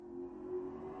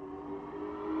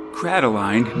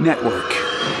Crataline Network.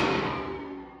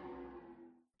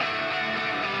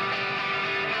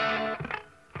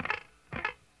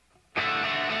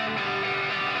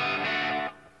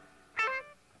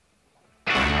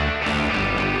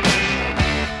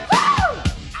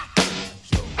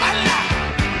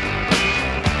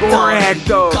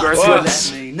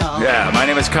 Yeah, my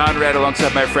name is Conrad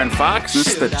alongside my friend Fox. This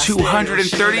is the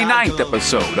 239th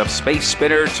episode of Space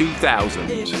Spinner 2000.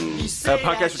 A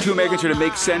podcast for two Americans here to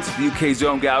make sense of the UK's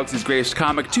own galaxy's greatest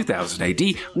comic, 2000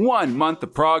 AD, 1 month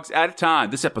of progs at a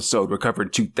time. This episode we're covering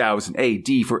 2000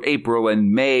 AD for April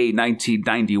and May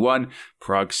 1991,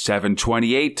 prog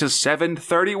 728 to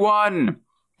 731.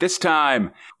 This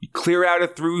time, we clear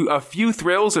out through a few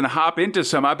thrills and hop into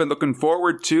some I've been looking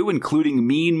forward to, including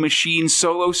Mean Machine's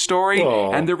solo story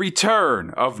and the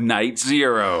return of Night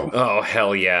Zero. Oh,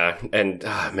 hell yeah. And,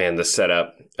 man, the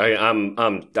setup.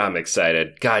 I'm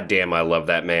excited. God damn, I love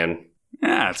that man.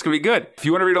 Yeah, it's going to be good. If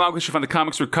you want to read along with us, you'll find the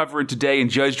comics we're covering today in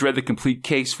Judge Dredd, The Complete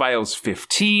Case Files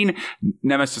 15,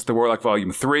 Nemesis the Warlock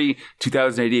Volume 3,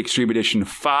 2000 AD Extreme Edition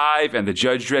 5, and the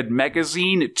Judge Dredd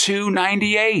Magazine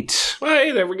 298.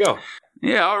 Hey, there we go.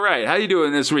 Yeah, all right. How you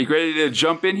doing this week? Ready to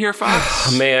jump in here,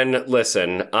 Fox? Man,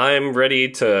 listen, I'm ready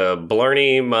to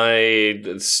blarney my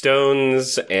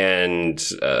stones and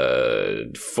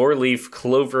four-leaf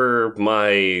clover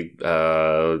my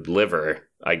liver,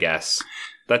 I guess.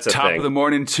 That's a Top thing. of the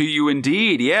morning to you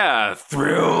indeed. Yeah.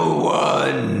 Thrill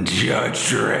 1, Judge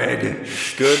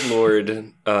Dredd. Good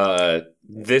Lord. I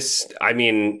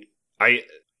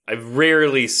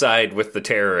rarely side with the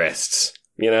terrorists,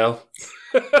 you know?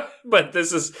 But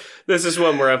this is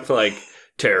one where I'm like,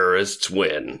 terrorists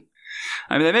win.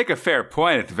 I mean, they make a fair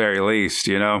point at the very least,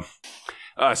 you know?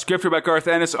 Scripted by Garth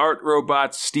Ennis, art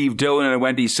robots Steve Dillon and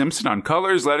Wendy Simpson on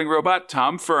colors, letting robot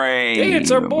Tom Frame. Hey,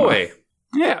 it's our boy.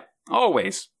 Yeah.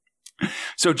 Always.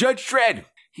 So Judge Dredd,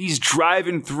 he's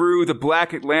driving through the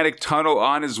Black Atlantic Tunnel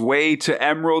on his way to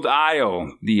Emerald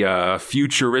Isle, the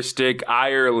futuristic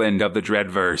Ireland of the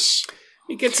Dreadverse.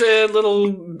 He gets a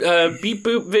little beep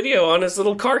boop video on his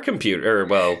little car computer.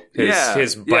 Well,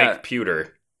 his bike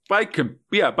pewter. Bike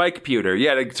computer.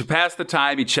 Yeah, to pass the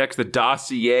time, he checks the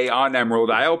dossier on Emerald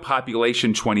Isle,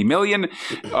 population 20 million,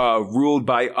 ruled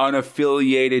by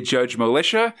unaffiliated Judge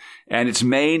Militia, and its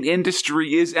main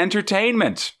industry is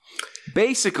entertainment.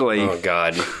 Basically, oh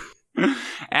god.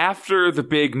 After the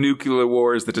big nuclear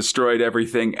wars that destroyed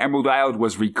everything, Emerald Isle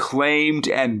was reclaimed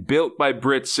and built by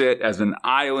Britsit as an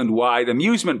island-wide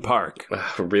amusement park.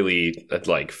 Really,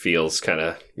 it feels kind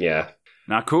of, yeah.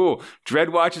 Not cool. Dredd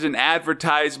watches an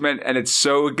advertisement, and it's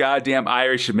so goddamn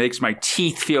Irish, it makes my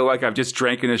teeth feel like I've just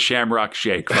drank a Shamrock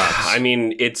Shake. I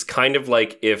mean, it's kind of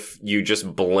like if you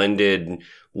just blended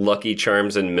Lucky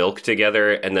Charms and milk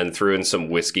together and then threw in some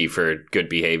whiskey for good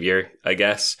behavior, I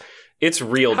guess. It's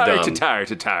real dumb.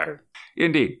 To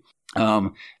Indeed.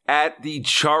 At the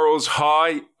Charles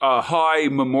High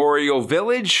Memorial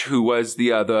Village, who was the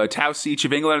Taoiseach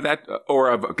of England at that,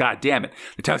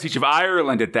 the Taoiseach of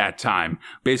Ireland at that time,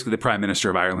 basically the Prime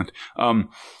Minister of Ireland.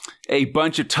 A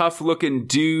bunch of tough-looking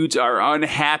dudes are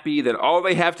unhappy that all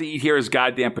they have to eat here is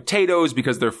goddamn potatoes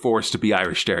because they're forced to be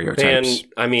Irish stereotypes. And,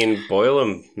 I mean, boil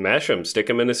them, mash them, stick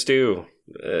them in a stew.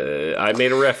 I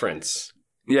made a reference.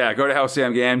 Yeah, go to hell,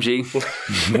 Sam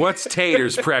Gamgee. What's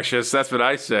taters, precious? That's what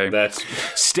I say.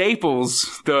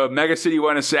 Staples, the Mega City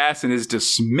 1 assassin, is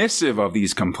dismissive of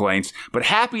these complaints, but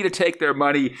happy to take their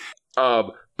money,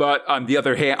 but on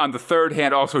the third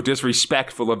hand, also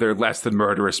disrespectful of their less than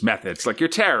murderous methods. Like, you're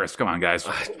terrorists. Come on, guys.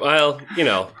 Well,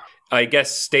 I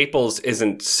guess Staples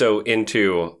isn't so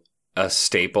into a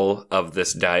staple of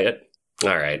this diet.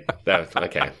 All right.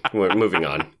 Okay. We're moving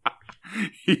on.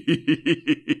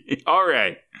 All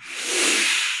right.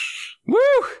 Woo!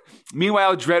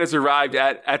 Meanwhile, Dredd has arrived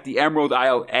at the Emerald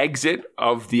Isle exit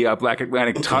of the Black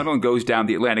Atlantic Tunnel and goes down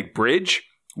the Atlantic Bridge,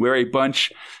 where a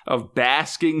bunch of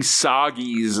basking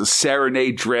soggies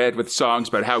serenade Dredd with songs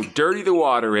about how dirty the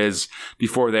water is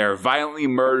before they are violently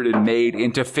murdered and made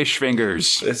into fish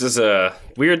fingers. This is a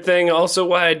weird thing, also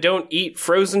why I don't eat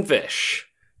frozen fish.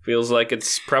 Feels like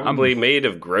it's probably made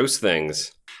of gross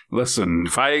things. Listen,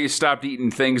 if I stopped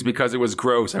eating things because it was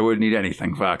gross, I wouldn't eat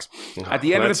anything, Fox. At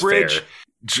the end of the bridge,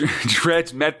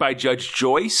 Dredd's met by Judge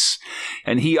Joyce,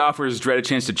 and he offers Dredd a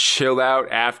chance to chill out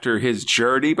after his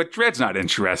journey, but Dredd's not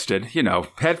interested.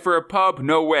 Head for a pub?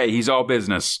 No way, he's all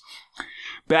business.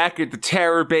 Back at the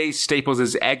terror base, Staples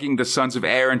is egging the Sons of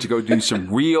Erin to go do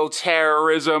some real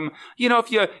terrorism.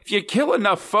 If you kill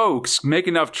enough folks, make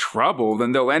enough trouble,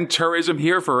 then they'll end terrorism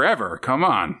here forever. Come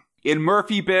on. In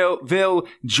Murphyville,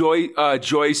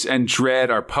 Joyce and Dredd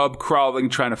are pub crawling,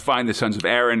 trying to find the Sons of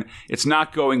Erin. It's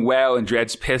not going well, and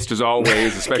Dredd's pissed as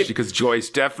always, especially because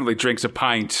Joyce definitely drinks a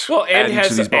pint. Well, and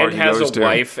has a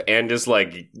wife, and is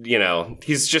like,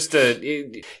 he's just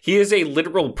he is a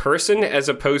literal person as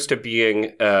opposed to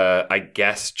being, I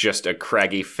guess, just a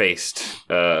craggy-faced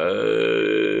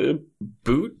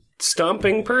boot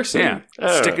stomping person. Yeah,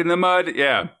 stick in the mud,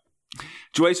 yeah.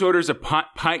 Joyce orders a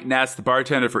pint and asks the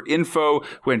bartender for info.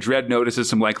 When Dredd notices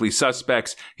some likely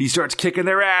suspects, he starts kicking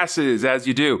their asses, as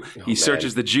you do. He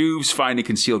searches the Juves, finding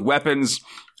concealed weapons.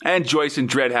 And Joyce and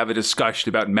Dredd have a discussion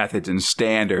about methods and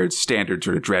standard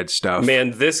sort of Dredd stuff.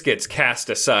 Man, this gets cast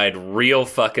aside real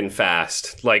fucking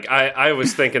fast. Like, I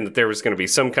was thinking that there was going to be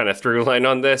some kind of through line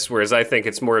on this, whereas I think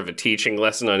it's more of a teaching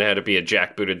lesson on how to be a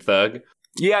jackbooted thug.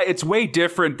 Yeah, it's way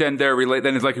different than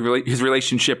his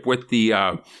relationship with the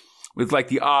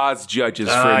Oz judges,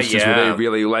 for instance, where they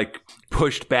really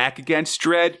pushed back against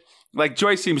Dredd. Like,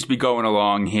 Joyce seems to be going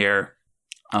along here.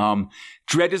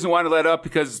 Dredd doesn't want to let up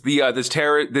because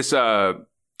this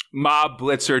mob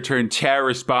blitzer turned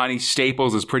terrorist Bonnie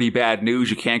Staples is pretty bad news.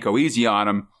 You can't go easy on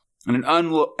him. And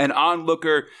an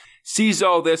onlooker sees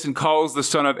all this and calls the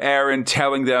Son of Erin,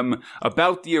 telling them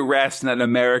about the arrest and that an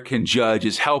American judge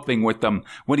is helping with them.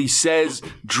 When he says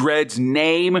Dredd's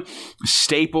name,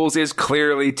 Staples is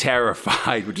clearly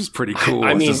terrified, which is pretty cool.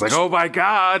 I mean, it's just like, oh my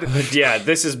God. Yeah,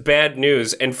 this is bad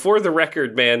news. And for the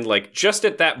record, man, like, just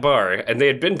at that bar, and they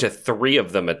had been to 3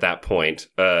 of them at that point,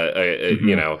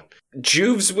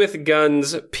 Juves with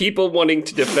guns, people wanting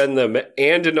to defend them,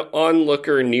 and an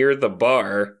onlooker near the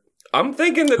bar. I'm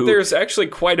thinking that there's actually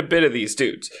quite a bit of these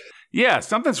dudes. Yeah,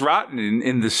 something's rotten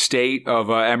in the state of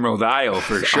Emerald Isle,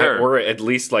 for sure. Or at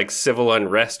least, civil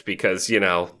unrest because,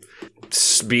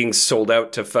 being sold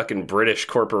out to fucking British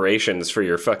corporations for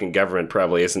your fucking government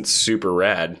probably isn't super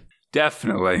rad.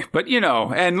 Definitely. But,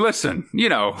 and listen, I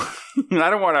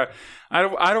don't want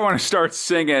to start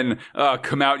singing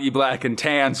Come Out Ye Black and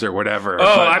Tans or whatever.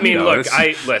 Oh, but,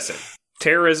 listen.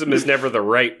 Terrorism is never the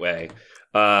right way.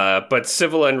 But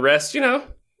civil unrest,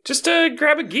 just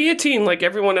grab a guillotine like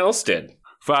everyone else did.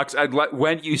 Fox,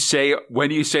 when you say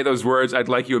those words, I'd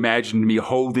like you to imagine me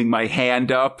holding my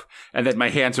hand up and then my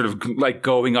hand sort of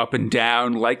going up and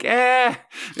down,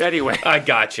 Anyway, I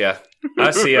gotcha.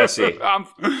 I see.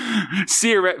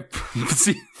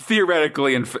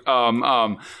 Theoretically, and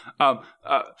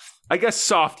I guess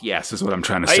soft yes is what I'm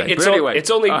trying to say. Anyway, it's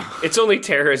only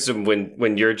terrorism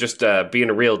when you're just being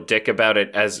a real dick about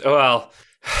it. As well,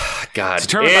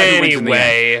 God.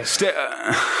 Anyway,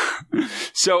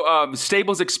 so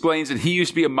Staples explains that he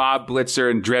used to be a mob blitzer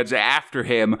and Dredd's after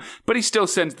him, but he still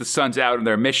sends the Sons out on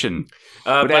their mission.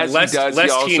 But lest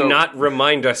he not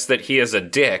remind us that he is a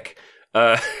dick.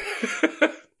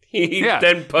 He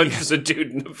then punches a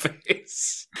dude in the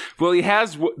face. Well, he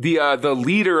has the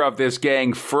leader of this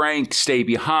gang, Frank, stay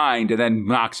behind and then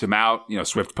knocks him out,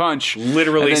 swift punch.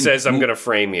 Literally says, I'm going to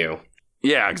frame you.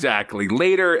 Yeah, exactly.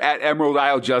 Later at Emerald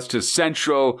Isle Justice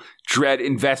Central, Dredd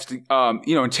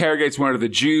interrogates one of the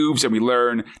Juves, and we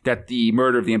learn that the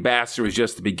murder of the ambassador is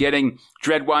just the beginning.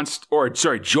 Joyce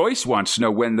wants to know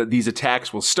when these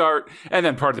attacks will start, and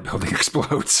then part of the building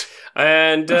explodes.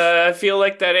 And I feel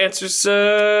like that answers,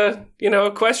 a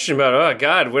question about, oh,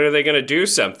 God, when are they going to do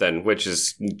something? Which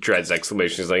is Dredd's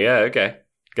exclamation. He's like, yeah, okay.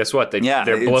 Guess what?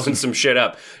 They're blowing some shit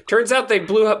up. Turns out they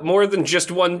blew up more than just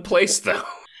one place, though.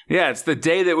 Yeah, it's the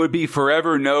day that would be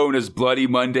forever known as Bloody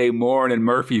Monday morn in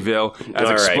Murphyville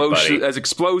as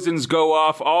explosions go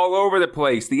off all over the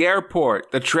place. The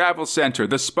airport, the travel center,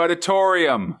 the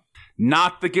Spudatorium.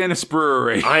 Not the Guinness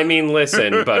Brewery. I mean,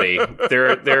 listen, buddy.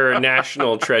 There are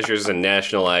national treasures and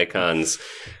national icons.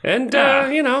 And, I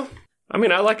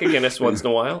like a Guinness once in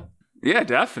a while. Yeah,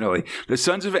 definitely. The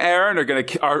Sons of Erin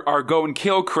are going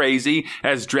kill crazy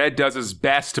as Dredd does his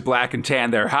best to black and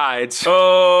tan their hides.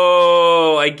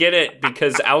 Oh, I get it.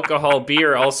 Because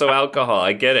beer, also alcohol.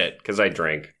 I get it. Because I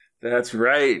drink. That's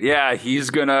right. Yeah,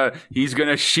 he's gonna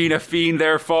Sheena Fiend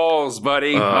their falls,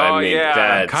 buddy.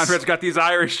 Conrad's got these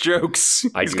Irish jokes.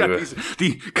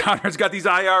 Conrad's got these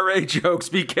IRA jokes.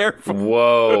 Be careful.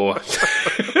 Whoa.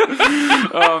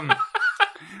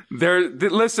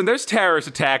 There's terrorist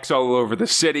attacks all over the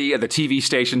city, and the TV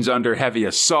station's under heavy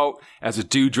assault as a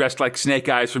dude dressed like Snake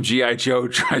Eyes from G.I. Joe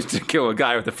tries to kill a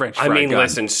guy with a French fry gun.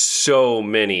 Listen, so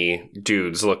many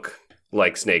dudes look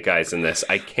like Snake Eyes in this.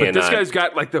 I cannot. But this guy's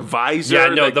got the visor. Yeah,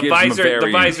 no, the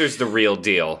visor's the real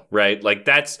deal, right?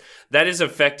 That is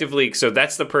effectively. So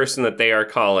that's the person that they are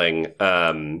calling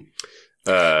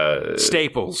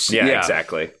Staples. Yeah,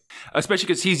 exactly. especially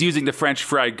because he's using the French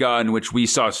fry gun, which we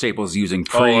saw Staples using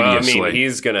previously. I mean,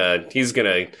 he's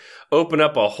gonna open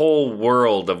up a whole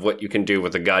world of what you can do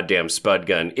with a goddamn spud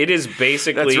gun. It is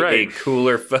basically a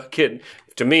cooler fucking,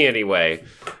 to me anyway,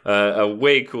 a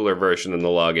way cooler version than the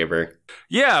Lawgiver.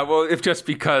 Yeah, well, if just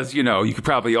because, you could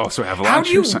probably also have a How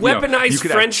do you weaponize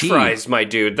French fries, my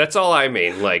dude? That's all I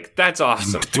mean. Like, that's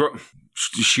awesome.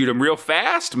 Shoot them real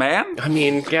fast, man. I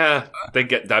mean, yeah,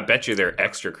 I bet you they're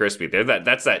extra crispy.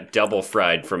 That's that double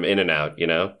fried from In-N-Out,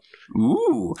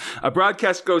 Ooh. A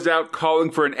broadcast goes out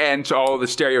calling for an end to all of the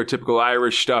stereotypical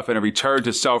Irish stuff and a return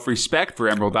to self-respect for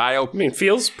Emerald Isle. I mean,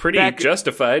 feels pretty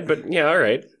justified, but yeah, all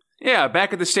right. Yeah,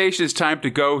 back at the station, it's time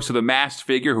to go, so the masked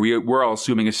figure, who we're all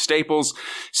assuming is Staples,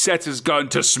 sets his gun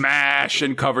to smash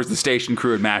and covers the station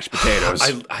crew in mashed potatoes.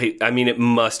 I mean, it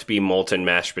must be molten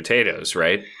mashed potatoes,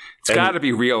 right? It's got to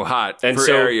be real hot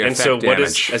area effect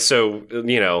damage.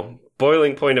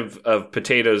 Boiling point of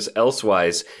potatoes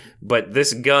elsewise, but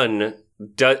this gun,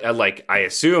 I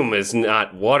assume, is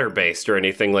not water-based or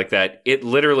anything like that. It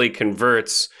literally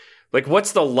converts... Like,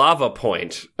 what's the lava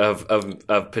point of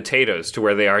potatoes to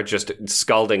where they are just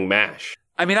scalding mash?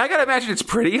 I mean, I gotta imagine it's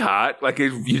pretty hot. Like,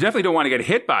 you definitely don't want to get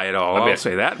hit by it all. I'll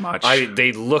say that much.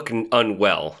 They look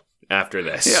unwell after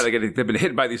this. Yeah, they've been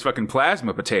hit by these fucking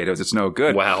plasma potatoes. It's no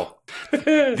good. Wow.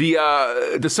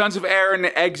 The Sons of Erin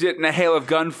exit in a hail of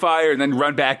gunfire and then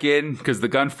run back in because the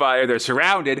gunfire, they're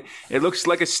surrounded. It looks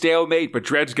like a stalemate, but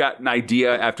Dred's got an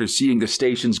idea after seeing the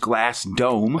station's glass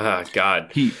dome. Oh,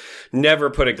 God. He never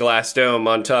put a glass dome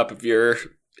on top of your,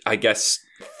 I guess,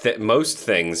 most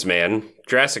things, man.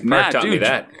 Jurassic Park taught me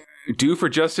that. Do for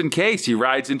just in case. He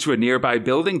rides into a nearby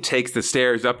building, takes the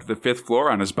stairs up to the 5th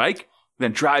floor on his bike,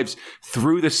 then drives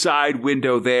through the side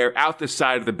window there, out the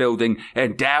side of the building,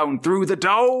 and down through the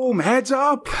dome. Heads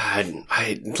up!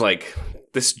 God,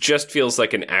 this just feels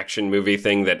like an action movie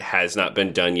thing that has not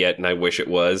been done yet, and I wish it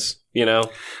was.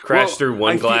 Crash through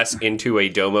one glass into a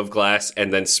dome of glass,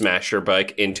 and then smash your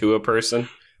bike into a person.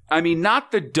 I mean,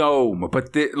 not the dome,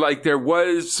 but there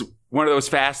was one of those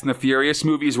Fast and the Furious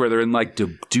movies where they're in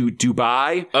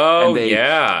Dubai. Oh,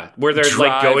 yeah. Where they're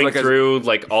going through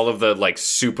all of the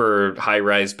super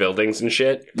high-rise buildings and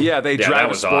shit. Yeah, they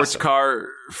drive a sports car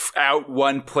out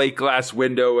one plate glass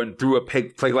window and through a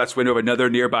plate glass window of another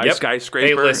nearby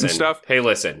skyscraper and stuff. Hey,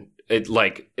 listen.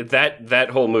 That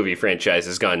whole movie franchise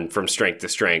has gone from strength to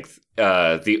strength.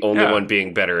 The only one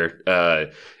being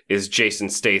better is Jason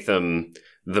Statham,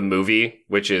 the movie,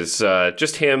 which is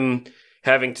just him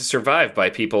having to survive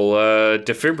by people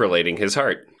defibrillating his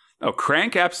heart. Oh,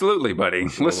 Crank? Absolutely, buddy.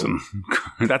 Listen,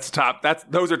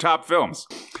 those are top films.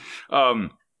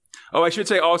 I should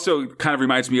say also kind of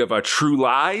reminds me of True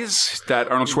Lies,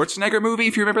 that Arnold Schwarzenegger movie,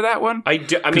 if you remember that one. I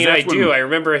do. I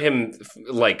remember him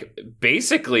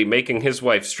basically making his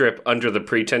wife strip under the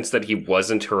pretense that he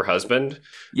wasn't her husband.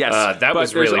 Yes. That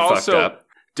was really fucked up.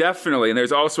 Definitely. And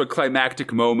there's also a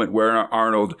climactic moment where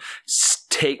Arnold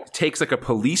takes a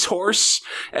police horse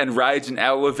and rides an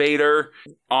elevator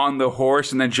on the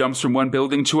horse and then jumps from one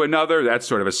building to another. That's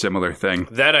sort of a similar thing.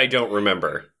 That I don't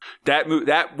remember.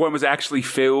 That one was actually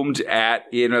filmed at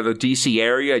the DC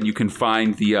area, and you can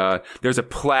find there's a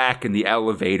plaque in the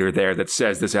elevator there that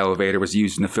says this elevator was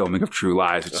used in the filming of True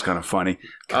Lies. It's kind of funny.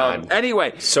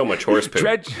 Anyway. So much horse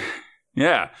poop.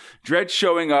 Dred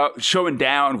showing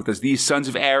down with these Sons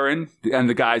of Erin and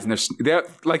the guys, and they're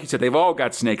like you said, they've all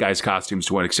got Snake Eyes costumes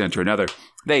to one extent or another.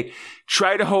 They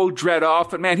try to hold Dred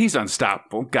off, but man, he's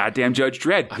unstoppable. Goddamn Judge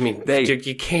Dredd. I mean,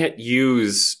 you can't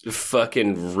use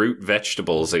fucking root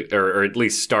vegetables or at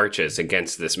least starches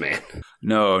against this man.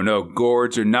 No,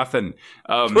 gourds or nothing.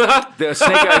 The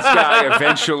Snake Eyes guy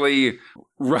eventually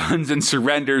runs and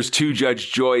surrenders to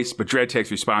Judge Joyce, but Dredd takes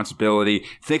responsibility,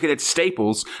 thinking it's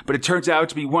Staples, but it turns out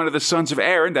to be one of the Sons of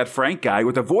Erin, that Frank guy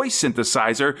with a voice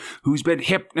synthesizer, who's been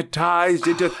hypnotized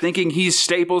into thinking he's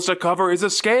Staples to cover his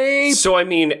escape. So, I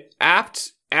mean,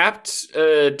 apt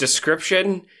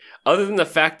description, other than the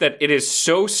fact that it is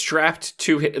so strapped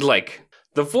to,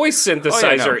 the voice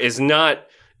synthesizer is not,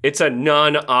 it's a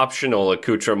non-optional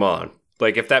accoutrement.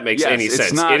 If that makes any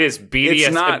sense. It is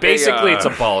BDS. Basically, it's a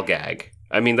ball gag.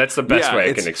 I mean, that's the best way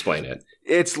I can explain it.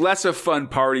 It's less a fun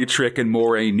party trick and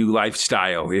more a new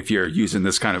lifestyle if you're using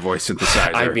this kind of voice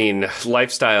synthesizer. I mean,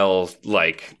 lifestyle,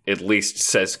 at least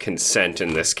says consent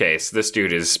in this case. This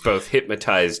dude is both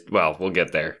hypnotized. Well, we'll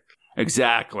get there.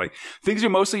 Exactly. Things are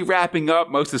mostly wrapping up.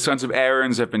 Most of the Sons of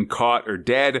Erin have been caught or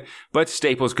dead, but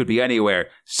Staples could be anywhere.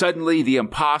 Suddenly, the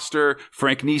imposter,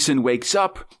 Frank Neeson, wakes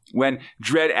up. When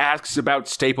Dredd asks about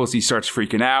Staples, he starts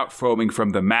freaking out, foaming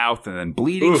from the mouth and then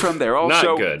bleeding from there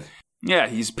also. Not good. Yeah,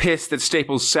 he's pissed that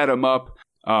Staples set him up.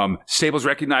 Staples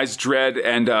recognizes Dredd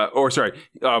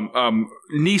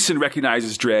Neeson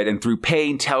recognizes Dredd and through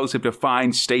pain tells him to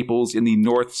find Staples in the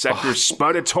North Sector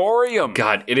Spudatorium.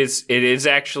 God, it is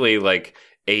actually like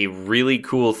a really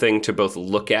cool thing to both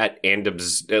look at and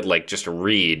just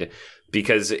read,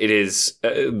 because it is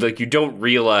like you don't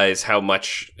realize how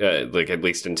much at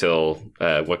least until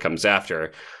what comes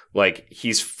after. Like,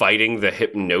 he's fighting the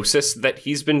hypnosis that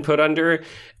he's been put under,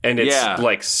 and it's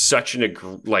like such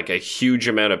a huge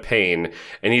amount of pain.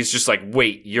 And he's just like,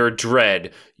 wait, you're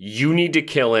Dredd. You need to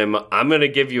kill him. I'm going to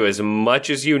give you as much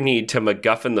as you need to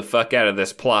MacGuffin the fuck out of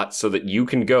this plot so that you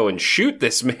can go and shoot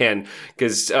this man.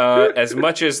 Because as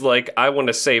much as, like, I want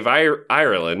to save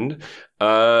Ireland,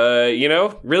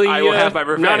 really, I will have my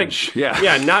revenge.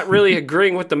 Not really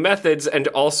agreeing with the methods, and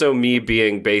also me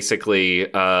being basically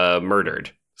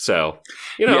murdered. So,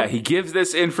 Yeah, he gives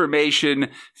this information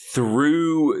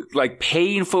through, like,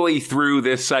 painfully through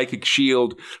this psychic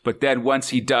shield, but then once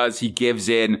he does, he gives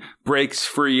in, breaks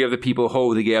free of the people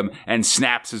holding him, and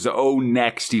snaps his own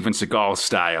neck, Steven Seagal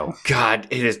style. God,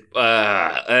 it is,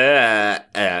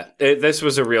 this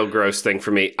was a real gross thing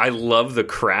for me. I love the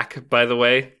crack, by the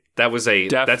way. That's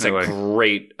a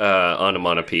great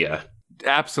onomatopoeia.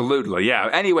 Absolutely, yeah.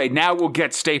 Anyway, now we'll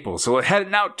get Staples. So we're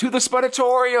heading out to the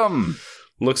Spudatorium.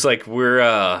 Looks like we're,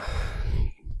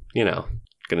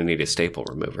 gonna need a staple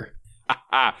remover.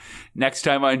 Next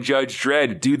time on Judge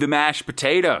Dredd, do the mashed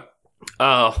potato.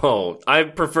 Oh, I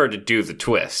prefer to do the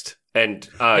twist. And,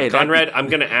 Conrad, I'm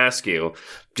gonna ask you,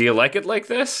 do you like it like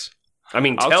this? I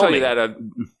mean, tell me. You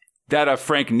that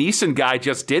Frank Neeson guy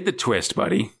just did the twist,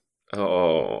 buddy.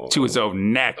 Oh. To his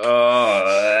own neck.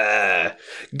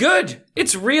 Good.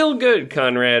 It's real good,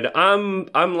 Conrad. I'm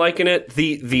liking it.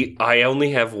 I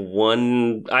only have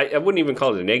one. I wouldn't even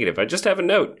call it a negative. I just have a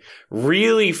note.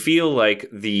 Really feel like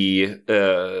these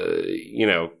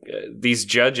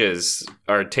judges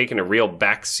are taking a real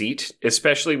back seat,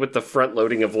 especially with the front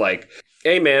loading of like,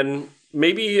 hey man,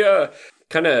 maybe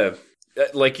kind of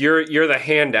like you're the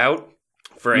handout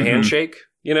for a handshake,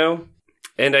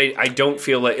 And I don't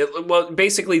feel like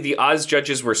basically the Oz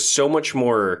judges were so much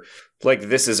more like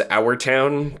this is our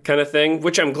town kind of thing,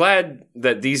 which I'm glad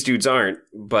that these dudes aren't.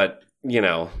 But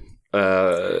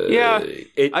I'd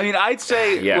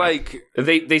say like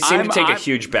they seem to take a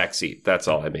huge backseat. That's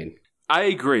all I mean. I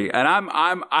agree, and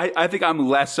I think I'm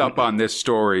less up on this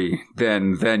story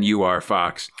than you are,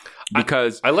 Fox.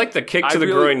 Because I like the kick to the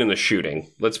groin and the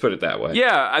shooting. Let's put it that way.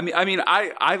 Yeah,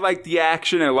 I like the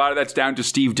action, and a lot of that's down to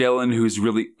Steve Dillon, who's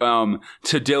really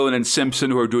to Dillon and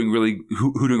Simpson, who are doing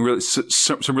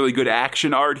some really good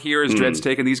action art here as Dredd's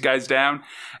taking these guys down.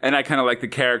 And I kind of like the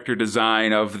character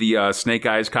design of the Snake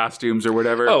Eyes costumes or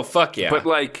whatever. Oh fuck yeah! But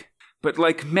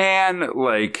man,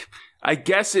 like. I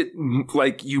guess it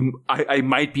like I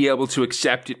might be able to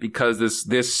accept it because this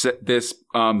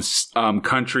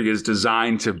country is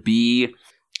designed to be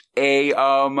a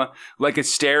like a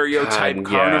stereotype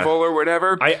carnival or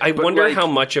whatever. I wonder how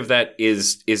much of that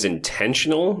is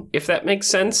intentional, if that makes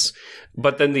sense.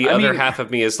 But then the other half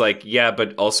of me is like, yeah,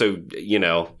 but also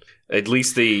at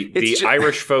least the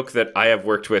Irish folk that I have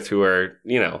worked with who are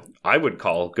I would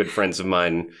call good friends of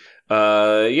mine,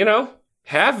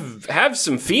 have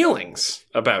some feelings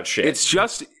about shit. It's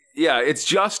just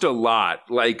a lot.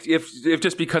 Like if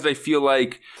just because I feel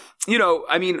like,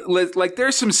 like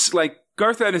there's some like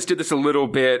Garth Ennis did this a little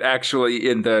bit actually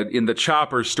in the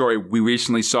Chopper story we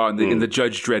recently saw in the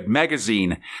Judge Dredd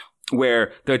magazine,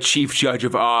 where the chief judge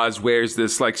of Oz wears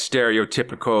this like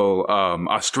stereotypical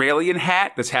Australian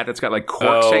hat. This hat that's got like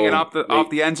corks hanging off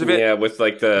the ends of it. Yeah, with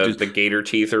like the gator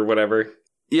teeth or whatever.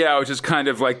 Yeah, which is kind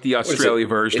of like the Australia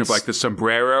version of like the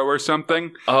sombrero or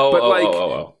something.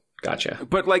 Gotcha.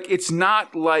 But like, it's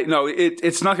not like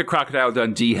it's not like a Crocodile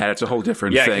Dundee hat. It's a whole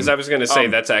different thing. Yeah, because I was going to say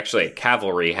that's actually a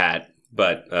cavalry hat.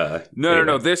 But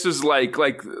no. This is like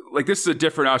this is a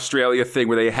different Australia thing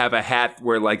where they have a hat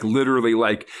where like literally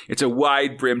like it's a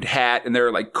wide brimmed hat and there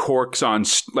are like corks on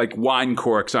like wine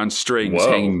corks on strings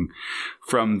hanging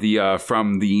from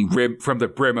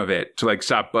the brim of it to like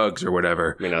stop bugs or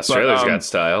whatever. I mean, Australia's got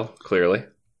style, clearly.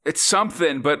 It's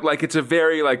something, but like it's a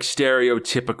very like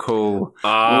stereotypical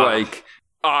like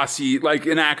Aussie, like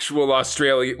an actual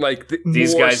Australia. Like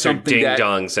these guys are ding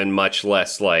dongs and much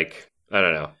less like I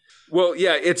don't know. Well,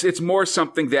 yeah, it's more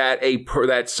something that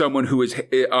that someone who is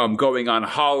going on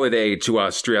holiday to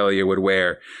Australia would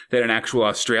wear than an actual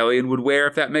Australian would wear,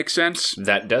 if that makes sense.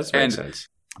 That does make sense.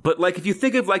 But like, if you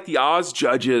think of like the Oz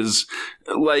judges,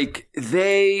 like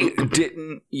they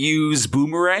didn't use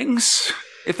boomerangs.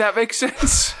 if that makes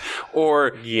sense.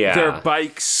 Or their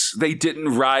bikes, they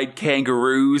didn't ride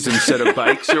kangaroos instead of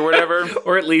bikes or whatever.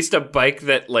 Or at least a bike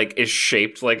that, like, is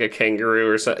shaped like a kangaroo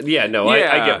or something. Yeah, no,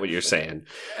 I get what you're saying.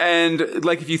 And,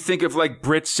 like, if you think of, like,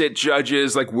 Brit-Sit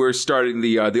judges, like, we're starting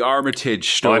the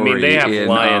Armitage story. Well, I mean, they have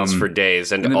lions for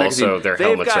days, and also their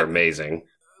helmets are amazing.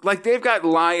 Like, they've got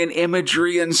lion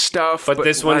imagery and stuff. But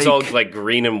this one's all, like,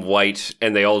 green and white,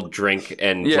 and they all drink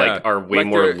and, like, are way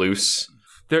more loose.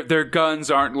 Their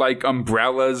guns aren't, like,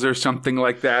 umbrellas or something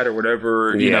like that or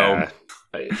whatever, you know.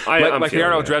 Like they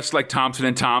aren't all dressed like Thompson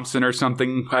and Thompson or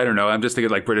something. I don't know. I'm just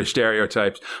thinking, like, British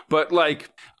stereotypes. But, like,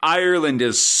 Ireland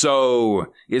is so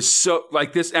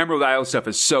like, this Emerald Isle stuff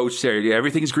is so stereotypical.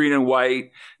 Everything's green and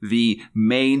white. The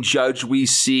main judge we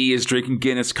see is drinking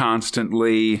Guinness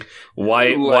constantly.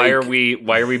 Why are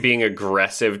we being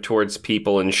aggressive towards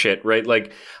people and shit, right?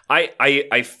 Like,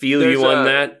 I feel you on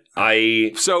that.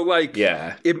 We'll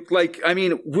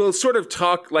sort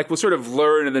of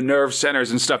learn in the nerve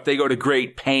centers and stuff. They go to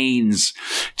great pains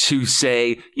to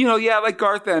say, like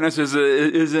Garth Ennis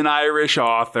is an Irish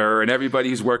author, and everybody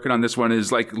who's working on this one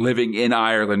is, like, living in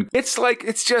Ireland. It's like,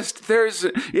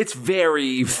 it's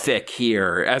very thick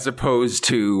here as opposed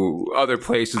to other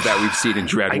places that we've seen in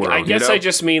Dreadworld. I guess I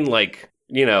just mean, like,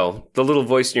 the little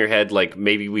voice in your head, like,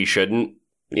 maybe we shouldn't,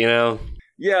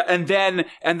 Yeah, and then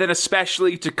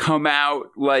especially to come out,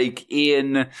 like,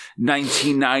 in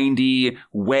 1990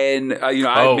 when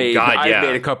I made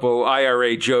a couple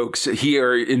IRA jokes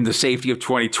here in the safety of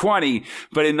 2020,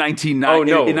 but in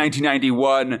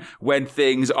 1991 when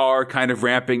things are kind of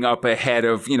ramping up ahead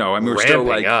of we're still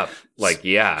like up. Like,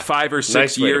 5 or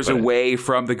 6 years away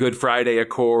from the Good Friday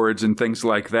Accords and things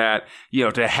like that.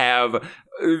 To have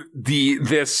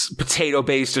this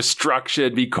potato-based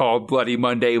destruction be called Bloody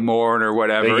Monday Morn or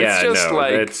whatever. Yeah,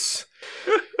 it's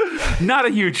not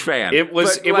a huge fan. It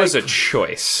was a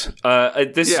choice.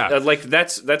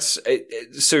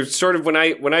 So sort of when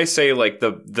I say, like,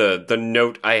 the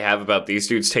note I have about these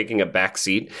dudes taking a back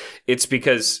seat, it's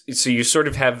because you sort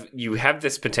of have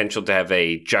this potential to have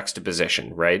a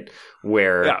juxtaposition, right?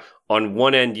 Where on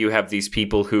one end you have these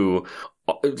people who,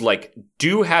 like,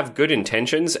 do have good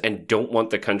intentions and don't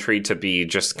want the country to be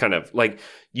just kind of like,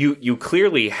 you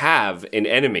clearly have an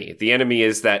enemy. The enemy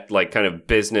is that, like, kind of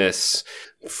business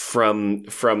from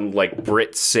like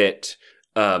Brit-Sit,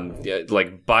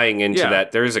 like, buying into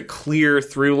that. There's a clear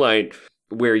through line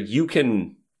where you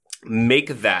can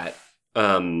make that,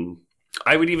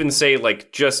 I would even say,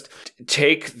 like, just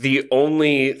take the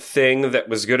only thing that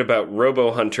was good about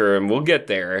Robo Hunter, and we'll get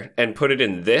there, and put it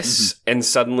in this, and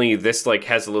suddenly this, like,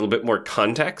 has a little bit more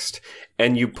context,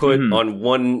 and you put on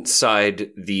one side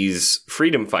these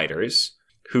freedom fighters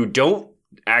who don't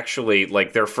actually,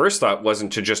 like, their first thought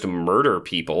wasn't to just murder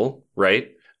people,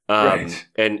 right? Right.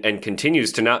 And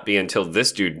continues to not be until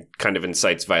this dude kind of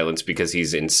incites violence because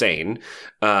he's insane.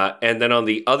 And then on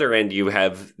the other end, you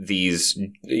have these,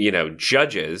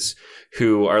 judges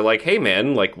who are like, hey,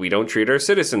 man, like, we don't treat our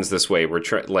citizens this way. We're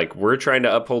trying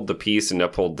to uphold the peace and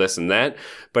uphold this and that.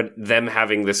 But them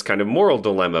having this kind of moral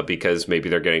dilemma because maybe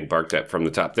they're getting barked at from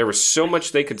the top. There was so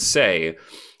much they could say.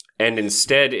 And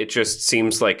instead, it just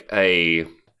seems like a...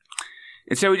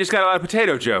 Instead, we just got a lot of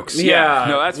potato jokes. Yeah.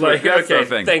 No, that's like, that's okay, the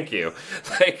thing. Thank you.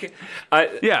 Like,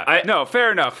 no,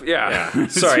 fair enough. Yeah.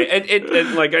 Sorry. It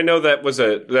like, I know that was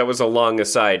a long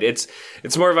aside. It's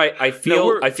more of I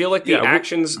feel like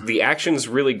the action's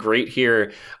really great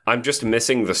here. I'm just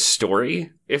missing the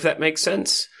story, if that makes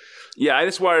sense. Yeah, I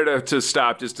just wanted to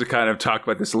stop just to kind of talk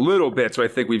about this a little bit. So I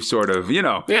think we've sort of,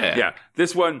 Yeah.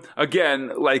 This one,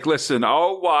 again, like, listen,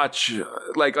 I'll watch,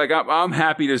 like I'm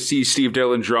happy to see Steve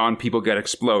Dillon drawn people get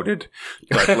exploded.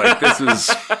 But, like, this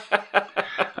is,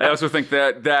 I also think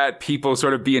that people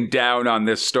sort of being down on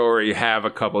this story have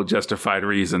a couple justified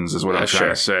reasons is what I'm trying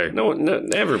to say. No,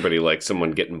 everybody likes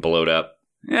someone getting blowed up.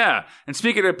 Yeah, and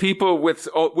speaking of people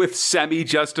with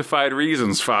semi-justified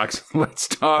reasons, Fox, let's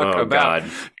talk about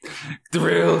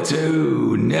Thrill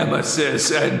 2,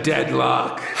 Nemesis, and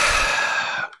Deadlock.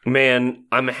 Man,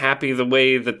 I'm happy the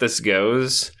way that this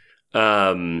goes.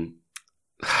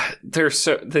 This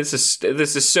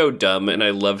is so dumb, and I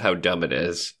love how dumb it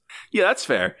is. Yeah, that's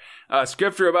fair.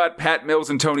 Script robot Pat Mills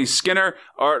and Tony Skinner,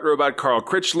 art robot Carl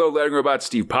Critchlow, lettering robot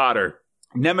Steve Potter.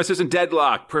 Nemesis and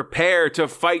Deadlock prepare to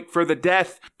fight to the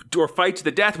death,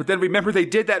 but then remember they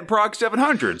did that in Prague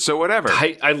 700, so whatever.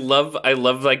 I love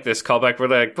like this callback where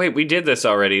they're like, wait, we did this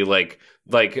already. Like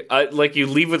you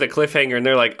leave with a cliffhanger and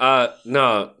they're like,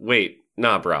 no, wait,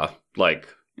 nah, brah. Like,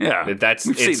 yeah,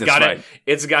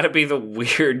 it's gotta be the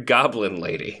weird goblin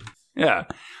lady. Yeah.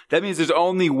 That means there's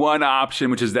only one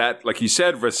option, which is that, like you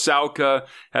said, Rusalka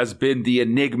has been the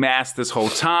Enigmas this whole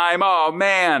time. Oh,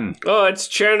 man. Oh, it's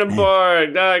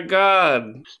Chernobog. Oh,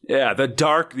 God. Yeah, the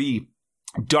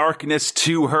darkness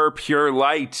to her pure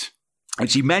light. And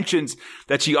she mentions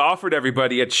that she offered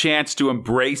everybody a chance to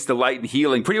embrace the light and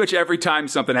healing pretty much every time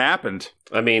something happened.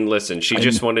 I mean, listen, she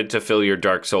just wanted to fill your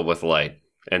dark soul with light.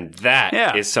 And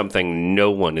that is something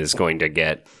no one is going to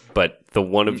get. But the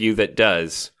one of you that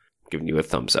does, I'm giving you a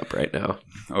thumbs up right now.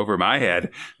 Over my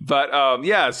head. But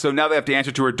so now they have to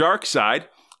answer to her dark side.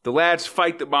 The lads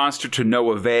fight the monster to no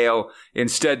avail.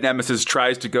 Instead, Nemesis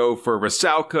tries to go for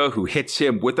Rusalka, who hits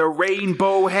him with a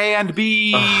rainbow hand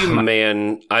beam. Oh,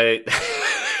 man,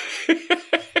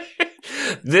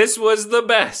 this was the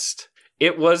best.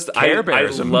 It was. I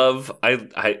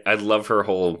love her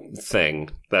whole thing.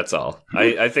 That's all.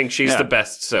 I think she's the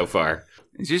best so far.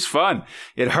 It's just fun.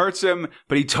 It hurts him,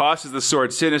 but he tosses the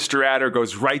sword Sinister at her,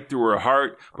 goes right through her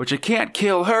heart, but you can't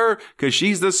kill her because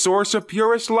she's the source of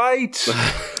purest light.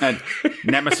 And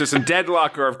Nemesis and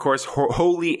Deadlock are, of course,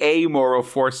 wholly amoral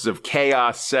forces of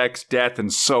chaos, sex, death,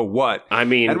 and so what? I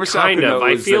mean, kind of.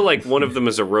 I feel like one of them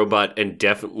is a robot and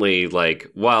definitely,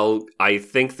 like, while I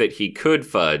think that he could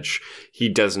fudge, he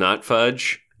does not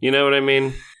fudge. You know what I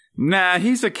mean? Nah,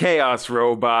 he's a chaos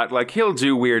robot. Like, he'll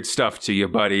do weird stuff to you,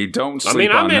 buddy. Don't sleep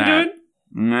on that. I'm into it.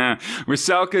 Nah.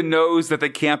 Rusalka knows that they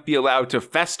can't be allowed to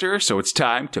fester, so it's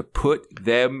time to put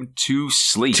them to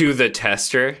sleep. To the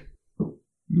tester?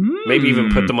 Maybe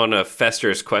even put them on a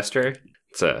Fester's Quester?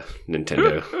 It's a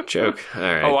Nintendo joke. All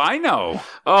right. Oh, I know.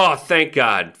 Oh, thank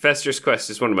God. Fester's Quest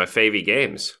is one of my favorite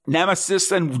games.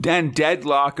 Nemesis and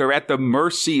Deadlock are at the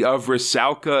mercy of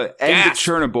Rusalka and the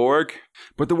Chernobog.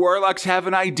 But the Warlocks have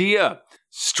an idea.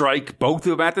 Strike both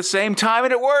of them at the same time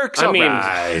and it works.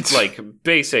 It's like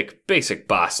basic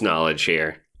boss knowledge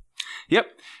here. Yep.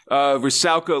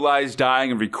 Rusalka lies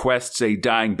dying and requests a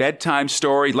dying bedtime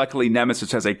story. Luckily,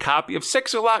 Nemesis has a copy of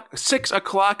 6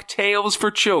 o'clock Tales for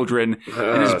Children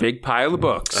in his big pile of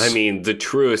books. I mean, the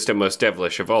truest and most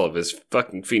devilish of all of his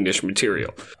fucking fiendish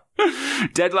material.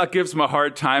 Deadlock gives him a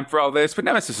hard time for all this, but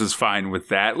Nemesis is fine with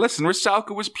that. Listen,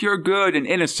 Rusalka was pure good and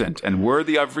innocent and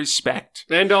worthy of respect.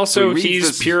 And also,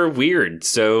 he's pure weird,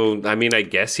 so, I mean, I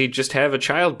guess he'd just have a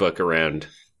child book around.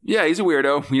 Yeah, he's a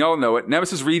weirdo. We all know it.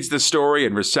 Nemesis reads the story,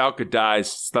 and Rusalka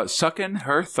dies sucking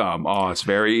her thumb. Oh, it's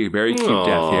very, very cute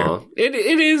death here. It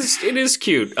is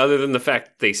cute, other than the fact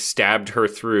that they stabbed her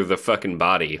through the fucking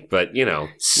body. But, you know,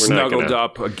 snuggled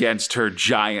up against her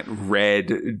giant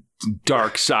red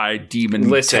dark side demon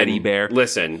teddy bear.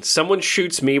 Listen, someone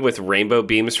shoots me with rainbow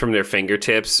beams from their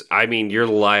fingertips. I mean, you're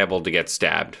liable to get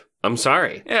stabbed. I'm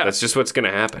sorry. Yeah. That's just what's going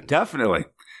to happen. Definitely.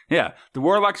 Yeah, the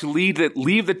Warlocks leave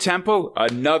the temple.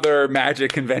 Another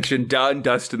magic convention done,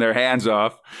 dusting their hands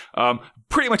off.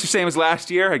 Pretty much the same as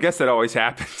last year. I guess that always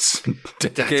happens.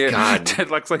 God.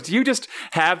 Deadlock's like, do you just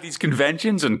have these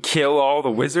conventions and kill all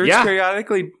the wizards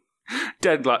periodically?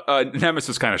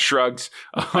 Nemesis kind of shrugs.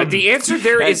 The answer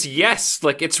there is yes.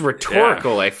 Like, it's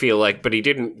rhetorical, I feel like, but he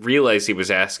didn't realize he was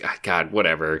asking. God,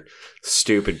 whatever.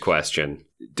 Stupid question.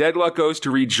 Deadlock goes to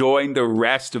rejoin the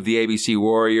rest of the ABC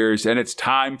Warriors, and it's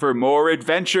time for more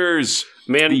adventures.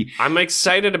 Man, I'm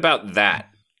excited about that.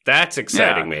 That's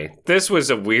exciting me. This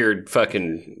was a weird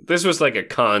this was like a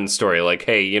con story. Like,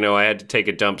 hey, you know, I had to take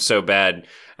a dump so bad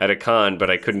at a con,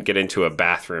 but I couldn't get into a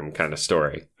bathroom kind of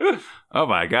story. Oh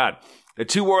my God. The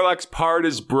two Warlocks part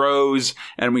as bros,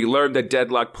 and we learn that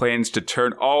Deadlock plans to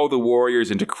turn all the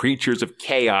warriors into creatures of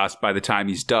chaos by the time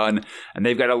he's done. And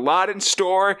they've got a lot in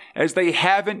store, as they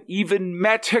haven't even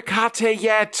met Hecate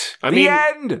yet. The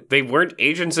end! They weren't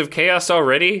agents of chaos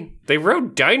already? They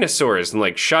rode dinosaurs and,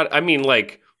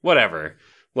 whatever.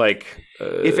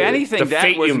 If anything, the that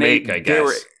fate was you make, I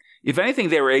guess. If anything,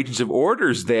 they were agents of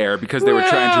orders there because they were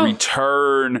trying to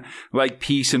return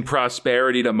peace and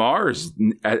prosperity to Mars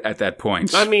at that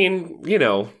point. I mean, you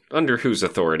know, under whose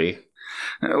authority?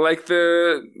 Like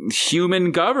the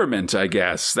human government, I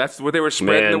guess. That's what they were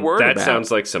spreading the word about. That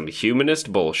sounds like some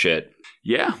humanist bullshit.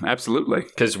 Yeah, absolutely.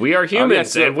 Because we are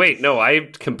humans. You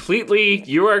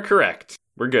are correct.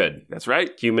 We're good. That's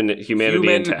right.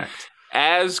 Humanity intact.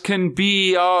 As can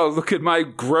be. Oh, look at my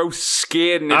gross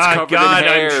skin. It's covered in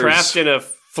hairs. I'm trapped in a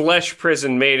flesh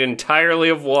prison made entirely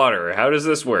of water. How does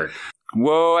this work?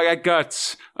 Whoa, I got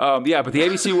guts. But the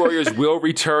ABC Warriors will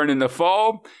return in the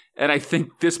fall. And I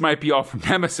think this might be all from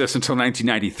Nemesis until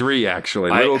 1993,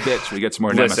 actually. A little bit so we get some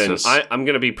more Nemesis. Listen, I'm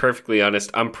going to be perfectly honest.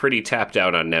 I'm pretty tapped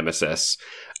out on Nemesis.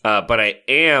 But I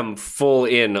am full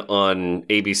in on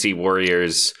ABC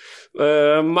Warriors.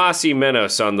 Mossy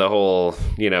Menos on the whole,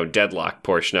 deadlock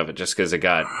portion of it, just because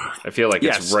I feel like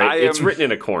it's written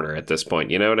in a corner at this point.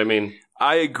 You know what I mean?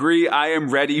 I agree. I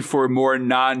am ready for more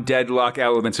non-deadlock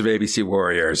elements of ABC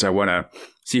Warriors. I want to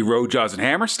see Rojaws and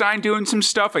Hammerstein doing some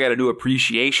stuff. I got a new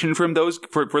appreciation from those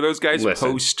for those guys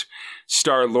post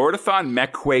Star-Lordathon.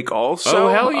 Mechquake also.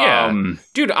 Oh, hell yeah.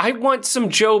 Dude, I want some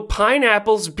Joe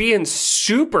Pineapples being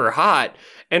super hot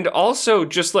and also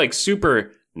just like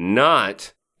super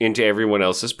not into everyone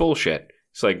else's bullshit.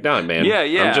 It's like, nah, man. Yeah.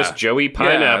 I'm just Joey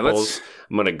Pineapples.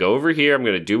 I'm going to go over here. I'm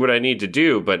going to do what I need to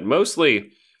do. But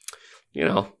mostly,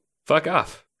 fuck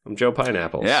off. I'm Joe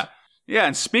Pineapples. Yeah. Yeah,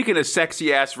 and speaking of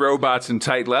sexy-ass robots in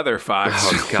tight leather, Fox.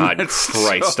 Oh, God,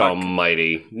 Christ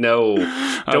almighty. No.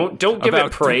 Don't give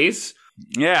it praise.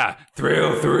 Yeah.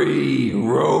 Thrill 3,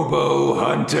 Robo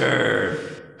Hunter.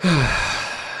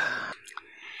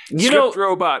 Script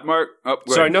robot Mark. Oh,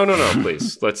 sorry, no,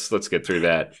 please. Let's get through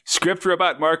that. Script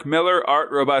robot Mark Miller, art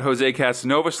robot Jose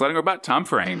Casanova, sliding robot Tom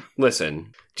Frame.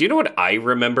 Listen, do you know what I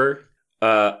remember?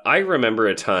 I remember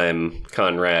a time,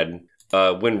 Conrad,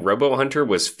 when Robo Hunter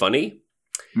was funny,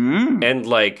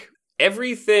 and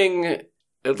everything,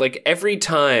 every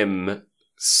time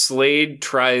Slade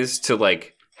tries to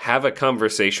have a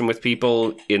conversation with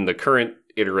people in the current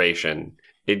iteration,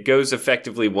 it goes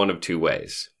effectively one of two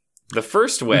ways. The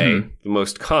first way, the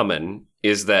most common,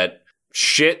 is that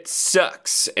shit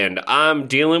sucks and I'm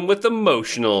dealing with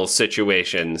emotional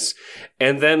situations.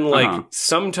 And then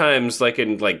sometimes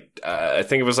in I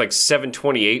think it was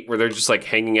 728 where they're just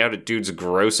hanging out at dude's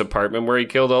gross apartment where he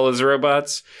killed all his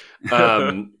robots.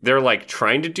 They're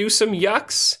trying to do some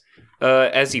yucks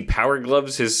as he power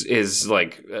gloves his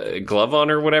glove on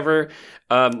or whatever.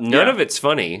 None of it's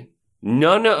funny.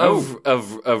 None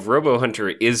of Robo Hunter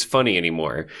is funny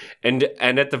anymore, and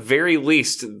at the very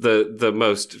least, the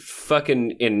most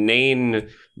fucking inane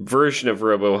version of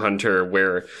Robo Hunter,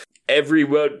 where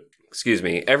everyone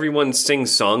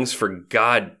sings songs for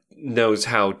God knows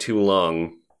how too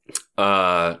long.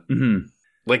 At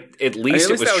least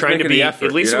it was trying to be. Effort,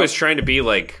 at least it was trying to be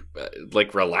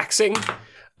relaxing.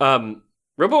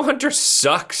 Robo Hunter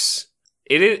sucks.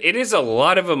 It is a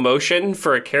lot of emotion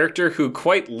for a character who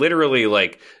quite literally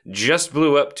just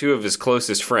blew up two of his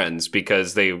closest friends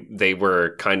because they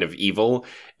were kind of evil,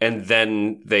 and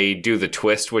then they do the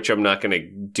twist, which I'm not going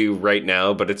to do right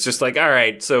now, but it's just all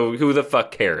right, so who the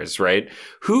fuck cares, right?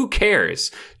 Who cares?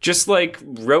 Just like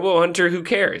Robo Hunter, who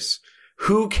cares?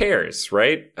 Who cares,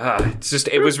 right?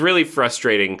 It was really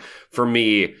frustrating for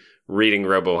me reading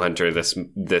Robo Hunter this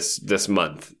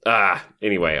month.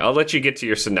 Anyway, I'll let you get to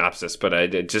your synopsis, but I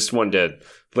just wanted to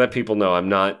let people know I'm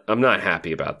not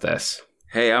happy about this.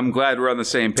 Hey, I'm glad we're on the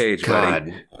same page,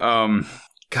 buddy. God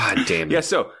damn it. Yeah,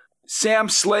 so Sam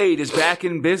Slade is back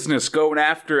in business going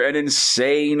after an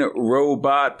insane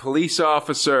robot police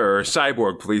officer, or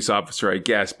cyborg police officer, I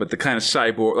guess, but the kind of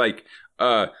cyborg,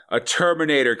 a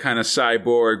Terminator kind of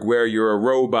cyborg where you're a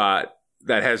robot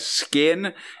that has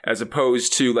skin, as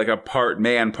opposed to a part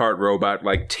man, part robot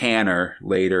like Tanner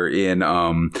later in,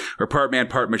 or part man,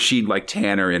 part machine like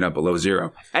Tanner in Below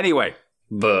Zero. Anyway.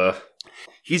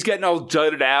 He's getting all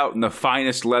dudded out in the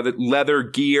finest leather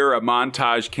gear a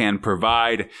montage can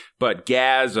provide, but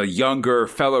Gaz, a younger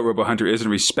fellow Robo Hunter, isn't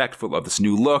respectful of this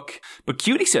new look, but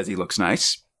Cutie says he looks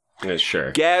nice. Yeah,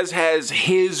 sure. Gaz has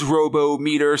his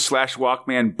Robo-Meter /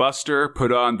 Walkman Buster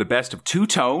put on the best of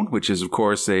two-tone, which is, of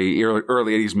course, a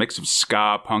early 80s mix of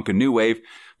ska, punk, and new wave.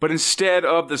 But instead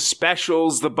of the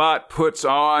specials, the bot puts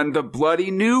on the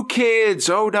bloody new kids.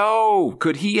 Oh, no.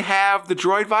 Could he have the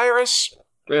droid virus?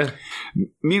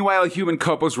 Meanwhile, a human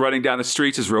couple's running down the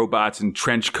streets as robots in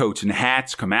trench coats and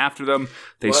hats come after them.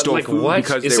 They stole food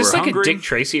because they were hungry. Is this a Dick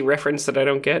Tracy reference that I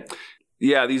don't get?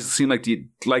 Yeah, these seem like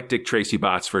Dick Tracy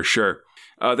bots for sure.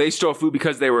 They stole food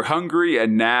because they were hungry,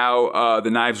 and now the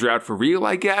knives are out for real,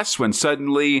 I guess, when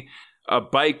suddenly a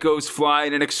bike goes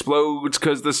flying and explodes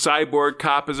because the cyborg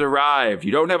cop has arrived.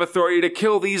 You don't have authority to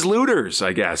kill these looters,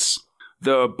 I guess.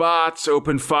 The bots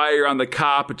open fire on the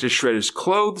cop and just shred his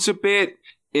clothes a bit.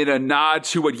 In a nod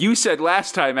to what you said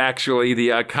last time, actually,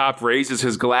 the cop raises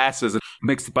his glasses and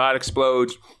makes the bot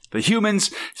explode. The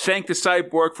humans thank the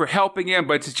cyborg for helping him,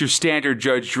 but it's your standard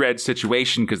Judge Dredd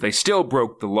situation because they still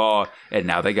broke the law, and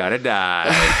now they gotta die.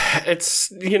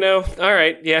 It's, all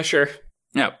right, yeah, sure.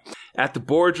 Now, at the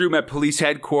boardroom at police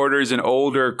headquarters, an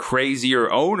older,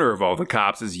 crazier owner of all the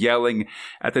cops is yelling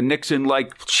at the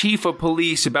Nixon-like chief of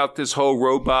police about this whole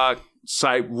robot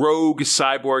rogue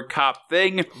cyborg cop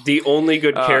thing. The only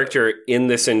good character in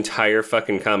this entire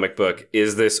fucking comic book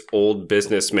is this old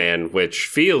businessman, which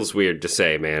feels weird to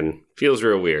say, man. Feels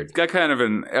real weird. Got kind of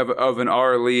an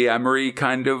R. Lee Emery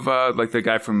kind of, like the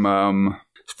guy from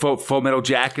Full Metal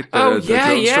Jacket.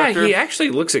 Yeah. He actually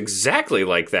looks exactly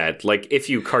like that. Like if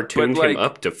you cartooned him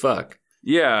up to fuck.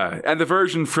 Yeah, and the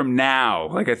version from now,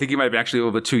 like I think he might have been actually a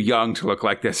little bit too young to look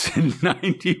like this in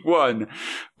 91.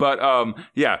 But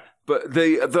yeah, but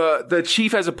the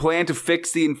chief has a plan to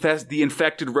fix the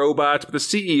infected robots, but the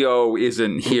CEO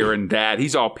isn't hearing that.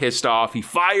 He's all pissed off. He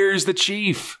fires the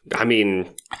chief. I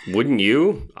mean, wouldn't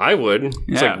you? I would.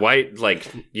 It's like, why?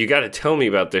 Like, you got to tell me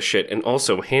about this shit and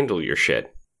also handle your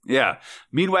shit. Yeah.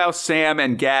 Meanwhile, Sam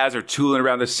and Gaz are tooling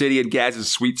around the city in Gaz's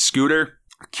sweet scooter.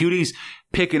 Cutie's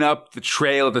picking up the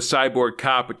trail of the cyborg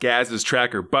cop, but Gaz's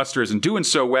tracker Buster isn't doing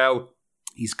so well.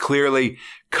 He's clearly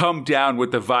come down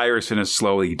with the virus and is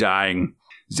slowly dying.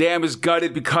 Zam is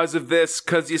gutted because of this,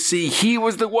 because you see, he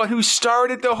was the one who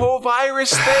started the whole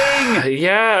virus thing.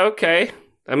 Yeah, okay.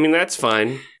 I mean, that's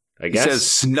fine, I guess. He says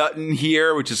snuttin'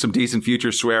 here, which is some decent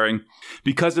future swearing.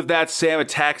 Because of that, Sam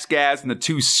attacks Gaz and the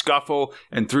two scuffle,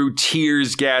 and through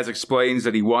tears, Gaz explains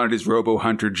that he wanted his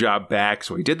Robo-Hunter job back,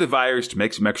 so he did the virus to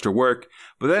make some extra work.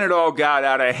 But then it all got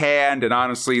out of hand, and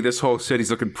honestly, this whole city's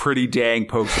looking pretty dang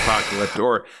post-apocalyptic,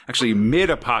 or actually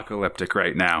mid-apocalyptic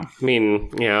right now. I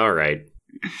mean, yeah, all right.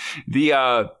 The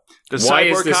why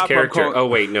is this character? Oh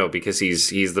wait, no, because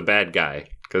he's the bad guy.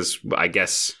 Because I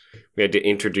guess we had to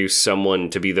introduce someone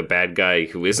to be the bad guy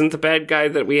who isn't the bad guy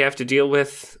that we have to deal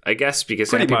with, I guess, because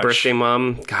pretty Happy much. Birthday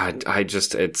Mom. God,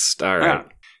 it's all right.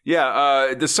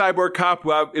 Yeah, the cyborg cop,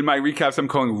 well, in my recaps, I'm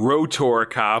calling Rotor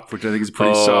Cop, which I think is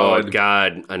pretty solid. Oh,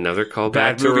 God, another callback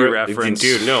Bad to movie reference.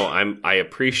 Dude, no, I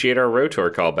appreciate our Rotor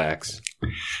callbacks.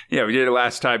 Yeah, we did it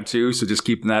last time, too, so just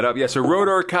keeping that up. Yeah, so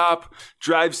Rotor Cop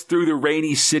drives through the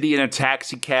rainy city in a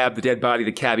taxi cab, the dead body of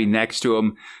the cabbie next to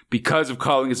him. Because of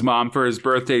calling his mom for his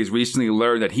birthday, he's recently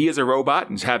learned that he is a robot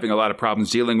and is having a lot of problems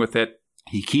dealing with it.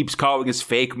 He keeps calling his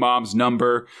fake mom's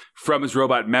number from his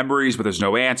robot memories, but there's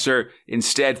no answer.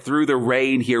 Instead, through the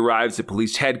rain, he arrives at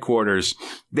police headquarters.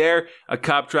 There, a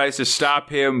cop tries to stop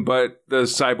him, but the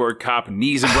cyborg cop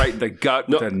knees him right in the gut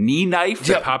with a knee knife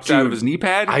that pops out of his knee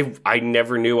pad. I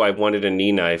never knew I wanted a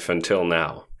knee knife until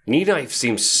now. Knee knife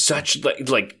seems such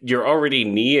like you're already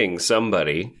kneeing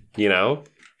somebody, you know?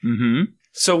 Mm-hmm.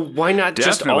 So why not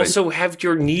just also have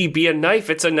your knee be a knife?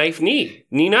 It's a knee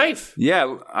knife.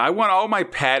 Yeah, I want all my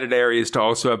padded areas to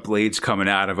also have blades coming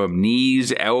out of them.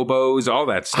 Knees, elbows, all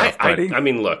that stuff, buddy. I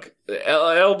mean, look,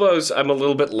 elbows I'm a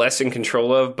little bit less in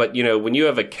control of, but, you know, when you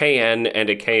have a KN and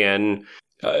a KN,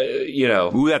 you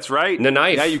know. Ooh, that's right. And a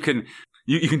knife. Yeah, you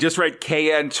can just write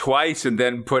KN twice and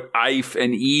then put IF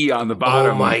and E on the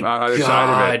bottom. Oh, my God.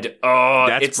 Side of it. Oh,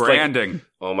 that's it's branding. Like,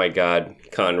 oh, my God,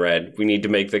 Conrad. We need to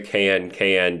make the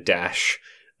KN dash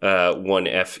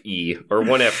 1FE or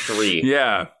 1F3.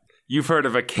 Yeah. You've heard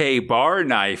of a K bar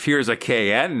knife. Here's a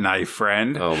KN knife,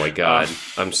 friend. Oh, my God.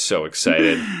 I'm so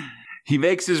excited. He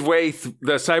makes his way,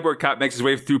 the cyborg cop makes his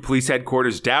way through police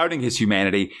headquarters, doubting his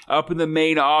humanity. Up in the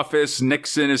main office,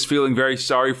 Nixon is feeling very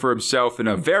sorry for himself in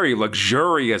a very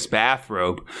luxurious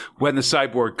bathrobe. When the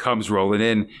cyborg comes rolling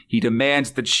in, he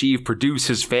demands the chief produce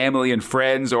his family and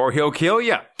friends or he'll kill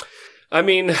you. I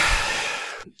mean,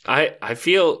 I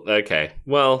feel, okay,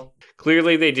 well,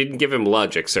 clearly they didn't give him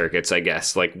logic circuits, I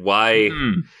guess. Like, why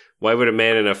would a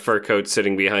man in a fur coat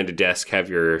sitting behind a desk have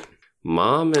your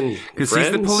mom and because he's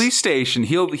the police station.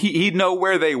 He'd know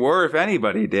where they were if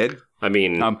anybody did. I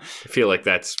mean, I feel like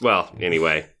that's, well,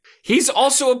 anyway. He's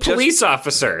also a police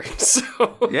officer.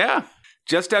 So yeah.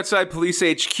 Just outside police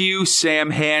HQ, Sam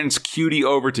hands Cutie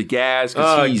over to Gaz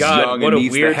because he's young and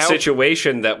needs the help. What a weird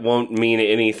situation that won't mean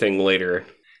anything later.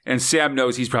 And Sam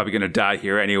knows he's probably going to die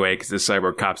here anyway because this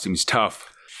cyborg cop seems tough.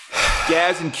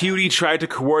 Gaz and Cutie tried to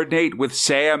coordinate with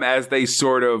Sam as they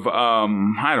sort of,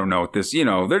 I don't know what this, you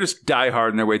know, they're just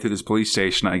diehard in their way through this police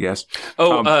station, I guess.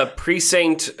 Oh,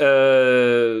 precinct,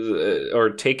 or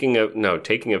taking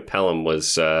of Pelham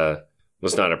was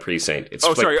not a precinct. It's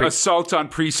assault on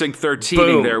precinct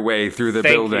 13 their way through the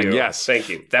building. Yes. Thank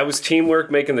you. That was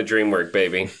teamwork making the dream work,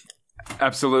 baby.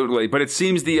 Absolutely. But it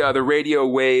seems the radio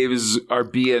waves are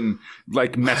being,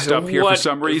 like, messed up here for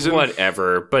some reason.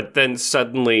 Whatever. But then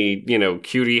suddenly, you know,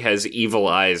 Cutie has evil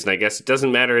eyes, and I guess it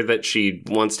doesn't matter that she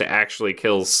wants to actually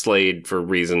kill Slade for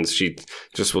reasons. She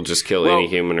will just kill any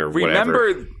human or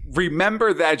whatever.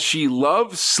 Remember that she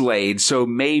loves Slade, so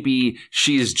maybe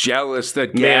she's jealous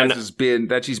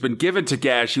that she's been given to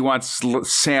Gaz. She wants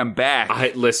Sam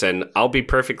back. Listen, I'll be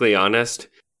perfectly honest.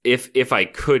 If I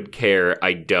could care,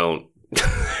 I don't.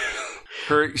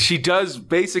 She does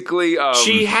basically.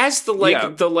 She has the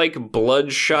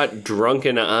bloodshot,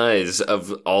 drunken eyes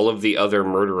of all of the other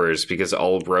murderers because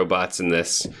all robots in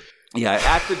this. Yeah,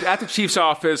 at the chief's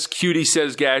office, Cutie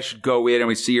says Gaz should go in, and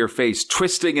we see her face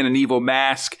twisting in an evil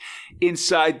mask.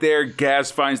 Inside there, Gaz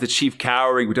finds the chief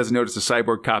cowering, but doesn't notice the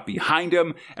cyborg cop behind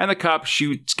him, and the cop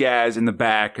shoots Gaz in the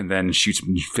back and then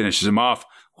finishes him off.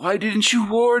 Why didn't you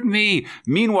warn me?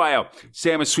 Meanwhile,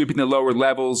 Sam is sweeping the lower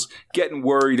levels, getting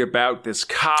worried about this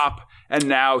cop, and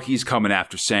now he's coming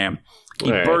after Sam. He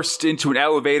bursts into an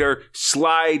elevator,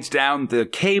 slides down the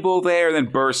cable there, and then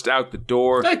bursts out the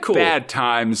door. Cool. Bad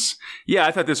times. Yeah,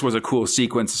 I thought this was a cool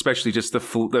sequence, especially just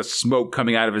the smoke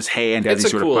coming out of his hand as he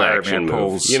sort of Fireman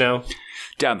pulls,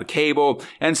 down the cable.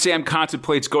 And Sam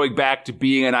contemplates going back to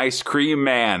being an ice cream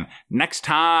man. Next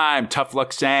time, tough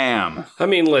luck, Sam. I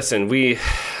mean, listen,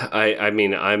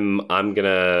 I'm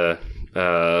gonna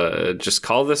just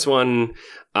call this one.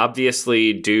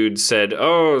 Obviously, dude said,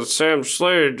 "Oh, Sam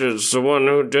Slade is the one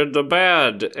who did the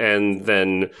bad," and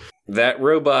then that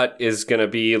robot is gonna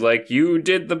be like, "You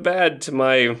did the bad to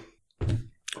my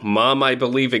mom, I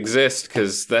believe exists,"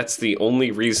 because that's the only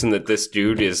reason that this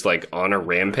dude is like on a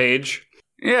rampage.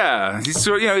 Yeah, he's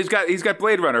got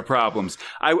Blade Runner problems.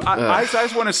 I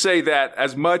just want to say that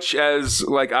as much as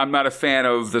I'm not a fan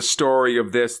of the story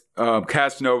of this,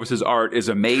 Casanovas' art is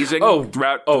amazing.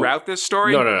 Throughout this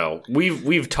story. No.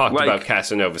 We've talked about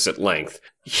Casanovas at length.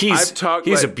 He's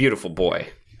a beautiful boy.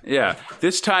 Yeah,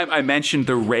 this time I mentioned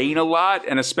the rain a lot,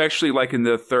 and especially in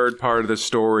the third part of the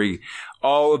story,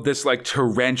 all of this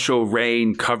torrential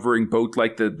rain covering both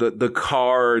the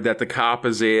car that the cop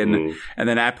is in and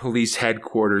then at police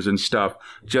headquarters and stuff.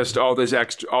 Just all these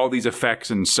effects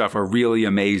and stuff are really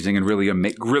amazing and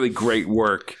really great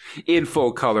work in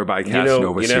full color by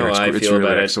Casanovas. You know how I feel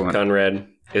about it, Conrad,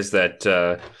 is that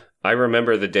I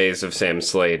remember the days of Sam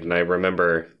Slade, and I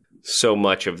remember so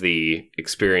much of the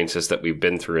experiences that we've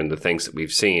been through and the things that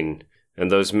we've seen, and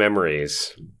those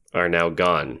memories are now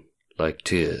gone like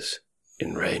tears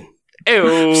in rain.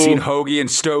 Ew. I've seen Hoagie and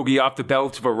Stogie off the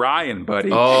belt of Orion, buddy.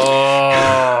 Oh,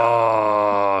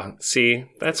 see,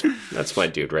 that's my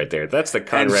dude right there. That's the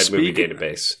Conrad movie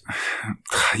database.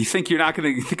 You think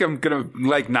I'm gonna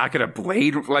not gonna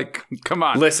Blade? Come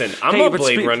on. Listen, I'm a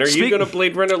Blade Runner. You gonna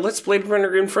Blade Runner? Let's Blade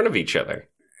Runner in front of each other.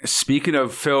 Speaking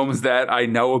of films that I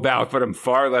know about, but I'm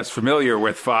far less familiar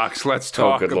with, Fox, let's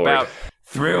talk about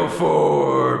Thrill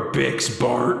for Bix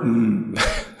Barton.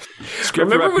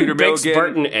 Remember when Bix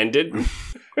Barton ended?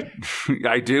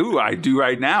 I do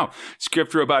right now.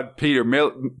 Script robot Peter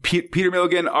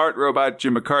Milligan, art robot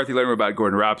Jim McCarthy, learn robot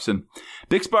Gordon Robson.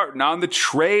 Bix Barton on the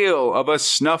trail of a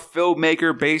snuff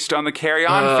filmmaker based on the Carry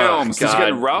On films. God. This is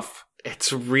getting rough.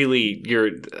 It's really,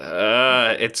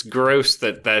 it's gross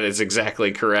that is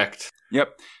exactly correct.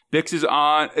 Yep. Bix is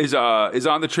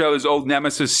on the trail of his old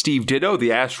nemesis, Steve Ditto,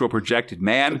 the astral projected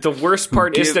man. The worst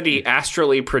part is that he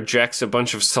astrally projects a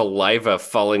bunch of saliva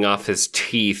falling off his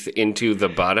teeth into the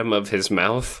bottom of his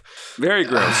mouth. Very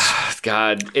gross.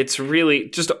 God, it's really,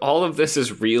 just all of this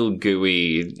is real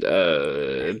gooey.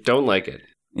 Don't like it.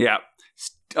 Yeah.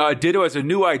 Ditto has a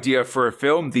new idea for a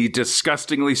film, the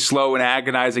disgustingly slow and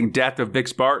agonizing death of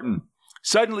Bix Barton.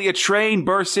 Suddenly, a train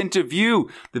bursts into view,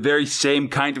 the very same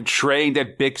kind of train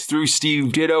that Bix threw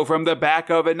Steve Ditto from the back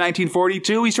of in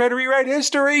 1942. He's trying to rewrite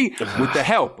history with the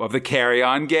help of the Carry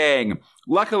On gang.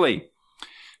 Luckily,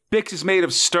 Bix is made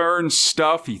of stern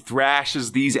stuff. He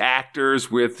thrashes these actors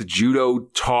with judo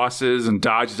tosses and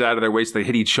dodges out of their way so they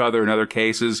hit each other in other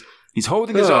cases. He's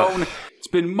holding his own. It's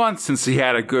been months since he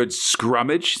had a good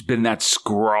scrummage. He's been in that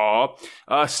scrawl.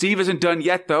 Steve isn't done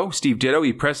yet, though. Steve Ditto,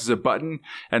 he presses a button,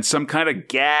 and some kind of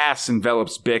gas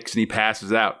envelops Bix, and he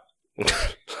passes out.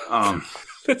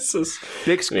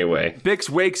 Anyway. Bix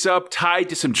wakes up tied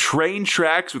to some train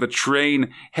tracks with a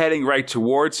train heading right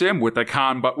towards him with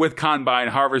Combine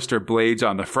Harvester blades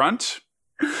on the front.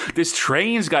 This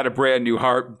train's got a brand new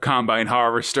Combine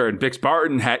Harvester, and Bix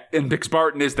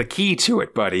Barton is the key to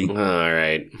it, buddy. All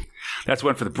right. That's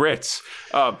one for the Brits.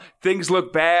 Things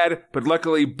look bad, but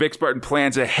luckily Bix Barton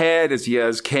plans ahead as he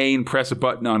has Kane press a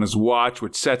button on his watch,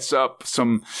 which sets up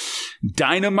some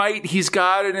dynamite he's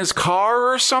got in his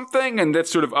car or something, and that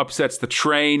sort of upsets the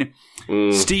train.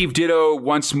 Steve Ditto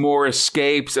once more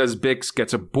escapes as Bix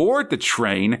gets aboard the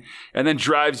train and then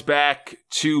drives back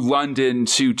to London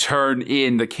to turn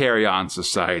in the Carry On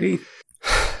Society.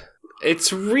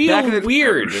 It's real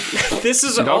weird. This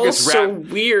is all so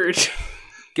weird.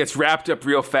 Gets wrapped up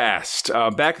real fast.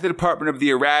 Back at the Department of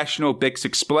the Irrational, Bix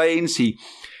explains he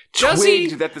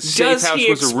twigged that the safe house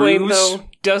was a ruse.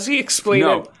 Does he explain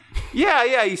it?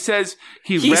 Yeah, he says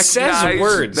he says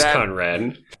words,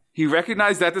 Conrad. He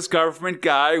recognized that this government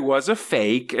guy was a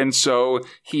fake, and so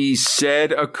he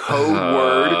said a code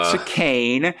word to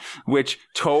Kane, which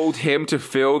told him to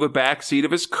fill the backseat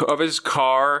of his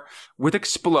car with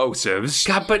explosives.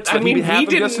 God, but so we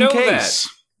didn't know that.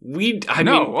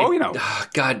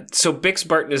 God, so Bix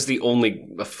Barton is the only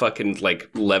fucking, like,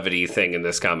 levity thing in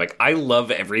this comic. I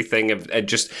love everything of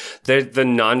just the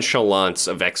nonchalance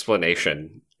of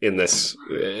explanation in this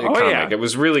comic. Yeah. It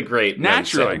was really great.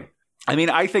 Naturally. I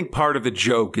mean, I think part of the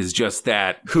joke is just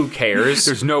that. Who cares?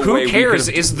 There's no way. Who cares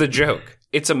is the joke.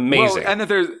 It's amazing. Well,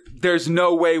 and there's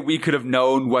no way we could have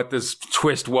known what this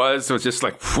twist was. So it's just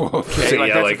like, okay,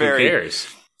 like, that's very, who cares?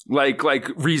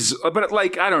 But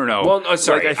like, I don't know. Well,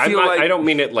 sorry, like, I don't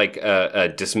mean it like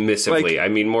dismissively. Like, I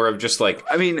mean more of just like,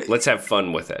 let's have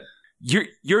fun with it.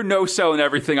 You're no selling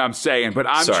everything I'm saying, but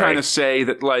I'm trying to say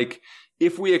that, like,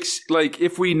 if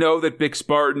we know that Bix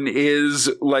Barton is,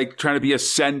 like, trying to be a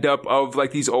send up of,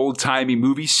 like, these old timey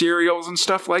movie serials and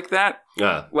stuff like that,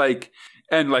 like,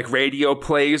 and like radio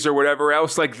plays or whatever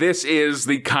else, like, this is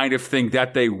the kind of thing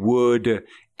that they would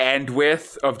end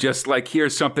with, of just like,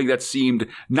 here's something that seemed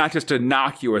not just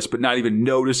innocuous but not even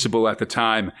noticeable at the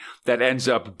time, that ends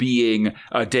up being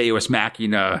a Deus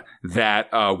Machina that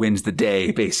wins the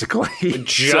day, basically.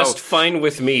 Just fine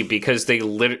with me, because they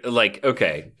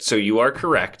okay, so you are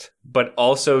correct, but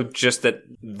also just that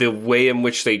the way in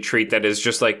which they treat that is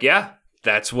just like, yeah,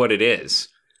 that's what it is.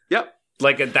 Yep.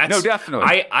 Like, that's... No,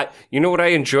 definitely. I you know what I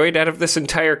enjoyed out of this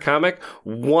entire comic?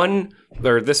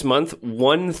 This month,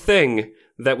 one thing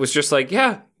that was just like,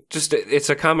 yeah, just,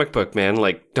 it's a comic book, man.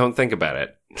 Like, don't think about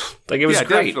it. Like, it was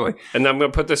great. Definitely. And I'm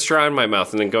going to put the straw in my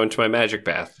mouth and then go into my magic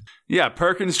bath. Yeah,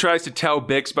 Perkins tries to tell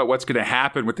Bix about what's going to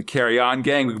happen with the Carry On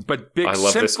gang, but Bix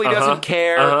simply doesn't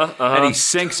care, and he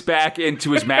sinks back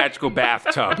into his magical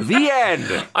bathtub. The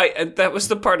end! That was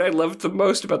the part I loved the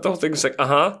most about the whole thing. It's like,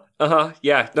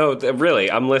 yeah, no,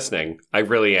 really, I'm listening. I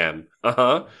really am.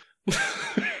 I'm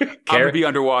gonna be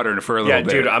underwater for a little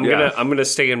bit. Dude, I'm gonna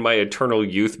stay in my eternal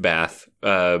youth bath,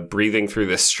 breathing through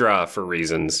this straw for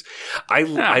reasons.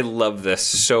 I love this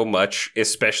so much,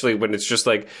 especially when it's just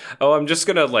like, oh, I'm just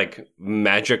gonna, like,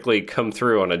 magically come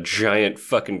through on a giant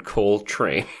fucking coal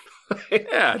train.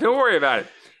 Yeah, don't worry about it.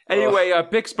 Anyway,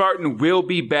 Bix Barton will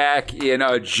be back in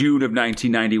June of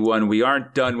 1991. We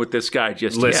aren't done with this guy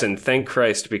just yet. Listen, thank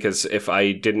Christ, because if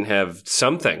I didn't have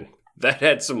something that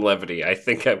had some levity, I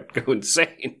think I would go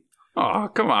insane. Oh,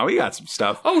 come on. We got some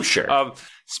stuff. Oh, sure.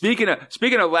 Speaking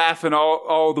of laughing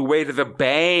all the way to the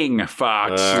bang,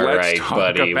 Fox, let's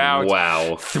talk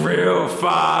about Thrill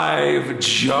 5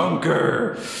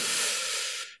 Junker.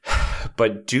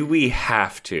 But do we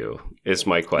have to, is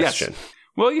my question. Yes.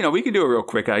 Well, we can do it real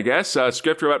quick, I guess.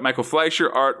 Script robot Michael Fleischer,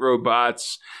 art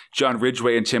robots John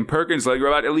Ridgway and Tim Perkins, light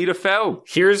robot Alita Fell.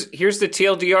 Here's the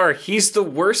TLDR. He's the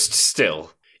worst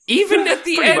still. Even at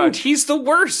the end, he's the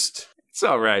worst. It's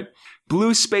all right.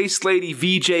 Blue Space Lady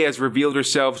VJ has revealed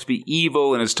herself to be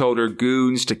evil and has told her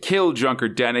goons to kill Junker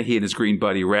Dennehy and his green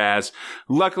buddy Raz.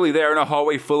 Luckily, they're in a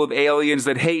hallway full of aliens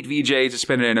that hate VJ to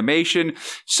spend an animation.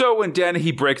 So when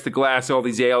Dennehy breaks the glass, all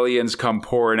these aliens come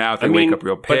pouring out. They wake up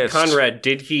real pissed. But Conrad,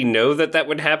 did he know that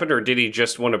would happen, or did he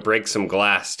just want to break some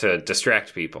glass to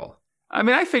distract people? I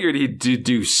mean, I figured he'd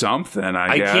do something,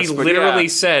 I guess. He literally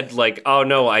said, like, oh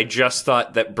no, I just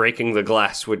thought that breaking the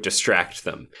glass would distract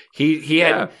them. He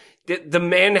had... The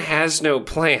man has no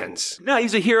plans. No,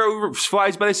 he's a hero who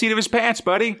flies by the seat of his pants,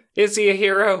 buddy. Is he a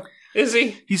hero? Is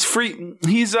he? He's free.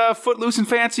 He's footloose and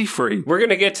fancy free. We're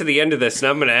going to get to the end of this, and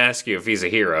I'm going to ask you if he's a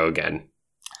hero again.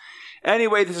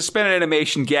 Anyway, the suspended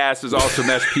animation gas has also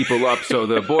messed people up, so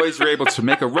the boys are able to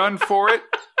make a run for it.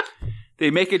 They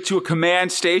make it to a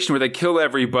command station where they kill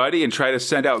everybody and try to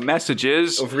send out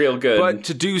messages. Oh, real good. But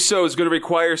to do so is going to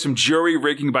require some jury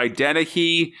rigging by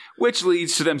Dennehy, which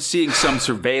leads to them seeing some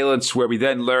surveillance where we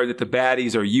then learn that the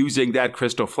baddies are using that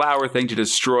crystal flower thing to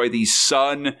destroy the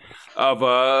son of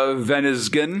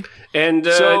Venizgan. And,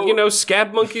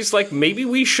 Scab Monkey's like, maybe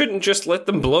we shouldn't just let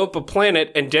them blow up a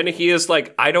planet. And Dennehy is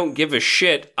like, I don't give a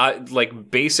shit.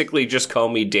 Basically just call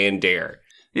me Dan Dare.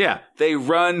 Yeah, they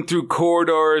run through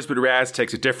corridors, but Raz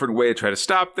takes a different way to try to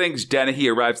stop things. Dennehy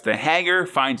arrives at the hangar,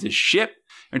 finds his ship,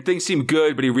 and things seem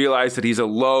good, but he realizes that he's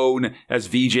alone as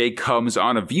VJ comes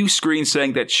on a view screen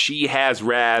saying that she has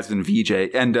Raz and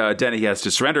Dennehy has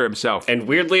to surrender himself. And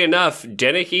weirdly enough,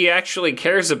 Dennehy actually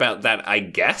cares about that, I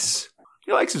guess.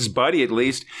 He likes his buddy, at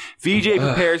least. VJ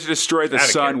prepares to destroy the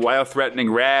sun while threatening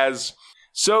Raz.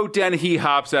 So Dennehy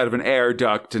hops out of an air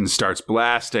duct and starts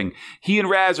blasting. He and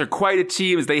Raz are quite a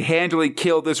team as they handily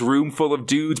kill this room full of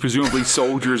dudes, presumably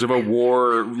soldiers of a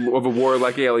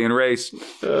warlike alien race.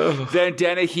 Then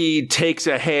Dennehy takes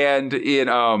a hand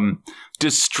in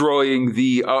destroying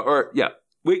the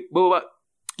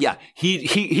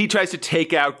he tries to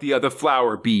take out the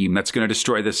flower beam that's going to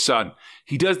destroy the sun.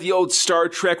 He does the old Star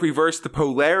Trek reverse the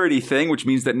polarity thing, which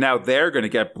means that now they're going to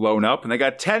get blown up, and they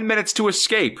got 10 minutes to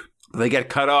escape. They get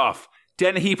cut off.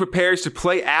 Dennehy prepares to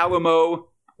play Alamo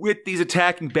with these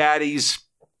attacking baddies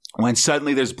when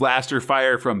suddenly there's blaster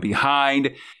fire from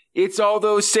behind. It's all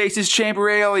those stasis chamber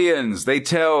aliens. They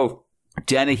tell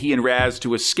Dennehy and Raz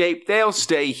to escape. They'll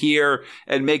stay here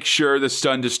and make sure the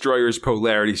Stun Destroyer's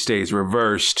polarity stays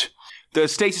reversed. The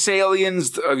stasis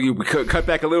aliens, cut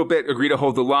back a little bit, agree to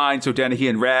hold the line, so Dennehy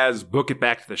and Raz book it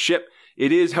back to the ship.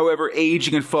 It is, however,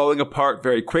 aging and falling apart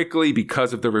very quickly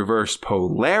because of the reversed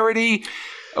polarity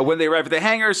when they arrive at the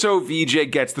hangar, so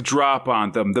VJ gets the drop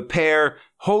on them. The pair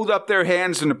hold up their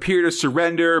hands and appear to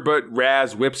surrender, but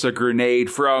Raz whips a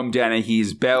grenade from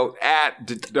Dennehy's belt at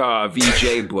VJ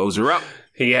and blows her up.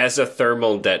 He has a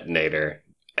thermal detonator.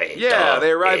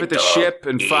 They arrive at the ship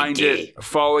and find it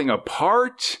falling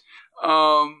apart.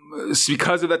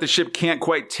 Because of that, the ship can't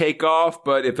quite take off,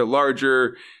 but if the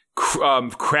larger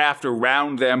craft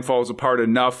around them falls apart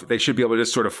enough, they should be able to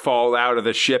just sort of fall out of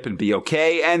the ship and be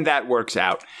okay, and that works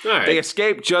out. Right. They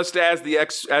escape just as the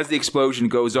explosion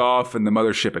goes off and the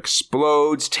mothership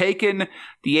explodes, taking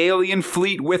the alien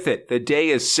fleet with it. The day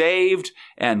is saved,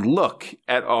 and look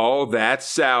at all that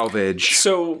salvage.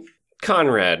 So,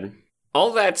 Conrad,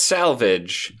 all that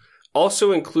salvage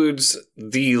also includes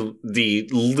the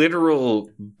literal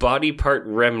body part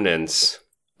remnants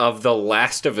of the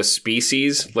last of a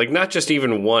species, like not just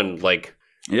even one, like...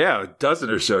 Yeah, a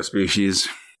dozen or so species.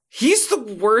 He's the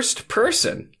worst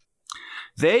person.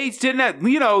 They didn't,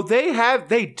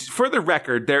 for the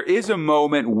record, there is a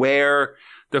moment where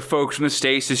the folks from the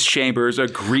stasis chambers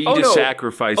agreed to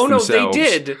sacrifice themselves. Oh, no, they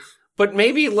did. But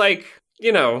maybe, the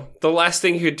last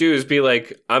thing you could do is be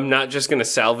like, I'm not just going to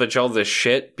salvage all this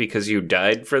shit because you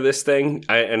died for this thing,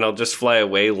 and I'll just fly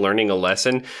away learning a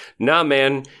lesson. Nah,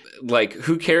 man.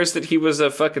 Who cares that he was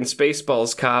a fucking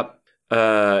Spaceballs cop?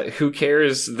 Who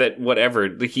cares that whatever?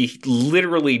 He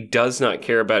literally does not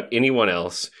care about anyone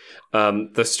else.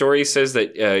 The story says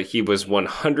that he was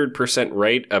 100%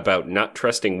 right about not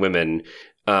trusting women.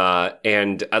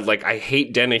 And I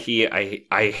hate Dennehy.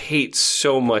 I hate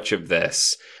so much of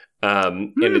this.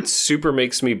 And it super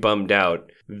makes me bummed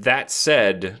out. That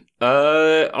said,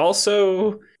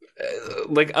 also,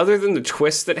 other than the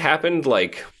twist that happened,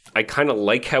 I kind of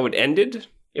like how it ended,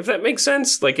 if that makes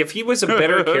sense. If he was a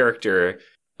better character,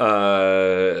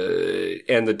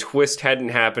 and the twist hadn't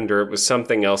happened, or it was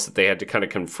something else that they had to kind of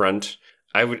confront,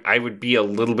 I would be a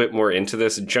little bit more into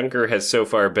this. Junker has so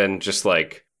far been just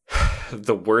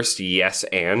the worst yes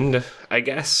and, I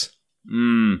guess.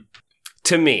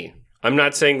 To me. I'm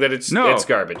not saying that it's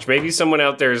garbage. Maybe someone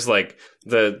out there is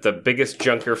the biggest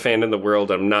Junker fan in the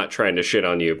world. I'm not trying to shit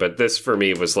on you, but this for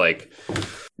me was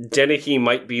Dennehy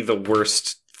might be the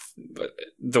worst.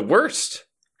 The worst.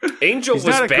 Angel was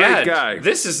bad. Great guy.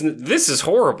 This is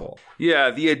horrible.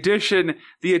 Yeah, the addition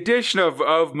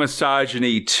of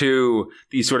misogyny to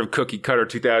the sort of cookie cutter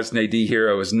 2000 AD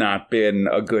hero has not been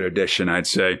a good addition, I'd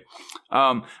say.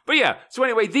 But yeah, so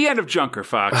anyway, the end of Junker,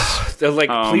 Fox.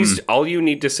 Please, all you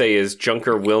need to say is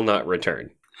Junker will not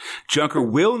return. Junker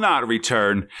will not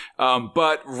return,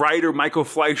 but writer Michael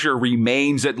Fleischer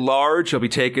remains at large. He'll be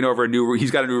taking over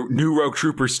he's got a new Rogue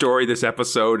Trooper story this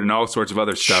episode and all sorts of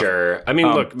other stuff. Sure. I mean,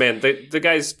 look, man, the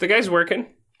guy's working.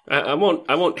 I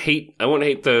won't hate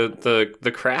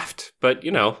the craft, but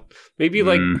maybe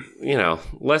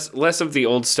less of the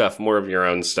old stuff, more of your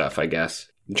own stuff, I guess.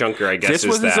 Junker, I guess,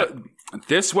 is that.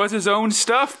 This was his own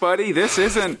stuff, buddy. This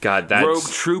isn't Rogue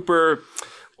Trooper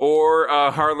or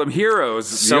Harlem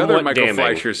Heroes, the other Michael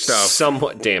Fleischer stuff.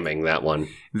 Somewhat damning, that one.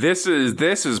 This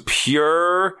is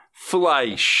pure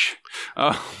Fleisch.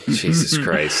 Jesus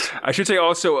Christ. I should say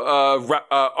also,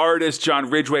 artist John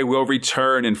Ridgway will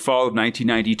return in fall of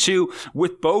 1992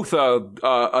 with both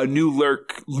a new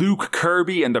Luke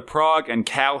Kirby in the Prague and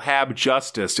Cal Hab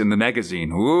Justice in the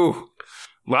magazine. Ooh.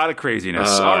 A lot of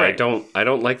craziness. All right. I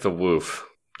don't like the woof,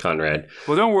 Conrad.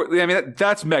 Well, don't worry. I mean,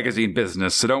 that's magazine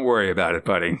business, so don't worry about it,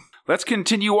 buddy. Let's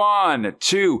continue on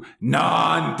to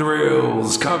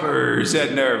non-thrills, covers,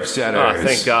 and nerve setters. Oh,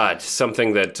 thank God.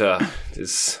 Something that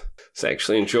is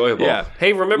actually enjoyable. Yeah.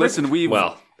 Hey, remember? Listen,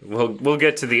 we'll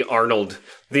get to the Arnold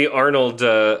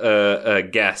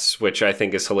guess, which I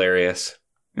think is hilarious.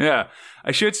 Yeah.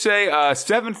 I should say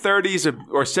 730's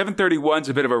or 731's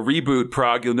a bit of a reboot,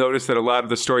 Prog. You'll notice that a lot of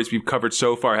the stories we've covered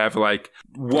so far have like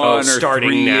one or starting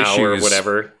three now issues. Or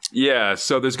whatever. Yeah,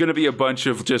 so there's going to be a bunch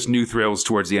of just new thrills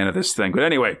towards the end of this thing. But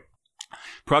anyway,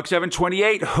 Prog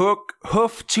 728,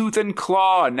 Hoof, Tooth, and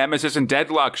Claw, Nemesis and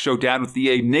Deadlock show down with the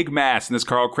Enigmas in this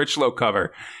Carl Critchlow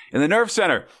cover. In the Nerve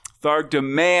Center, Tharg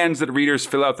demands that readers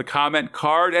fill out the comment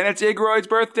card, and it's Igroid's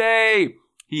birthday!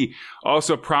 He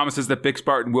also promises that Bix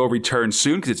Barton will return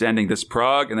soon because it's ending this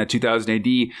Prog, and that 2000 AD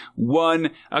won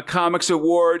a comics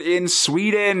award in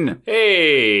Sweden.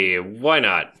 Hey, why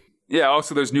not? Yeah,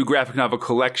 also there's new graphic novel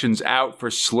collections out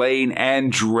for Slain and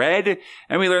Dread.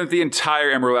 And we learned that the entire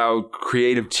Emerald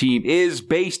creative team is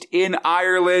based in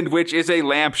Ireland, which is a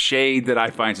lampshade that I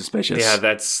find suspicious. Yeah,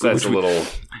 that's a little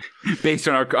based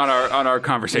on our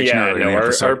conversation earlier. Yeah,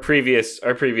 no, our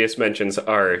previous mentions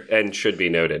are and should be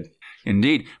noted.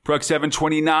 Indeed. Prog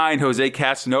 729, Jose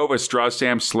Casanova straws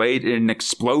Sam Slade in an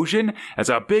explosion as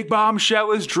a big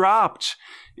bombshell is dropped.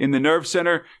 In the Nerve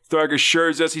Center, Tharg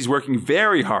assures us he's working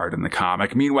very hard on the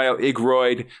comic. Meanwhile,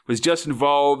 Igroid was just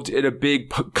involved in a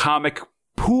big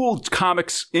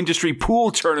comics industry pool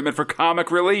tournament for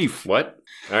Comic Relief. What?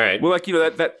 All right. Well, like, you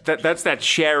know, that's that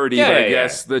charity that I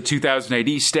guess the 2000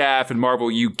 AD staff and Marvel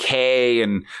UK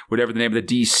and whatever the name of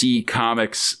the DC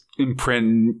Comics imprint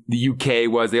in the UK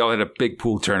was. They all had a big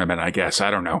pool tournament, I guess. I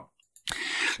don't know.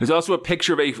 There's also a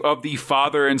picture of the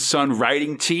father and son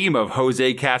writing team of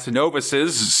Jose Casanovas'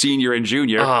 senior and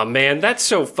junior. Oh, man, that's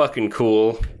so fucking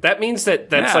cool. That means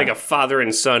that's like a father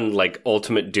and son, like,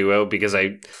 ultimate duo, because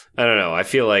I don't know, I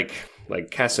feel like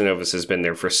Casanovas has been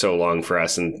there for so long for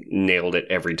us and nailed it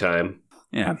every time.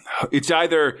 Yeah, it's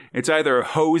either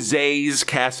Jose's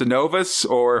Casanovas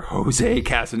or Jose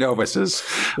Casanovas's.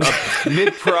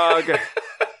 Mid-Prog.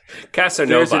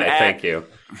 Casanova, thank you.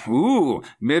 Ooh,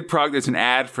 Mid-Prog, there's an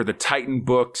ad for the Titan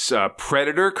Books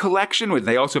Predator collection.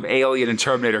 They also have Alien and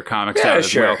Terminator comics out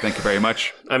as well. Thank you very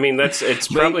much. I mean, it's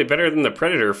probably better than the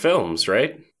Predator films,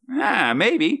 right?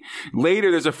 Maybe.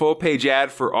 Later, there's a full-page ad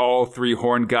for all three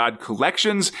Horn God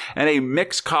collections and a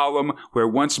mix column where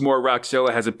once more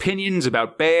Roxilla has opinions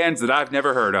about bands that I've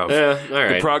never heard of. All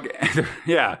right.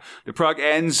 The Prog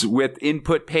ends with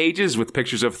input pages with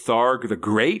pictures of Tharg the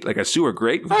Great, like a sewer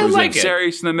grate. I like it.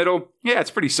 Sarius in the middle. Yeah,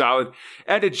 it's pretty solid.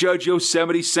 And to Judge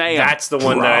Yosemite Sam. That's the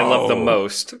one that I love the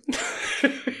most.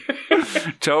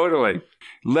 Totally.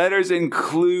 Letters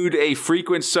include a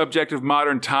frequent subject of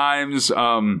modern times.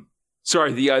 The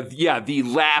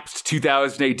lapsed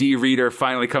 2000 AD reader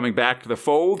finally coming back to the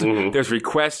fold. Mm-hmm. There's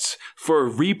requests for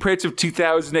reprints of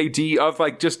 2000 AD of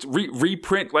like just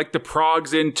reprint like the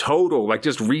Progs in total, like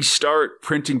just restart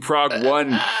printing Prog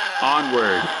 1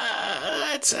 onward.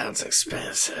 That sounds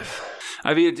expensive.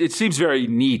 I mean, it seems very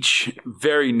niche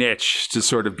to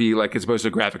sort of be like as opposed to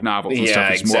graphic novels and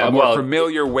stuff. It's a more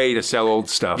familiar way to sell old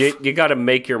stuff. You got to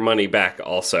make your money back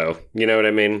also. You know what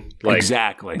I mean? Like,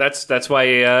 exactly. That's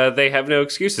why they have no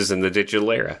excuses in the digital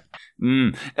era.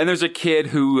 And there's a kid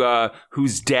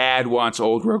whose dad wants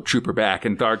old Rogue Trooper back,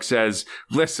 and Tharg says,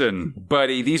 "Listen,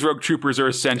 buddy, these Rogue Troopers are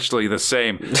essentially the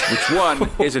same." Which one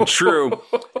isn't true,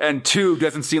 and two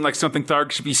doesn't seem like something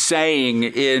Tharg should be saying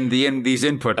in these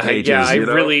input pages. I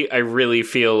really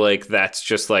feel like that's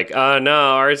just like, no,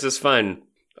 ours is fun.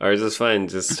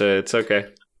 Just it's okay.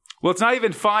 Well, it's not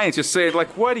even fine. It's just saying,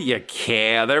 like, what do you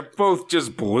care? They're both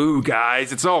just blue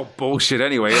guys. It's all bullshit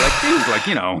anyway. Like, dude, like,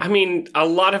 you know. I mean, a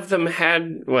lot of them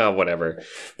had, well, whatever.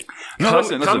 No,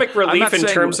 listen, comic relief in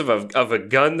terms of a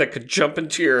gun that could jump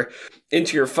into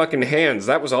your fucking hands.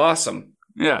 That was awesome.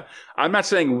 Yeah, I'm not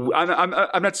saying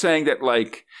that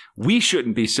like we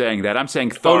shouldn't be saying that. I'm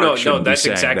saying Tharg shouldn't be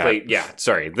saying that. Exactly. Yeah,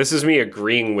 sorry. This is me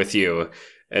agreeing with you,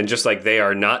 and just like they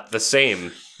are not the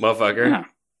same, motherfucker. Yeah.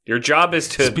 Your job is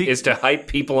to hype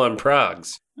people on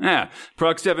Progs. Yeah,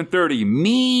 Prog 730,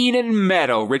 Mean and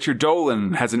Metal. Richard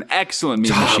Dolan has an excellent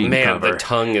Mean Machine cover. The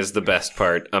tongue is the best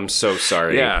part. I'm so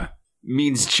sorry. Yeah,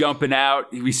 Mean's jumping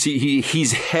out. We see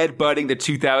he's headbutting the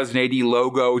 2000 AD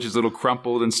logo, which is a little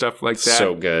crumpled and stuff like that.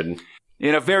 So good.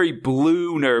 In a very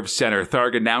blue Nerve Center,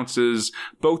 Tharg announces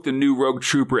both the new Rogue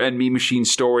Trooper and Mean Machine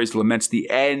stories, laments the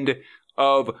end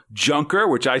of Junker,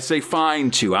 which I say fine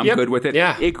to. I'm good with it.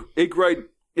 Yeah.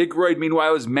 Igroid,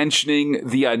 meanwhile, is mentioning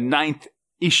the 9th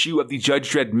issue of the Judge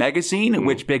Dredd magazine,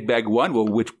 which Big Bag 1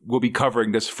 which we'll be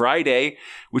covering this Friday,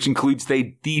 which includes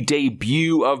the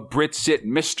debut of Britsit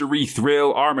mystery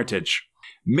thrill Armitage.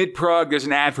 Mid-Prog, there's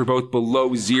an ad for both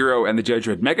Below Zero and the Judge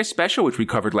Dredd Mega Special, which we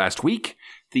covered last week.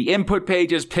 The input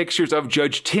page is pictures of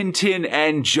Judge Tintin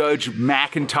and Judge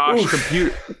Macintosh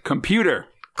computer.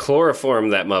 Chloroform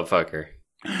that motherfucker.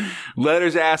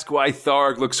 Letters ask why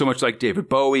Tharg looks so much like David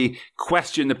Bowie.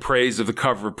 Question the praise of the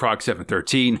cover of Prog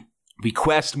 713.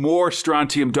 Request more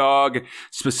Strontium Dog,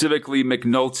 specifically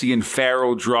McNulty and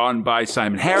Farrell, drawn by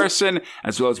Simon Harrison,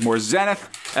 as well as more Zenith.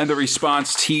 And the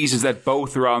response teases that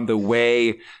both are on the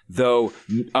way, though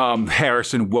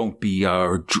Harrison won't be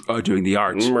doing the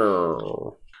art.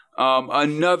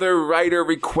 Another writer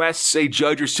requests a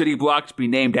Judge or City block to be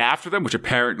named after them, which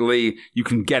apparently you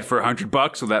can get for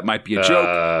 $100, so that might be a joke.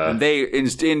 And they,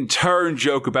 in turn,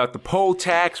 joke about the poll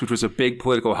tax, which was a big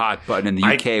political hot button in the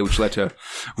UK, which led to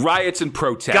riots and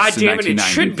protests. God damn it, it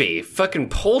should be. Fucking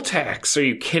poll tax. Are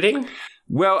you kidding?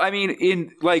 Well, I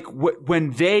mean,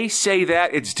 when they say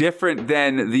that, it's different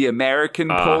than the American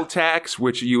poll tax,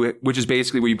 which is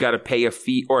basically where you've got to pay a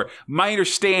fee. Or my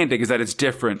understanding is that it's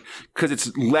different because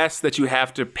it's less that you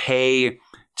have to pay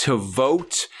to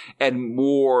vote and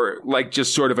more like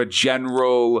just sort of a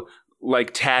general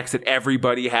like tax that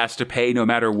everybody has to pay no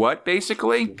matter what,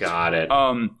 basically. Got it.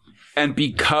 And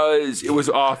because it was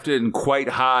often quite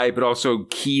high, but also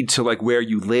keyed to like where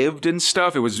you lived and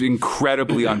stuff, it was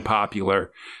incredibly unpopular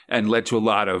and led to a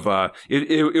lot of,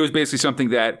 it was basically something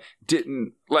that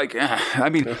didn't like, I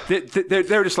mean,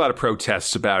 there were just a lot of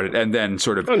protests about it and then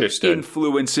sort of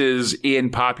influences in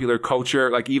popular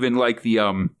culture, like even like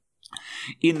the,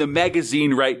 in the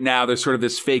magazine right now, there's sort of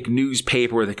this fake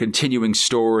newspaper with a continuing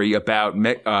story about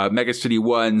Megacity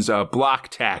One's block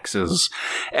taxes.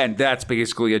 And that's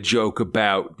basically a joke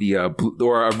about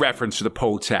or a reference to the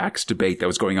poll tax debate that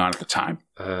was going on at the time.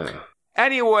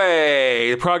 Anyway,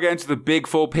 the prog ends with a big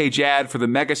full-page ad for the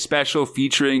mega special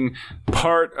featuring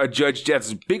part of Judge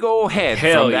Death's big old head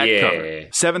from that cover.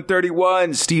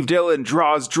 731, Steve Dillon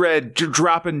draws dread,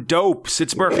 dropping dopes.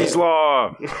 It's Murphy's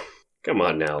Law. Come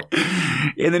on now.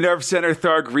 In the Nerve Center,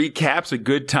 Tharg recaps a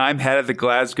good time had at the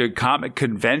Glasgow Comic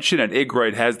Convention, and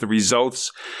Igroyd has the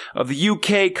results of the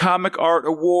UK Comic Art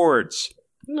Awards.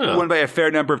 Won by a fair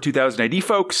number of 2000 AD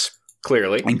folks.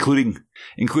 Clearly.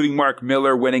 Including Mark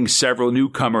Miller winning several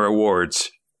newcomer awards.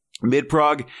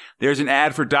 Mid-prog, there's an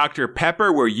ad for Dr.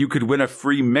 Pepper where you could win a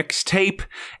free mixtape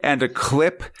and a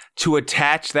clip to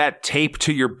attach that tape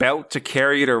to your belt to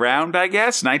carry it around, I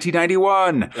guess.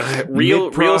 1991.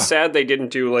 Real sad they didn't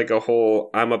do like a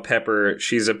whole I'm a pepper,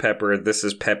 she's a pepper, this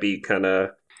is Peppy kind of.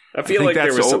 I feel like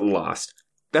there was something lost.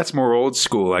 That's more old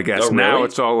school, I guess. Oh, really? Now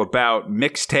it's all about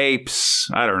mixtapes.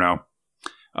 I don't know.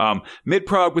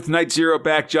 Mid-prog with Night Zero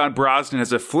back, John Brosnan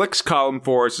has a flicks column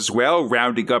for us as well,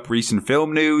 rounding up recent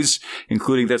film news,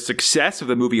 including the success of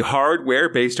the movie Hardware,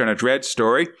 based on a Dredd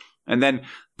story, and then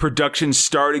production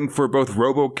starting for both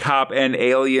RoboCop and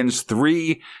Aliens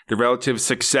 3, the relative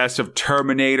success of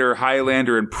Terminator,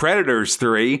 Highlander, and Predators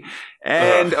 3,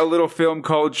 and a little film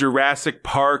called Jurassic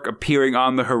Park appearing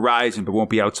on the horizon, but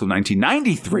won't be out till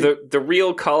 1993. The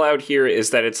real call out here is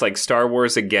that it's like Star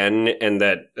Wars again, and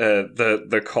that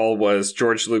the call was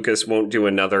George Lucas won't do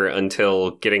another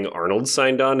until getting Arnold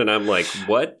signed on, and I'm like,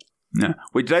 what? No.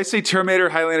 Wait, did I say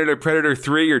Terminator, Highlander, and Predator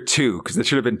 3 or 2? Because that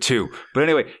should have been 2. But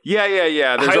anyway, yeah.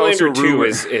 There's Highlander also 2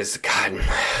 is God,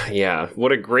 yeah,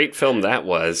 what a great film that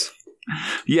was.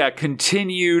 Yeah,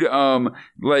 continued,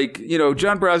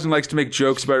 John Brosnan likes to make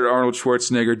jokes about Arnold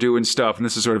Schwarzenegger doing stuff, and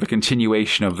this is sort of a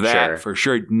continuation of that, for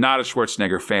sure. Not a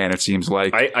Schwarzenegger fan, it seems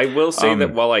like. I will say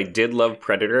that while I did love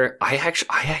Predator, I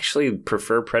actually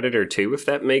prefer Predator 2, if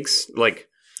that makes, like...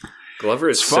 Glover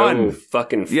is so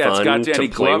fucking fun. Yeah, it's got Danny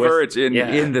Glover. With. It's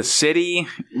in the city.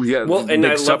 Well, and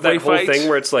I love that whole thing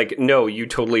where it's like, no, you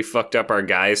totally fucked up our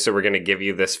guys, so we're going to give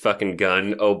you this fucking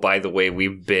gun. Oh, by the way,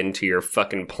 we've been to your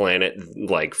fucking planet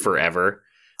like forever,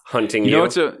 hunting you.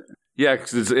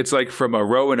 Because it's like from a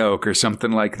Roanoke or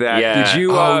something like that. Yeah. Did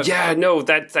you?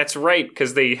 That's right,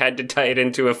 because they had to tie it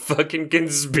into a fucking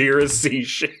conspiracy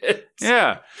shit.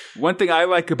 Yeah. One thing I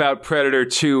like about Predator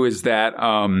 2 is that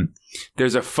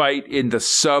there's a fight in the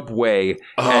subway,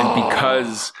 and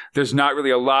because there's not really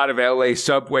a lot of LA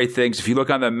subway things, if you look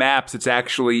on the maps, it's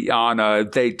actually on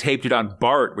they taped it on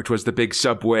BART, which was the big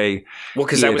subway. Well,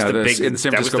 because that was the big in the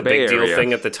San Francisco Bay deal area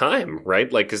thing at the time,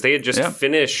 right? Like, because they had just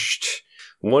finished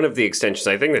one of the extensions.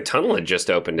 I think the tunnel had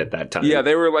just opened at that time. Yeah,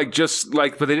 they were but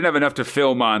they didn't have enough to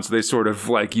film on, so they sort of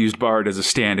like used BART as a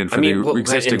stand-in for the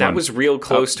existing and that one. was real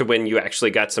close to when you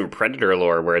actually got some Predator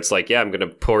lore, where it's like, yeah, I'm going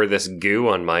to pour this goo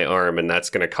on my arm, and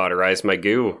that's going to cauterize my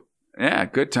goo. Yeah,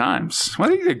 good times. Well,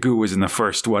 I think the goo was in the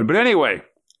first one, but anyway.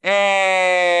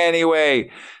 In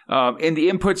the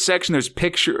input section, there's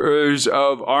pictures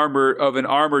of an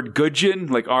armored gudgeon,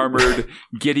 like armored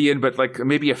Gideon, but like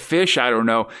maybe a fish, I don't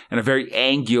know, and a very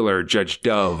angular Judge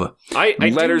Dove. I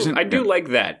do like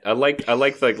that. I like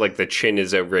the chin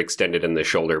is overextended and the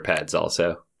shoulder pads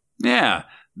also. Yeah.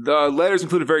 The letters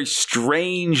include a very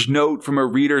strange note from a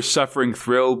reader suffering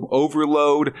thrill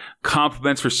overload,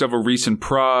 compliments for several recent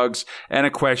progs, and a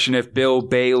question if the Bill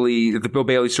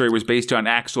Bailey story was based on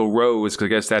Axl Rose, because I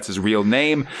guess that's his real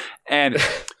name, and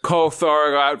call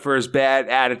Thor out for his bad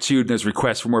attitude and his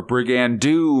request for more Brigand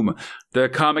Doom. The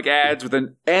comic ends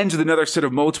with another set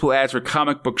of multiple ads for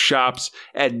comic book shops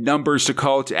and numbers to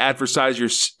call to advertise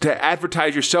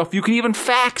yourself. You can even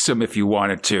fax them if you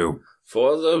wanted to. For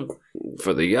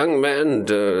the young man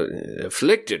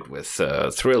afflicted with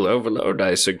thrill overload,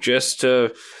 I suggest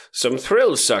some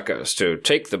thrill suckers to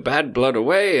take the bad blood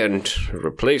away and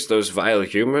replace those vile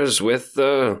humors with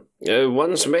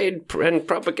ones made and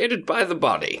propagated by the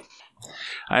body.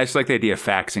 I just like the idea of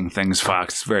faxing things,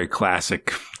 Fox. It's very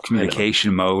classic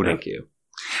communication mode. Thank you.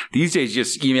 These days, you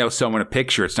just email someone a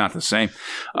picture. It's not the same.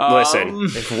 Listen,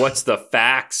 what's the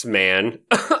fax, man?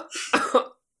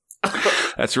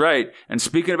 That's right. And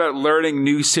speaking about learning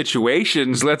new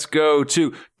situations, let's go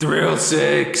to Thrill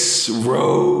 6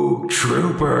 Rogue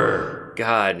Trooper.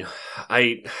 God,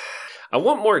 I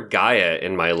want more Gaia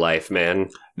in my life, man.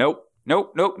 Nope.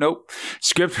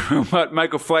 Script robot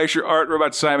Michael Fleischer, art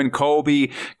robot Simon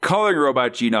Colby, coloring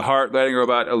robot Gina Hart, lighting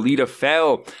robot Alita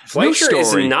Fell. Fleischer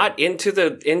is not into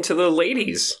the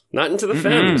ladies, not into the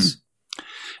femmes.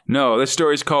 No, this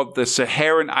story is called The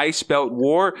Saharan Ice Belt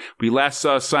War. We last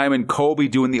saw Simon Colby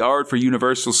doing the art for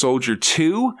Universal Soldier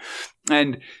 2.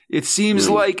 And it seems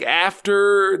like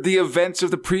after the events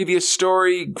of the previous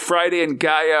story, Friday and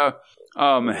Gaia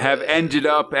have ended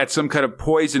up at some kind of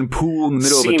poison pool in the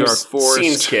middle of a dark forest.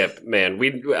 Scene skip, man.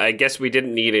 I guess we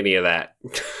didn't need any of that.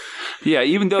 Yeah,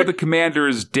 even though the commander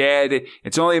is dead,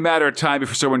 it's only a matter of time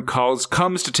before someone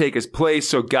comes to take his place,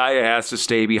 so Gaia has to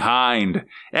stay behind,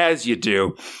 as you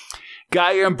do.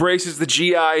 Gaia embraces the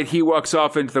GI and he walks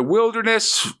off into the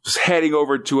wilderness, heading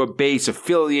over to a base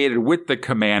affiliated with the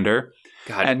commander.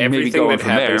 God, and everything that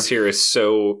happens here is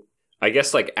so, I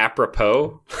guess, like,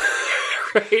 apropos,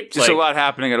 right? Just a lot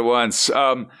happening at once.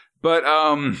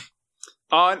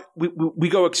 We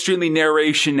go extremely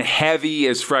narration heavy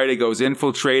as Friday goes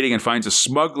infiltrating and finds a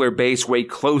smuggler base way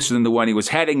closer than the one he was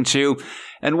heading to.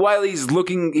 And while he's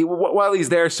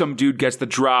there, some dude gets the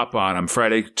drop on him.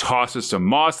 Friday tosses some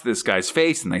moss to this guy's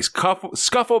face and they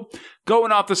scuffle,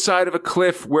 going off the side of a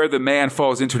cliff where the man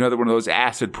falls into another one of those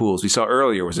acid pools we saw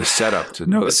earlier was a setup to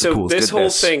know that the pools did this. So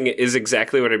this whole thing is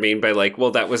exactly what I mean by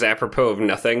that was apropos of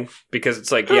nothing. Because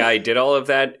it's like, yeah, I did all of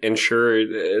that and sure,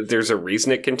 there's a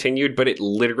reason it continued, but it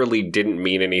literally didn't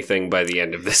mean anything by the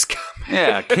end of this comic.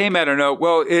 Yeah, came out of no.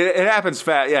 Well, it happens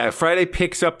fast. Yeah, Friday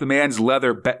picks up the man's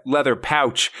leather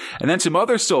pouch, and then some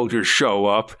other soldiers show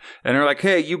up, and they're like,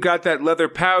 "Hey, you got that leather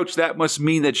pouch? That must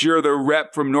mean that you're the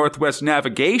rep from Northwest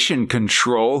Navigation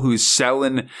Control who's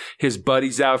selling his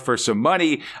buddies out for some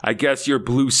money. I guess your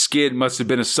blue skin must have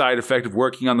been a side effect of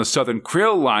working on the Southern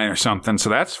Krill line or something. So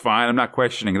that's fine. I'm not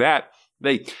questioning that."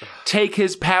 They take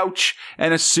his pouch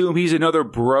and assume he's another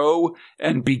bro,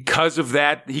 and because of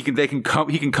that, he can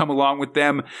come along with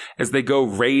them as they go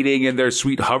raiding in their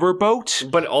sweet hoverboat.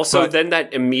 But then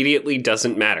that immediately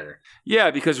doesn't matter.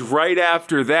 Yeah, because right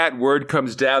after that, word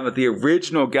comes down that the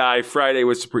original guy Friday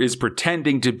is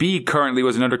pretending to be currently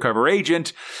was an undercover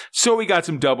agent. So we got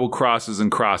some double crosses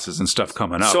and stuff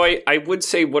coming up. So I would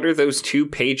say, what are those 2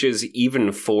 pages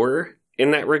even for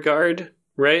in that regard?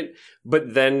 Right?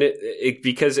 But then,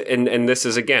 because this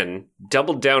is, again,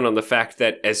 doubled down on the fact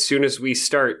that as soon as we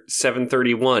start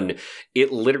 731,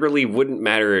 it literally wouldn't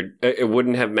matter. It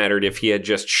wouldn't have mattered if he had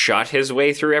just shot his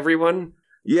way through everyone.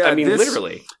 Yeah, I mean,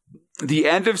 literally. The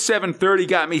end of 730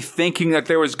 got me thinking that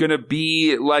there was going to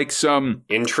be like some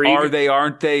intrigue. Are they,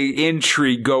 aren't they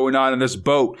intrigue going on in this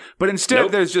boat. But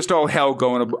instead, There's just all hell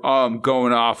going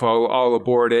off all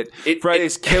aboard it.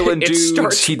 Friday's killing dudes. It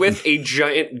starts with a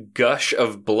giant gush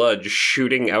of blood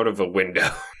shooting out of a window.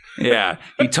 Yeah.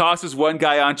 He tosses one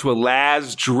guy onto a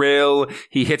las drill.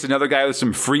 He hits another guy with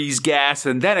some freeze gas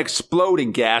and then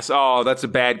exploding gas. Oh, that's a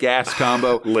bad gas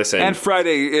combo. Listen. And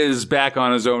Friday is back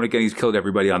on his own again. He's killed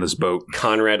everybody on this boat.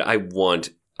 Conrad,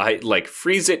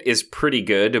 freeze it is pretty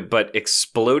good, but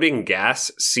exploding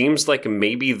gas seems like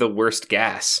maybe the worst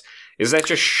gas. Is that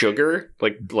just sugar?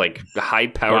 Like high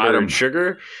powdered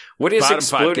sugar? What is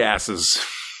exploding gases?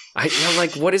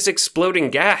 What is exploding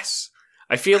gas?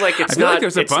 I feel like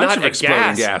there's a bunch of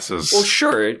exploding gases. Well,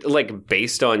 sure,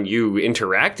 based on you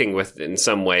interacting with it in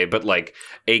some way, but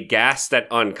a gas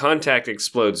that on contact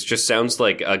explodes just sounds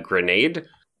like a grenade.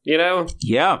 You know?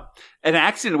 Yeah. An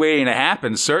accident waiting to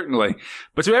happen, certainly.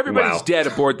 But so everybody's dead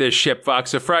aboard this ship,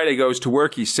 Fox. So Friday goes to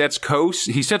work. He sets course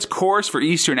for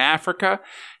Eastern Africa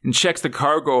and checks the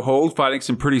cargo hold, finding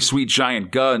some pretty sweet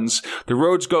giant guns. The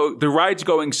ride's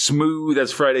going smooth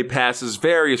as Friday passes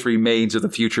various remains of the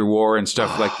future war and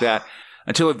stuff like that.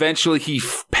 Until eventually he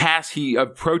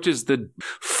approaches the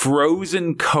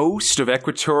frozen coast of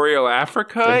equatorial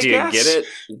Africa. Do you get it?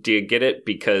 Do you get it?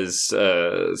 Because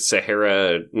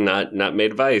Sahara not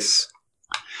made of ice.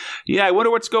 Yeah, I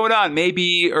wonder what's going on.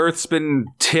 Maybe Earth's been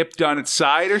tipped on its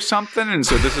side or something, and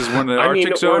so this is one of the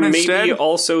Arctic zone instead. Or maybe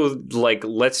also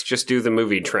let's just do the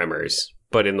movie Tremors,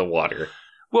 but in the water.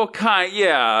 Well,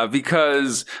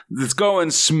 because it's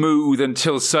going smooth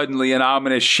until suddenly an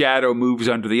ominous shadow moves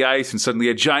under the ice and suddenly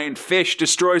a giant fish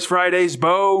destroys Friday's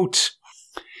boat.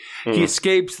 He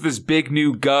escapes with this big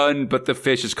new gun, but the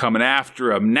fish is coming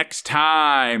after him. Next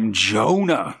time,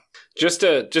 Jonah. Just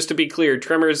to be clear,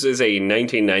 Tremors is a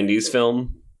 1990s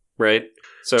film, right?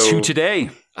 So to today.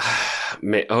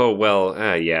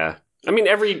 Yeah. I mean,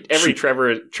 every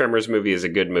Tremors movie is a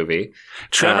good movie.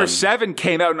 Tremors 7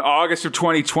 came out in August of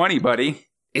 2020, buddy.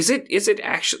 Is it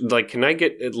actually, can I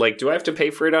get, do I have to pay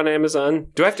for it on Amazon?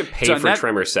 Do I have to pay for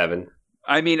Tremors 7?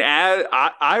 I mean,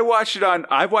 I watched it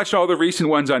I've watched all the recent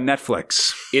ones on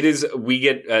Netflix. We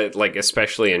get,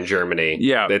 especially in Germany.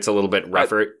 Yeah. It's a little bit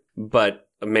rougher, but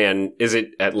man, is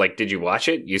it, did you watch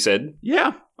it? You said?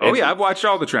 Yeah. Oh, yeah, I've watched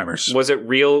all the Tremors. Was it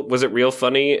real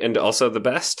funny and also the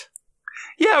best?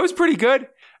 Yeah, it was pretty good.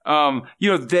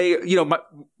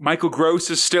 Michael Gross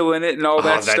is still in it and all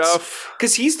that stuff.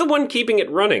 Because he's the one keeping it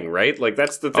running, right?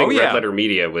 That's the thing Red Letter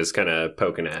Media was kind of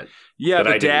poking at. Yeah,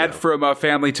 the dad from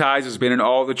Family Ties has been in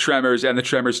all the Tremors and the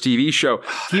Tremors TV show.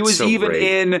 He was even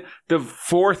in the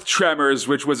fourth Tremors,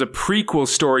 which was a prequel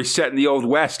story set in the Old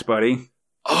West, buddy.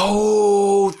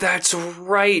 Oh, that's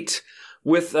right.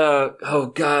 With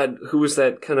who was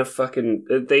that kind of fucking?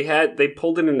 They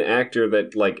pulled in an actor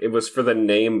that it was for the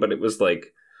name, but it was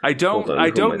I don't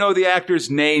know the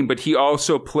actor's name, but he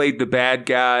also played the bad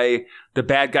guy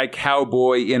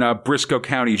cowboy in Briscoe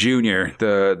County Jr.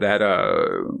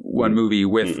 One movie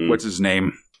with what's his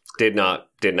name? Did not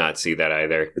see that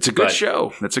either. It's a good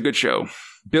show. That's a good show.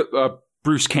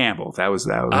 Bruce Campbell. That was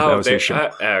his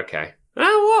show. Okay.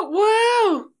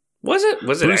 Oh, wow. Was it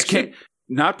Bruce actually?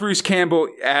 Not Bruce Campbell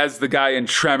as the guy in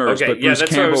Tremors, but Bruce that's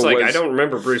Campbell what I was I don't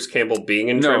remember Bruce Campbell being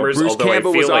in Tremors, Bruce although Campbell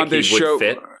I feel was like on this he show. would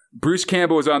fit. Bruce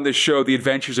Campbell was on this show, The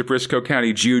Adventures of Briscoe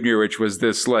County Jr., which was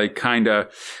this kind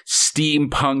of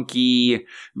steampunky,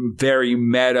 very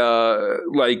meta,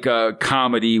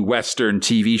 comedy western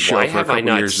TV show for a couple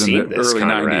years in the early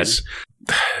 90s.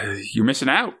 You're missing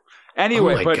out.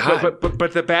 Anyway,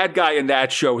 but the bad guy in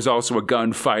that show was also a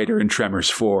gunfighter in Tremors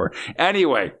 4.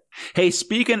 Anyway, hey,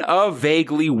 speaking of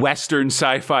vaguely Western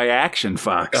sci-fi action,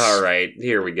 Fox. All right,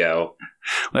 here we go.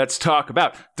 Let's talk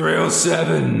about Thrill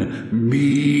 7,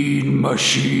 Mean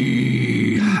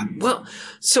Machine. Well,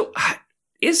 so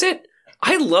is it?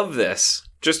 I love this,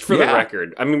 just for the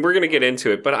record. I mean, we're going to get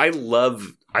into it, but I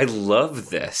love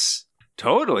this.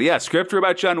 Totally, yeah. Script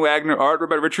about John Wagner, art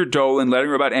about Richard Dolan,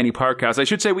 lettering about Annie Parkhouse. I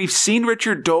should say we've seen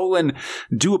Richard Dolan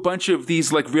do a bunch of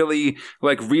these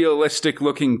realistic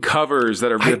looking covers that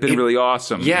have been really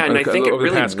awesome. Yeah, and I think it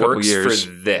really works for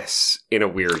this in a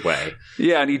weird way.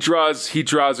 Yeah, and he draws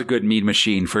a good Mean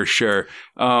Machine for sure.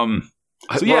 I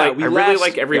really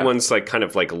like everyone's kind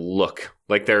of look.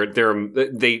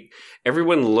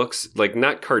 Everyone looks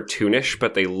not cartoonish,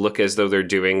 but they look as though they're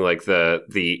doing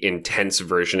the intense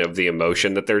version of the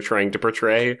emotion that they're trying to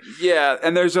portray. Yeah,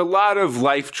 and there's a lot of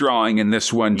life drawing in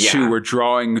this one too. We're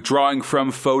drawing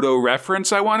from photo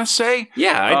reference, I want to say.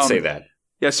 Yeah, I'd say that.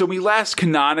 Yeah, so we last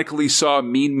canonically saw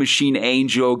Mean Machine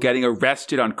Angel getting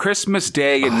arrested on Christmas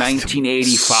Day in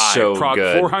 1985. So Prague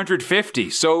good. 450,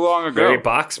 so long ago. Very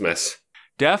Boxmas.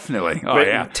 Definitely. Oh, but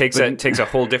yeah. Takes a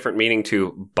whole different meaning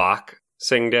to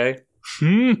Boxing Day.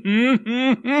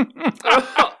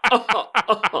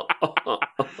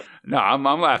 No, I'm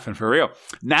laughing for real.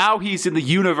 Now he's in the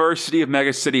University of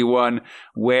Mega City 1,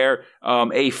 where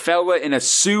a fella in a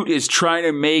suit is trying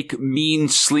to make Mean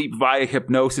sleep via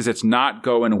hypnosis. It's not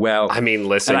going well. I mean,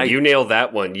 listen, you nailed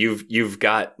that one. You've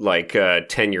got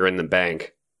tenure in the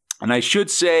bank. And I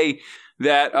should say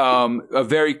that a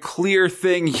very clear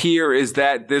thing here is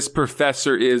that this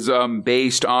professor is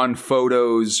based on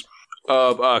photos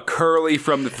of Curly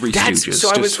from the Three Stooges.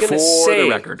 So I was going to say, the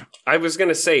record. I was going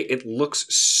to say it looks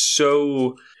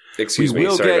so. Excuse me,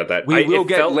 sorry about that. It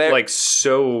felt like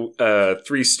so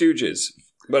Three Stooges,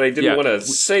 but I didn't want to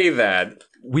say that.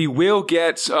 We will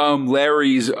get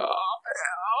Larry's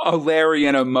a Larry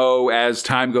and a Moe as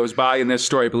time goes by in this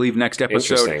story. I believe next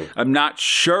episode. I'm not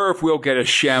sure if we'll get a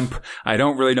Shemp. I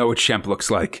don't really know what Shemp looks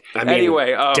like. I mean,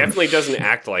 anyway, definitely doesn't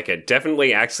act like it.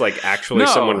 Definitely acts like actually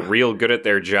someone real good at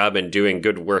their job and doing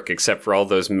good work, except for all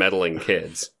those meddling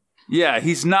kids. Yeah,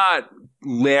 he's not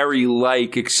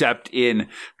Larry-like, except in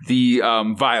the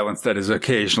violence that is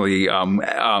occasionally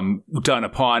done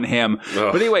upon him.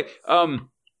 Ugh. But anyway,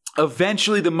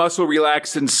 eventually the muscle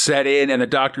relaxants set in, and the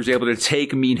doctor's able to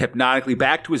take Mean hypnotically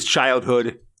back to his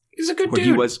childhood. He's a good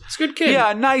dude. He's a good kid.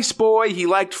 Yeah, a nice boy. He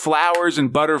liked flowers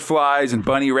and butterflies and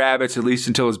bunny rabbits, at least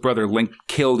until his brother Link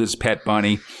killed his pet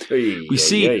bunny. We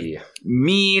see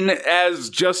Mean as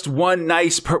just one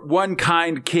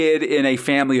kind kid in a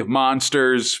family of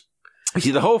monsters. You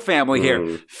see the whole family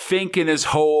here. Fink in his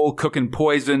hole, cooking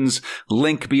poisons,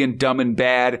 Link being dumb and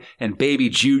bad, and Baby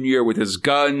Junior with his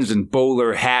guns and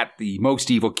bowler hat, the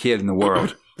most evil kid in the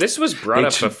world. This was brought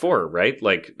up before, right?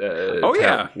 Like,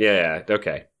 yeah,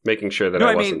 okay. Making sure that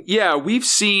I wasn't.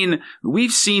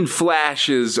 We've seen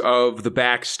flashes of the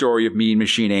backstory of Mean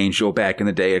Machine Angel back in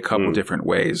the day a couple different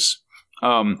ways.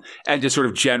 And just sort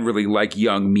of generally like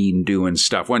young Mean doing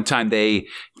stuff. One time they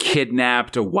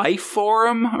kidnapped a wife for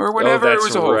him or whatever. Oh, that's it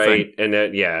was a whole thing.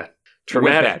 And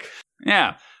traumatic.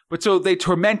 Yeah. But so they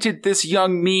tormented this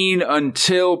young Mean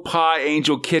until Pa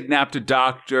Angel kidnapped a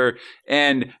doctor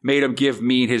and made him give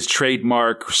Mean his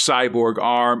trademark cyborg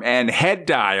arm and head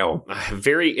dial.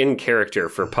 Very in character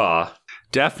for Pa.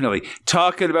 Definitely.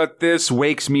 Talking about this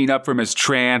wakes Mean up from his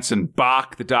trance, and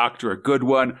Bach, the doctor, a good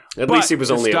one. At least he was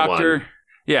only one.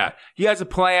 Yeah, he has a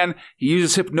plan. He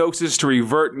uses hypnosis to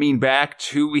revert Mean back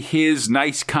to his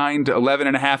nice, kind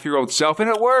 11-and-a-half-year-old self, and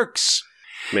it works.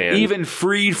 Man. Even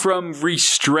freed from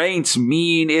restraints,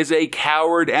 Mean is a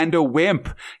coward and a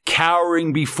wimp,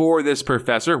 cowering before this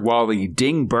professor, Wally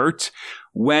Dingbert,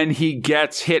 when he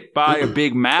gets hit by a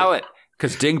big mallet.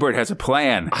 Because Dingbert has a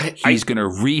plan. He's going to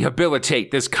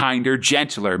rehabilitate this kinder,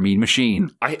 gentler Mean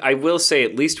Machine. I will say,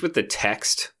 at least with the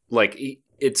text, like,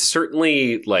 it's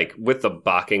certainly, like, with the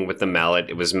balking, with the mallet,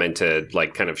 it was meant to,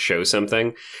 like, kind of show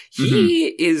something.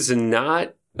 He is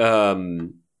not,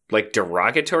 like,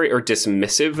 derogatory or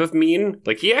dismissive of Mean.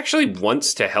 Like, he actually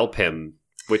wants to help him,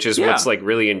 which is what's, like,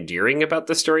 really endearing about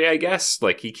the story, I guess.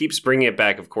 Like, he keeps bringing it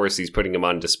back. Of course, he's putting him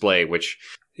on display, which...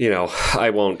 You know, I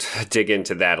won't dig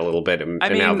into that a little bit and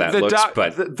how that looks,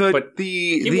 but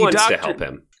he wants to help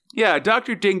him. Yeah,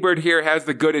 Dr. Dingbert here has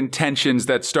the good intentions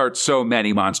that start so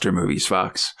many monster movies,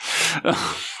 Fox.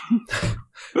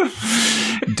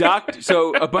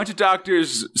 So a bunch of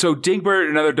doctors, so Dingbert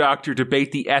and another doctor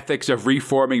debate the ethics of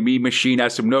reforming Mean Machine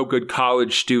as some no good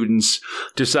college students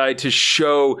decide to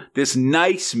show this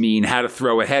nice Mean how to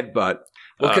throw a headbutt.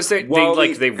 Well, because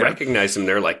they recognize him.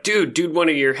 They're like, dude, one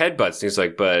of your headbutts. And he's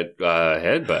like,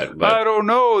 headbutt. But I don't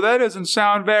know. That doesn't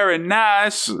sound very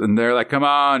nice. And they're like, come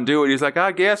on, do it. He's like,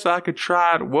 I guess I could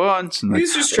try it once. And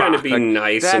he's just trying to be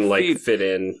nice and fit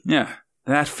in. Yeah.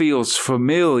 That feels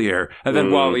familiar. And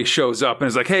then Wally shows up and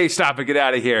is like, hey, stop it, get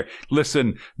out of here.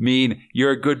 Listen, Mean, you're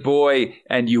a good boy,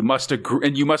 and you must agree,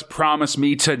 and you must promise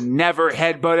me to never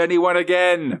headbutt anyone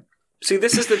again. See,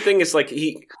 this is the thing, is like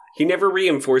he never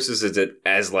reinforces it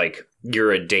as, like,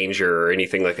 you're a danger or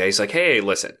anything like that. He's like, hey,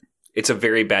 listen, it's a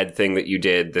very bad thing that you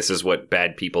did. This is what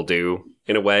bad people do,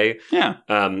 in a way. Yeah.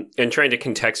 And trying to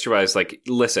contextualize, like,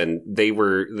 listen, they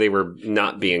were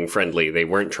not being friendly. They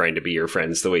weren't trying to be your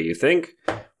friends the way you think.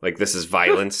 Like, this is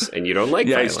violence, and you don't like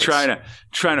violence. Yeah, he's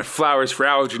trying to flowers for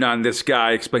Algernon, this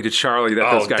guy. Explain to Charlie that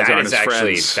those guys aren't his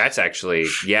friends. That's actually,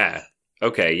 yeah.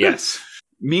 Okay, yes.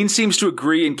 Mean seems to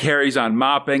agree and carries on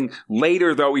mopping.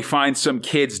 Later, though, we find some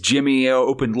kids Jimmy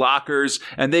opened lockers,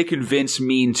 and they convince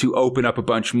Mean to open up a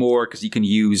bunch more because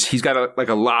he's got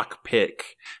a lock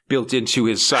pick built into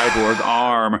his cyborg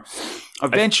arm.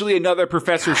 Eventually, another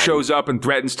professor shows up and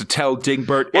threatens to tell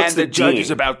Dingbert and the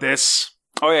judges about this.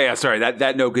 Oh, yeah, sorry,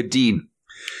 that no good dean.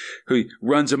 Who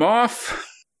runs him off.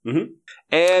 Mm-hmm.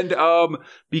 And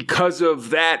because of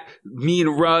that, Mean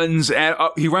runs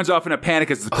off in a panic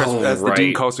as the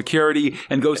dean calls security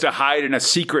and goes to hide in a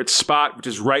secret spot, which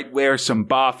is right where some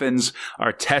boffins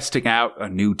are testing out a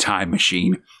new time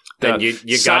machine. And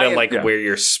you gotta wear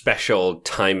your special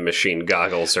time machine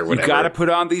goggles or whatever. You gotta put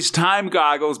on these time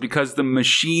goggles because the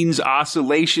machine's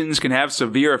oscillations can have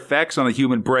severe effects on the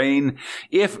human brain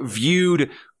if viewed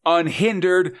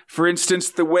unhindered. For instance,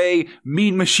 the way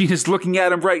Mean Machine is looking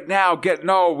at him right now, getting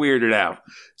all weirded out.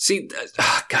 See,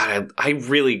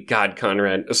 God,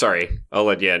 Conrad. Sorry, I'll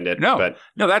let you end it. No,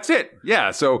 that's it. Yeah,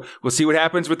 so we'll see what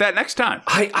happens with that next time.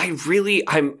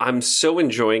 I'm so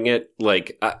enjoying it.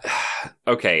 Like,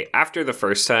 okay, after the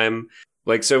first time,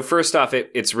 Like, so first off,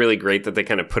 it's really great that they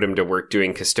kind of put him to work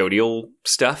doing custodial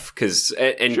stuff because,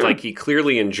 like, he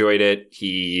clearly enjoyed it.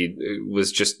 He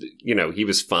was just, he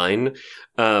was fine.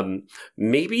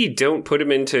 Maybe don't put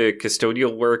him into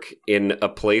custodial work in a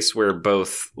place where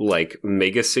both, like,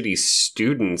 mega city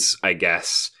students, I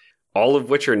guess, all of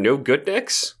which are no good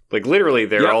nicks. Like, literally,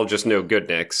 they're all just no good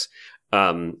nicks.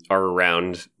 Are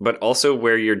around, but also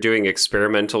where you're doing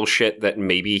experimental shit that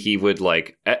maybe he would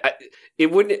like.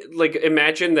 It wouldn't like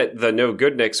imagine that the no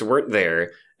good nicks weren't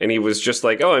there, and he was just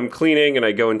like, "Oh, I'm cleaning, and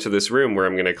I go into this room where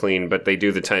I'm going to clean," but they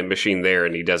do the time machine there,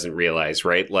 and he doesn't realize,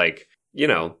 right? Like,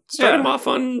 start him off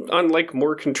on like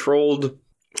more controlled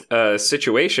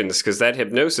situations because that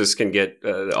hypnosis can get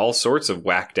all sorts of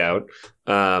whacked out.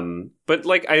 But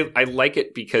like, I like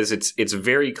it because it's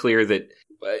very clear that.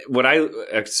 What I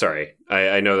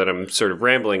know that I'm sort of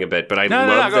rambling a bit, but I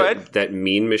love that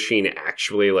Mean Machine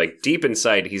actually, like, deep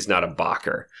inside, he's not a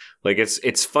balker. Like,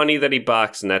 it's funny that he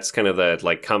balks, and that's kind of the,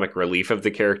 like, comic relief of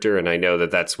the character, and I know that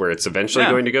that's where it's eventually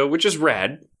going to go, which is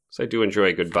rad, so I do enjoy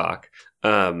a good balk.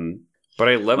 But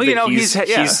I love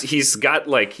that he's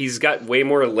got way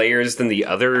more layers than the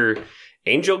other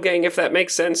Angel Gang, if that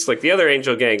makes sense. Like, the other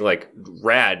Angel Gang, like,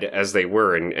 rad as they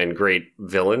were and great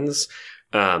villains.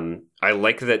 I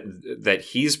like that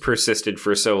he's persisted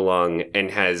for so long and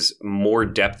has more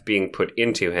depth being put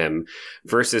into him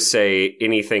versus, say,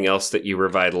 anything else that you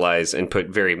revitalize and put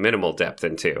very minimal depth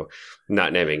into.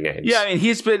 Not naming names. Yeah, I mean,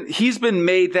 he's been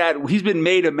made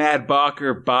a Mad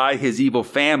Balker by his evil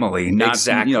family, not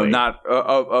not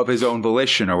of his own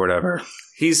volition or whatever.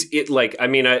 We've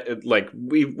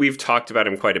talked about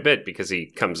him quite a bit because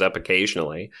he comes up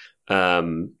occasionally.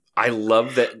 I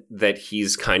love that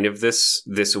he's kind of this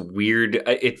weird.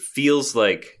 It feels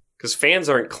like because fans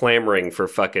aren't clamoring for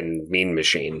fucking Mean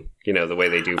Machine, the way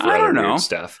they do for other weird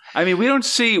stuff. I mean, we don't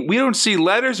see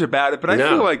letters about it, but I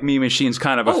feel like Mean Machine's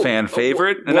kind of a fan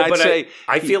favorite, and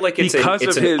I feel like it's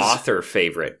an author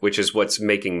favorite, which is what's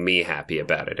making me happy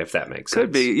about it. If that makes sense,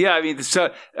 could be. Yeah,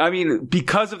 I mean,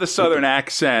 because of the Southern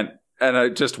accent.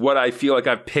 And just what I feel like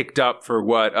I've picked up for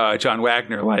what John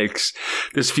Wagner likes,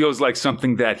 this feels like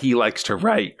something that he likes to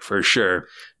write, for sure.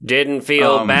 Didn't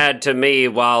feel bad to me,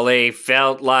 Wally.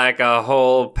 Felt like a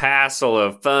whole passel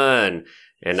of fun.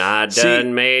 And I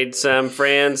done made some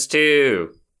friends,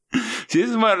 too. See, this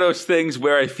is one of those things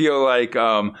where I feel like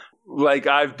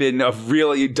I've been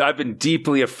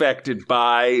deeply affected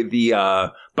by the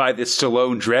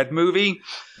Stallone Dread movie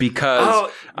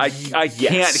because I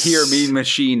can't hear Mean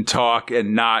Machine talk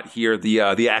and not hear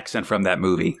the accent from that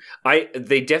movie.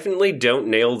 They definitely don't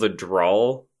nail the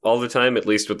drawl all the time, at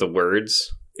least with the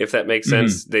words, if that makes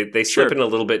sense. They slip in a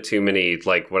little bit too many,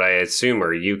 like what I assume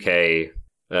are UK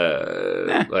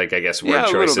like I guess word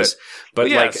choices, but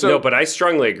but I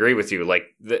strongly agree with you. Like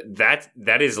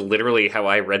that is literally how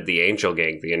I read the Angel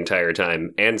Gang the entire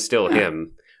time, and still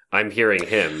him. I'm hearing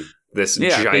him. This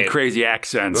giant big crazy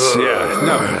accents.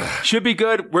 Should be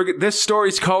good. This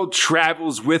story's called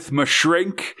Travels with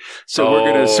Mashrink, so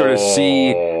we're gonna sort of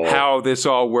see how this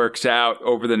all works out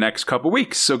over the next couple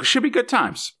weeks. So it should be good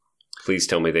times. Please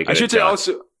tell me they. I should say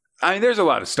also. I mean, there's a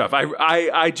lot of stuff.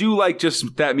 I do like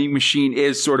just that Mean Machine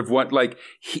is sort of what, like,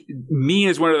 Mean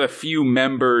is one of the few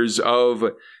members of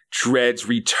Dread's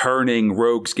returning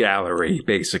rogues gallery,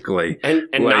 basically. And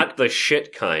like, not the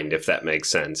shit kind, if that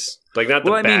makes sense. Like, not the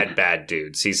bad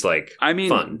dudes. He's like,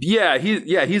 fun. Yeah,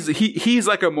 he's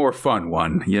like a more fun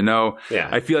one, Yeah.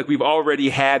 I feel like we've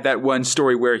already had that one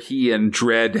story where he and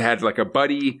Dread had like a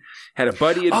buddy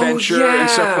adventure and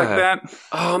stuff like that.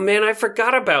 Oh, man, I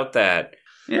forgot about that.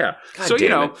 Yeah. God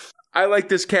so, I like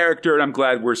this character, and I'm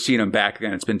glad we're seeing him back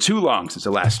again. It's been too long since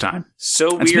the last time.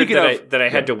 So weird that I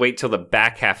had to wait till the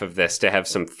back half of this to have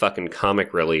some fucking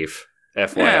comic relief.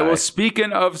 FYI. Yeah, well,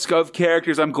 speaking of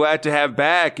characters I'm glad to have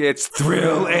back, it's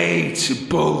Thrill 8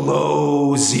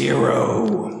 Below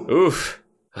Zero. Oof.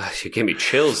 You gave me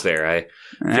chills there. I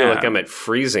feel like I'm at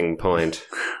freezing point.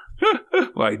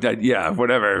 Well,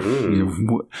 whatever.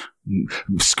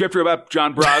 Script robot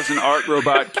John Brosnan, art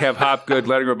robot Kev Hopgood,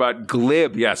 lettering robot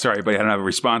Glib. Yeah, sorry, but I don't have a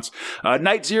response.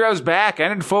 Night Zero's back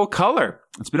and in full color.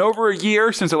 It's been over a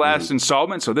year since the last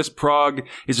installment, so this prog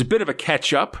is a bit of a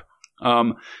catch-up.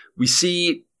 We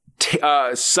see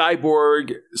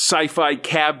cyborg sci-fi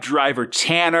cab driver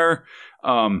Tanner,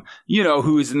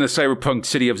 who is in the cyberpunk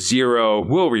city of Zero.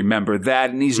 We'll remember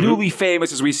that. And he's newly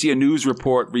famous as we see a news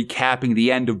report recapping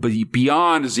the end of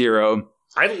Beyond Zero.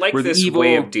 I like this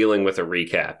way of dealing with a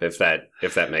recap, if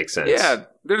that makes sense. Yeah,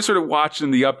 they're just sort of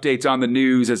watching the updates on the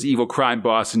news as evil crime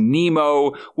boss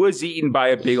Nemo was eaten by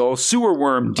a big old sewer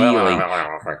worm dealing.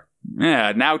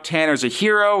 Yeah, now Tanner's a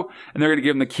hero, and they're going to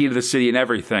give him the key to the city and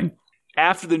everything.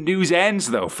 After the news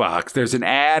ends, though, Fox, there's an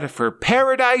ad for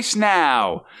Paradise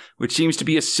Now, which seems to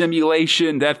be a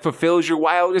simulation that fulfills your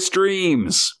wildest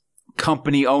dreams.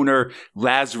 Company owner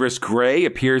Lazarus Gray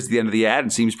appears at the end of the ad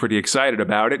and seems pretty excited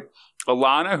about it.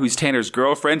 Alana, who's Tanner's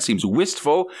girlfriend, seems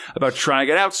wistful about trying to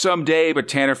get out someday, but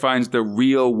Tanner finds the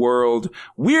real world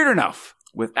weird enough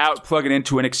without plugging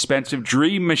into an expensive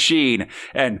dream machine.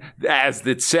 And as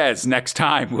it says, next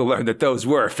time we'll learn that those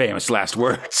were famous last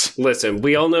words. Listen,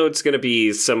 we all know it's going to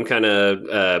be some kind of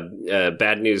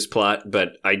bad news plot,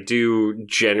 but I do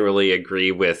generally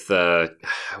agree with, I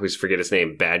always forget his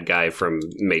name, bad guy from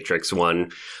Matrix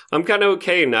 1. I'm kind of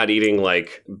okay not eating,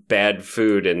 like, bad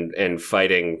food and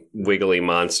fighting wiggly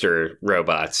monster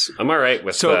robots. I'm all right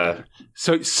with being a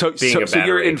battery. So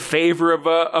you're in favor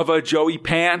of a Joey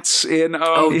Pants in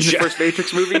the first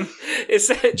Matrix movie? Is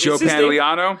Joe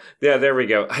Pantoliano? Yeah, there we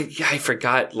go. I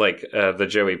forgot, like, the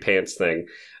Joey Pants thing.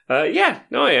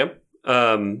 I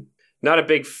am. Not a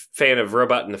big fan of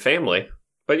Robot in the Family,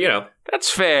 but, you know. That's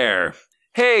fair.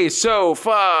 Hey, so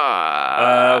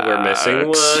far. We're missing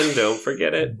one. Don't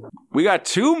forget it. We got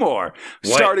two more.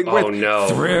 What? Starting with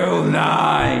Thrill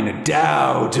 9,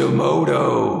 Dow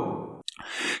Tomoto.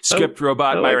 Script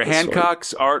robot Myra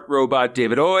Hancock's, art robot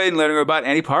David Oyen, lettering robot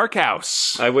Annie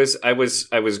Parkhouse. I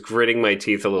was gritting my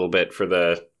teeth a little bit for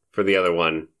the other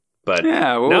one. But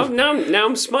yeah, well, now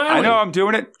I'm smiling. I know I'm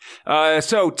doing it.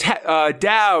 So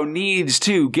Dow needs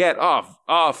to get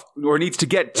off, or needs to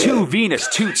get to Venus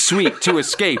toot sweet to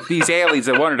escape these aliens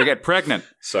that want her to get pregnant.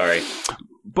 Sorry.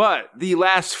 But the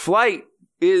last flight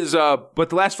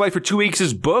for 2 weeks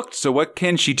is booked. So what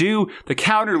can she do? The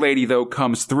counter lady, though,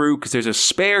 comes through because there's a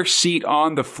spare seat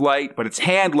on the flight, but it's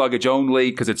hand luggage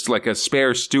only because it's like a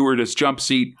spare stewardess jump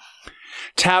seat.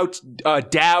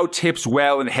 Dow tips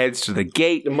well and heads to the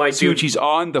gate. Soon she's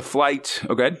on the flight.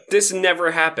 Okay. This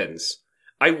never happens.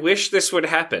 I wish this would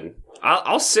happen.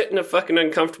 I'll sit in a fucking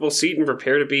uncomfortable seat and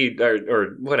prepare to be,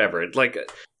 or whatever. Like,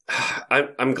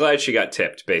 I'm glad she got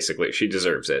tipped, basically. She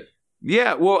deserves it.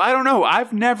 Yeah, well, I don't know.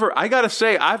 I've never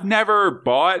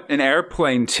bought an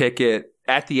airplane ticket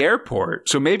at the airport.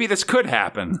 So maybe this could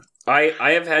happen. I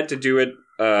have had to do it,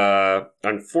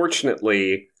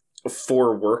 unfortunately,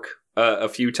 for work. A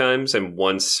few times, and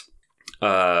once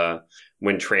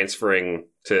when transferring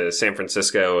to San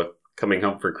Francisco, coming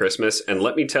home for Christmas. And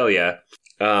let me tell you,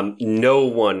 no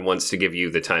one wants to give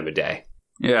you the time of day.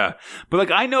 Yeah. But,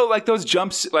 like, I know, like, those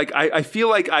jumps, like, I feel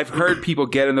like I've heard people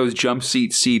get in those jump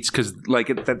seats because,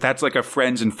 like, that's like a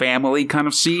friends and family kind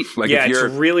of seat. Like, yeah,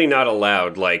 it's really not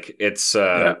allowed. Like, it's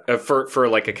for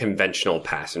like a conventional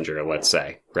passenger, let's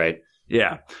say, right?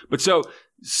 Yeah. But so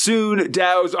soon,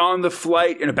 Dow's on the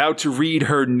flight and about to read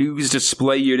her news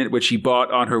display unit, which she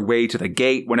bought on her way to the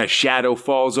gate, when a shadow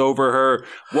falls over her,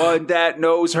 one that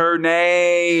knows her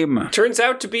name. Turns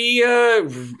out to be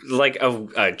like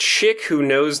a chick who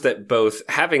knows that both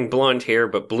having blonde hair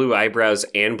but blue eyebrows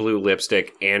and blue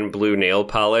lipstick and blue nail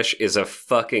polish is a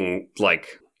fucking,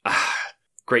 like,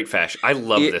 great fashion. I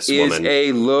love this woman. It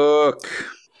is a look.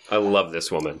 I love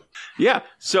this woman. Yeah,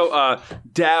 so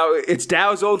it's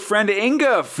Dow's old friend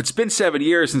Inga. It's been 7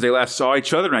 years since they last saw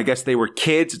each other, and I guess they were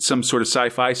kids at some sort of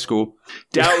sci-fi school.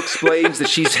 Dow explains that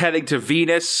she's heading to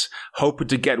Venus, hoping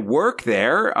to get work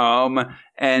there,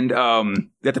 and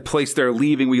that the place they're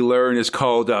leaving, we learn, is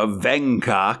called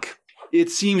Bangkok.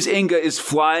 It seems Inga is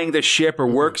flying the ship or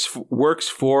works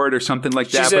for it or something like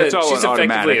that, but it's all she's automatic.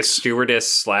 Effectively a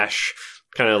stewardess /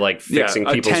 kind of like fixing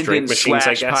people's drink machines,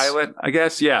 I guess. Pilot, I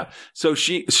guess, yeah. So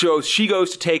she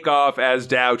goes to take off as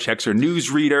Dow checks her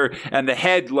newsreader, and the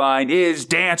headline is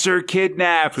 "Dancer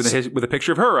Kidnapped" with a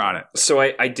picture of her on it. So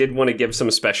I did want to give some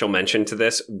special mention to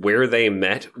this. Where they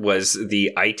met was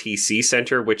the ITC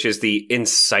Center, which is the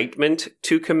Incitement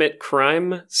to Commit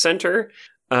Crime Center.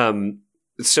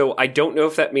 So I don't know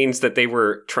if that means that they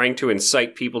were trying to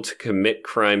incite people to commit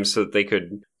crimes so that they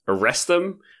could arrest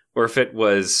them, or if it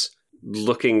was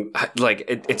looking like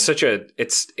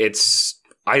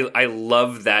I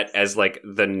love that as like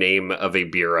the name of a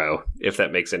bureau, if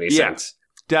that makes any sense.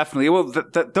 Definitely. Well,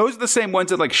 those are the same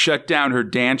ones that like shut down her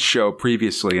dance show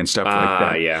previously and stuff like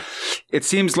that. Yeah. It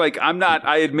seems like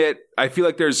I admit, I feel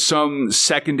like there's some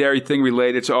secondary thing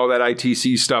related to all that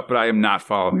ITC stuff, but I am not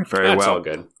following it very well. That's all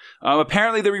good.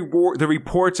 Apparently, the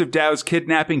reports of Dow's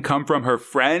kidnapping come from her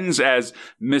friends, as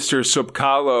Mr.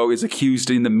 Subcalo is accused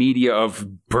in the media of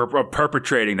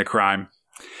perpetrating the crime.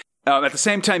 At the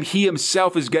same time, he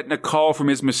himself is getting a call from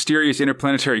his mysterious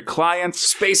interplanetary clients.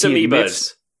 Space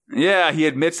amoebas. He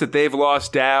admits that they've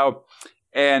lost Dow.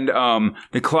 and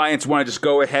the clients want to just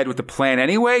go ahead with the plan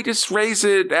anyway. Just raise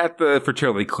it at the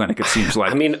fertility clinic, it seems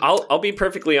like. I mean, I'll be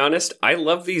perfectly honest. I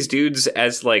love these dudes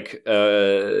as like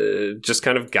just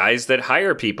kind of guys that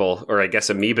hire people, or I guess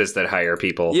amoebas that hire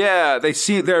people. Yeah,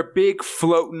 they're big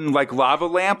floating like lava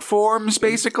lamp forms,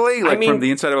 basically, like from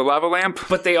the inside of a lava lamp.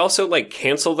 But they also like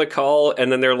cancel the call,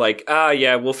 and then they're like,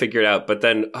 yeah, we'll figure it out. But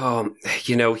then,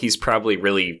 he's probably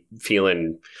really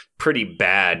feeling pretty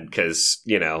bad because,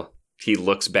 he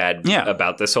looks bad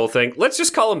about this whole thing. Let's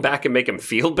just call him back and make him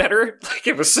feel better. Like,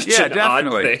 it was such an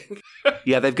odd thing.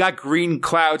 Yeah, they've got green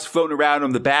clouds floating around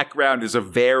them. The background is a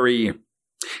very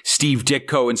Steve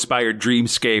Ditko-inspired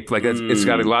dreamscape. Like, it's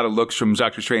got a lot of looks from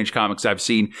Doctor Strange comics I've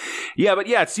seen. Yeah, but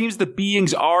it seems the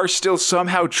beings are still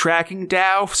somehow tracking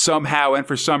Dow, somehow and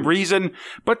for some reason.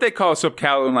 But they call us up,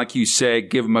 Callum, like you say,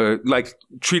 give him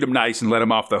treat him nice and let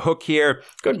him off the hook here.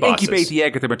 Good bosses. Incubate the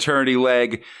egg at the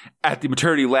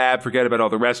maternity lab, forget about all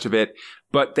the rest of it.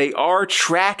 But they are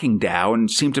tracking Dow and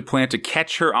seem to plan to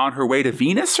catch her on her way to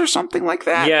Venus or something like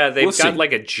that. Yeah, they've got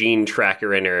like a gene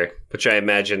tracker in her, which I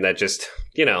imagine that just,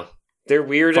 they're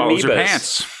weird follows amoebas. Her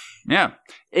pants. Yeah.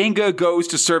 Inga goes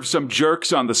to serve some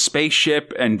jerks on the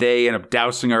spaceship, and they end up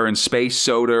dousing her in space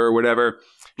soda or whatever.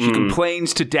 She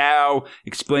complains to Dow,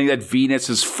 explaining that Venus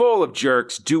is full of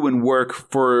jerks doing work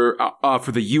for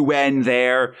the UN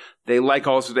there. They like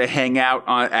also to hang out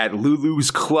at Lulu's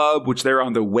club, which they're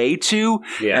on the way to.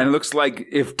 Yeah. And it looks like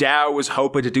if Dow was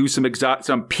hoping to do some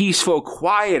peaceful,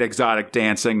 quiet exotic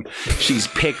dancing, she's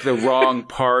picked the wrong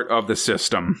part of the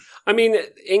system. I mean,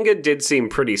 Inga did seem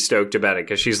pretty stoked about it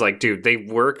because she's like, dude, they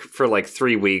work for like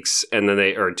 3 weeks and then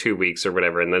or 2 weeks or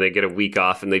whatever, and then they get a week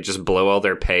off and they just blow all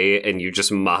their pay and you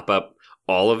just mop up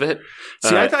all of it.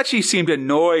 See, I thought she seemed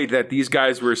annoyed that these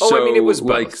guys were it was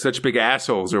like such big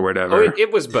assholes or whatever. Oh,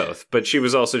 it was both, but she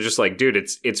was also just like, dude,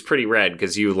 it's pretty rad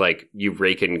because you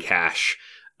rake in cash.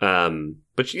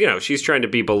 But she's trying to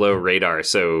be below radar,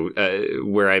 so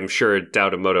where I'm sure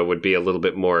Daudamoto would be a little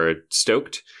bit more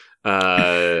stoked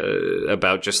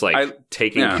about just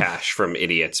taking cash from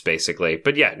idiots, basically.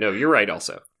 But yeah, no, you're right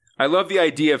also. I love the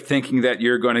idea of thinking that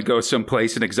you're going to go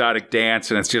someplace an exotic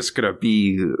dance and it's just going to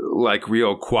be like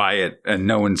real quiet and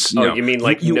no one's. You mean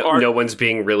like no one's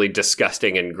being really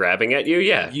disgusting and grabbing at you?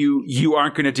 Yeah. You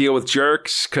aren't going to deal with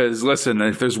jerks because, listen,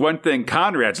 if there's one thing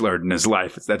Conrad's learned in his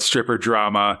life, it's that stripper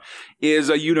drama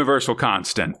is a universal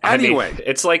constant. Anyway. I mean,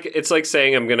 it's like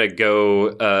saying I'm going to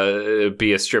go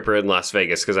be a stripper in Las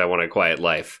Vegas because I want a quiet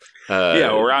life.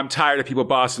 Or I'm tired of people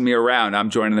bossing me around.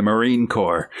 I'm joining the Marine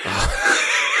Corps.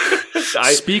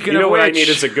 Speaking of which, what I need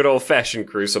is a good old-fashioned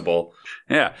crucible.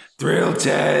 Yeah. Thrill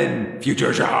 10,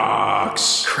 Future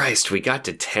Shocks. Christ, we got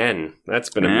to 10. That's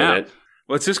been a minute.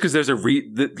 Well, it's just because there's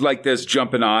there's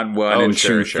jumping on one in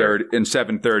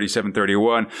 730,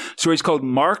 731. Story's called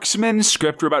Marksman,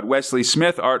 script robot Wesley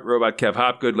Smith, art robot Kev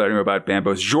Hopgood, lettering robot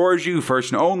Bambos Georgiou,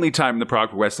 first and only time in the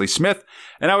product for Wesley Smith.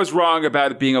 And I was wrong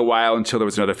about it being a while until there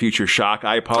was another Future Shock.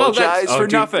 I apologize for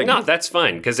nothing. No, that's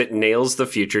fine, because it nails the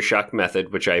Future Shock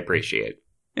method, which I appreciate.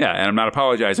 Yeah, and I'm not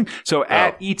apologizing. So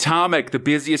at Atomic, the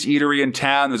busiest eatery in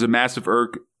town, there's a massive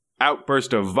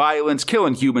outburst of violence,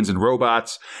 killing humans and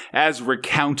robots, as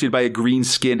recounted by a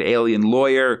green-skinned alien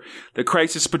lawyer. The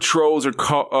crisis patrols are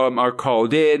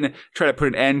called in, try to put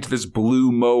an end to this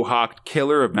blue mohawked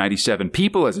killer of 97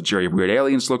 people as a jury of weird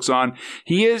aliens looks on.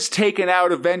 He is taken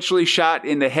out, eventually shot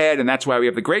in the head, and that's why we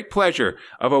have the great pleasure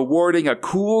of awarding a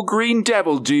cool green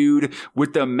devil dude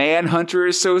with the Manhunter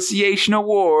Association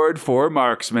Award for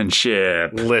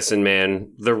marksmanship. Listen,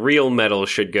 man, the real medal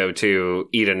should go to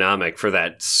Eatonomic for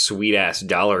that sweet-ass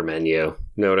dollar menu.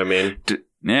 Know what I mean?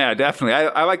 Yeah, definitely.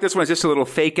 I like this one. It's just a little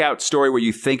fake-out story where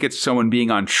you think it's someone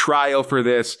being on trial for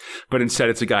this, but instead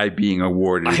it's a guy being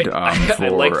awarded for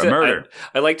a murder.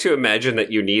 I like to imagine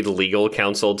that you need legal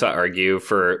counsel to argue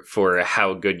for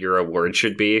how good your award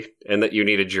should be, and that you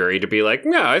need a jury to be like,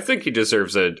 no, I think he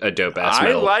deserves a dope-ass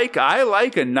medal. I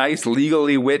like a nice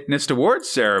legally witnessed awards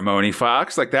ceremony,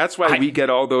 Fox. Like, that's why we get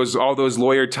all those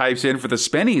lawyer types in for the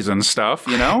spinnies and stuff,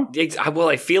 you know? Well,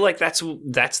 I feel like that's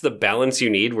the balance you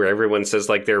need, where everyone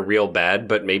says, like, they're real bad,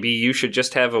 but maybe you should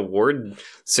just have award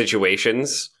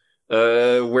situations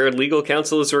where legal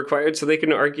counsel is required so they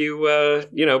can argue,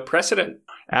 precedent.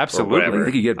 Absolutely. I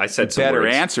think you get better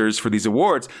answers for these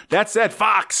awards. That said,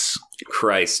 Fox.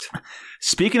 Christ.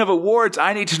 Speaking of awards,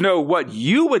 I need to know what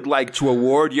you would like to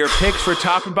award your picks for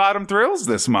top and bottom thrills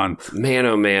this month. Man,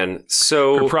 oh man.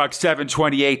 So for Proc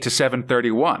 728 to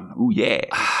 731. Ooh, yeah.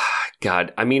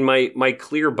 God. I mean, my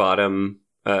clear bottom,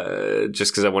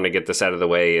 just because I want to get this out of the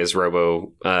way, is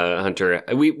Robo Hunter.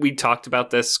 We talked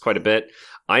about this quite a bit.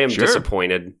 I am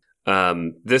disappointed.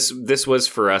 This was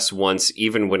for us once,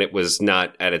 even when it was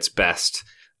not at its best,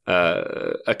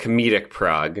 a comedic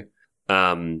prog.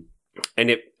 And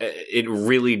it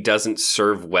really doesn't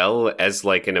serve well as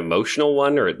like an emotional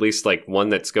one, or at least like one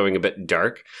that's going a bit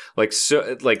dark. Like,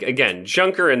 so, like, again,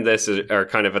 Junker and this are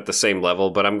kind of at the same level,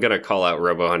 but I'm gonna call out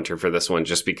RoboHunter for this one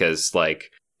just because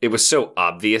like it was so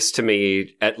obvious to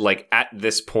me at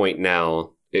this point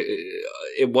now.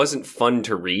 It wasn't fun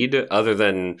to read, other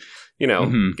than, you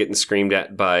know, getting screamed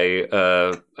at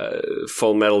by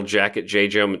Full Metal Jacket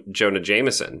Jonah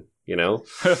Jameson. You know,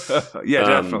 yeah,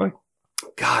 definitely.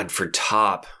 God, for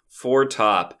top,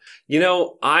 you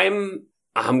know, I'm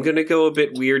gonna go a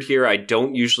bit weird here. I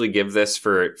don't usually give this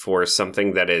for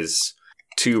something that is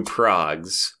two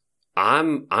progs.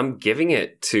 I'm giving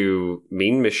it to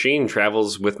Mean Machine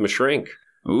Travels with Mashrink.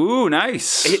 Ooh,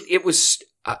 nice. It was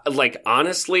like,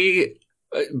 honestly,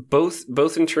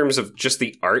 both in terms of just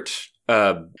the art.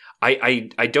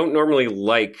 I don't normally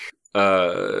like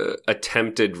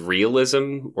attempted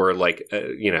realism or like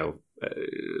you know.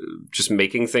 Just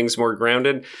making things more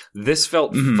grounded. This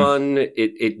felt fun.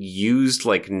 It used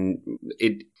like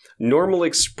normal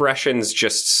expressions,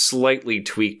 just slightly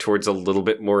tweaked towards a little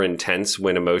bit more intense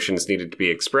when emotions needed to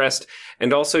be expressed,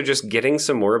 and also just getting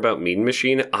some more about Mean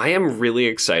Machine. I am really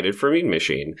excited for Mean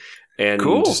Machine, and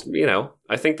cool. You know,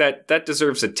 I think that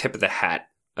deserves a tip of the hat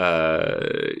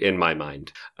in my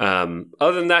mind.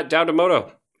 Other than that,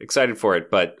 Daudamoto, excited for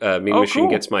it, but Mean Machine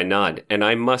gets my nod, and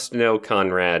I must know,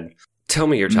 Conrad. Tell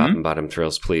me your top and bottom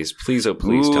thrills, please. Please, oh,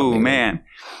 please tell me. Man.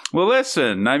 Well,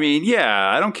 listen, I mean, yeah,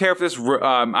 I don't care if this,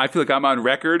 I feel like I'm on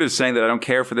record as saying that I don't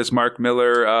care for this Mark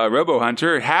Millar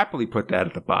RoboHunter. Happily put that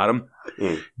at the bottom.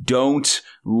 Don't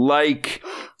like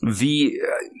the,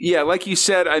 like you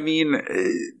said, I mean,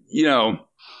 you know,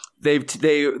 they're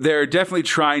definitely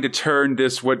trying to turn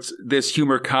this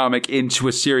humor comic into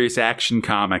a serious action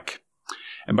comic.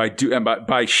 And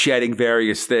by shedding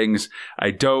various things,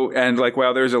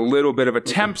 while there's a little bit of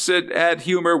attempts at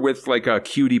humor with like a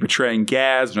cutie betraying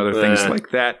Gaz and other things like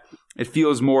that, it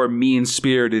feels more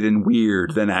mean-spirited and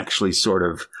weird than actually sort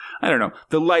of, I don't know,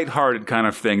 the lighthearted kind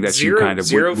of thing that you kind of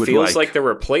Zero would feels like the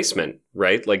replacement,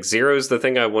 right? Like Zero's the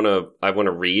thing I want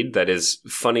to read that is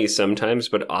funny sometimes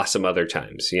but awesome other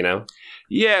times, you know?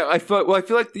 Yeah, I feel like,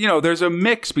 you know, there's a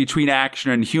mix between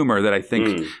action and humor that I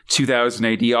think 2000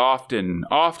 AD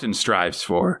often strives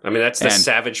for. I mean, that's the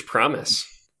Savage promise.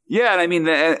 Yeah, and I mean,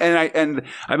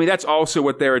 I mean that's also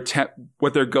what they're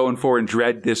going for in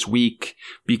Dread this week,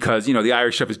 because, you know, the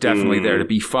Irish stuff is definitely there to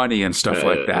be funny and stuff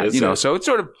like that. You know, so it's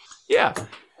sort of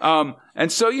and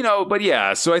so, you know, but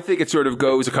yeah, so I think it sort of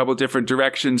goes a couple different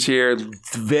directions here,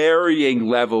 varying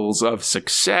levels of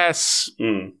success.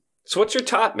 So what's your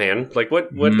top, man? Like what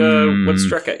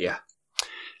struck at you?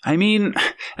 I mean,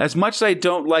 as much as I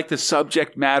don't like the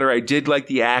subject matter, I did like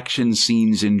the action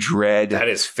scenes in Dread. That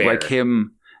is fair. Like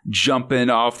him jumping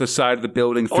off the side of the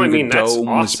building through the dome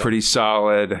was pretty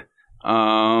solid.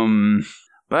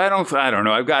 But I don't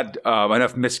know. I've got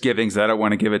enough misgivings that I don't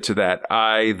want to give it to that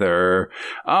either.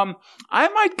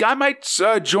 I might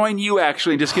join you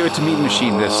actually and just give it to Mean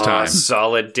Machine this time.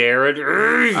 Solidarity.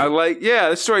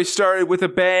 This story started with a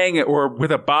bang or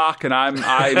with a bach, and I'm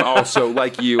also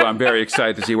like you. I'm very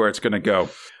excited to see where it's going to go.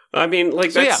 I mean,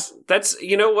 like, that's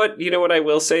you know what I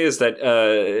will say is that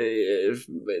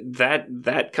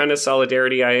that kind of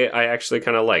solidarity I actually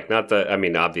kind of like. Not the, I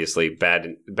mean, obviously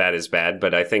bad is bad,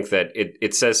 but I think that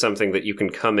it says something that you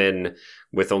can come in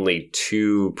with only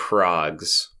two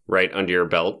progs right under your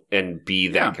belt and be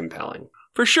that compelling.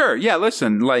 For sure. Yeah,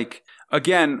 listen, like,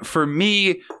 again, for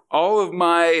me, all of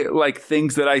my like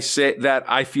things that I say that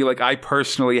I feel like I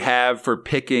personally have for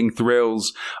picking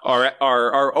thrills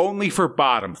are only for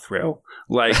bottom thrill.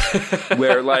 Like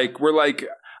where like we're like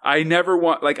I never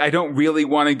want, like, I don't really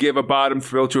want to give a bottom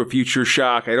thrill to a Future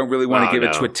Shock. I don't really want to give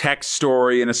it to a text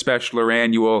story in a special or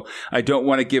annual. I don't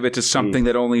want to give it to something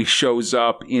that only shows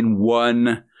up in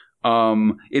one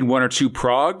or two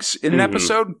progs in an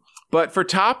episode. But for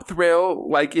top thrill,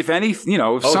 like, if any, you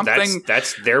know, if something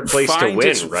that's their place to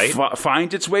win, right?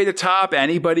 Finds its way to top,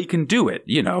 anybody can do it,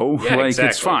 you know,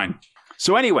 It's fine.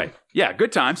 So anyway, yeah,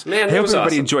 good times. Man, I hope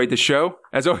everybody awesome. enjoyed the show.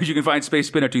 As always, you can find Space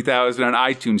Spinner 2000 on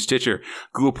iTunes, Stitcher,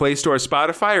 Google Play Store,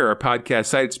 Spotify, or our podcast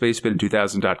site at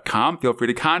spacespinner2000.com. Feel free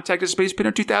to contact us at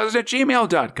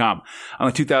spacespinner2000@gmail.com. On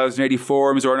the 2080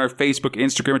 forums or on our Facebook,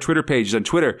 Instagram, and Twitter pages. On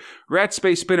Twitter, we're at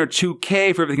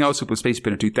SpaceSpinner2K. For everything else, we'll put Space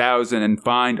Spinner 2000 and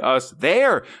find us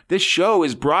there. This show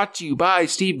is brought to you by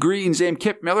Steve Green, Zane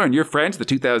Kip Miller, and your friends, the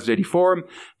 2080 Forum.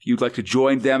 If you'd like to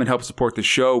join them and help support the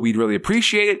show, we'd really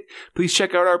appreciate it. Please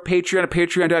check out our Patreon Patreon at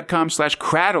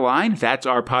patreon.com/Crataline. That's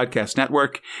our podcast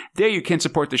network. There you can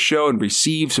support the show and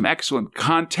receive some excellent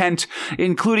content,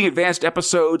 including advanced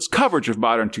episodes, coverage of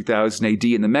modern 2000 AD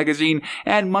in the magazine,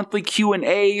 and monthly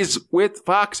Q&As with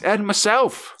Fox and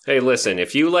myself. Hey, listen,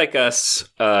 if you like us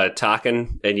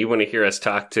talking and you want to hear us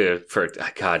talk for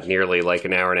nearly like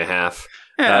an hour and a half.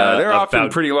 Yeah, they're often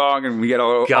pretty long, and we get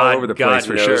all over the place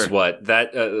for sure. God knows what.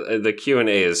 The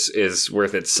Q&A is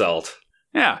worth its salt.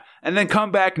 Yeah, and then come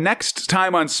back next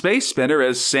time on Space Spinner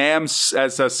as Sam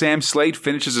Slade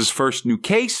finishes his first new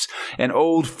case. An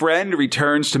old friend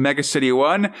returns to Mega City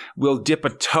 1. We'll dip a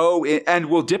toe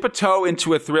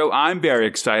into a thrill I'm very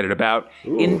excited about.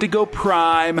 Ooh. Indigo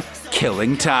Prime,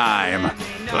 Killing Time.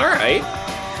 All right.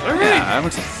 Yeah, I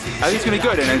think it's going to be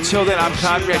good. And until then, I'm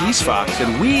Conrad, he's Fox,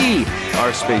 and we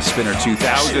are Space Spinner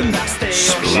 2000.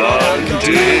 Splendid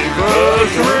the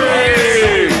Thrill!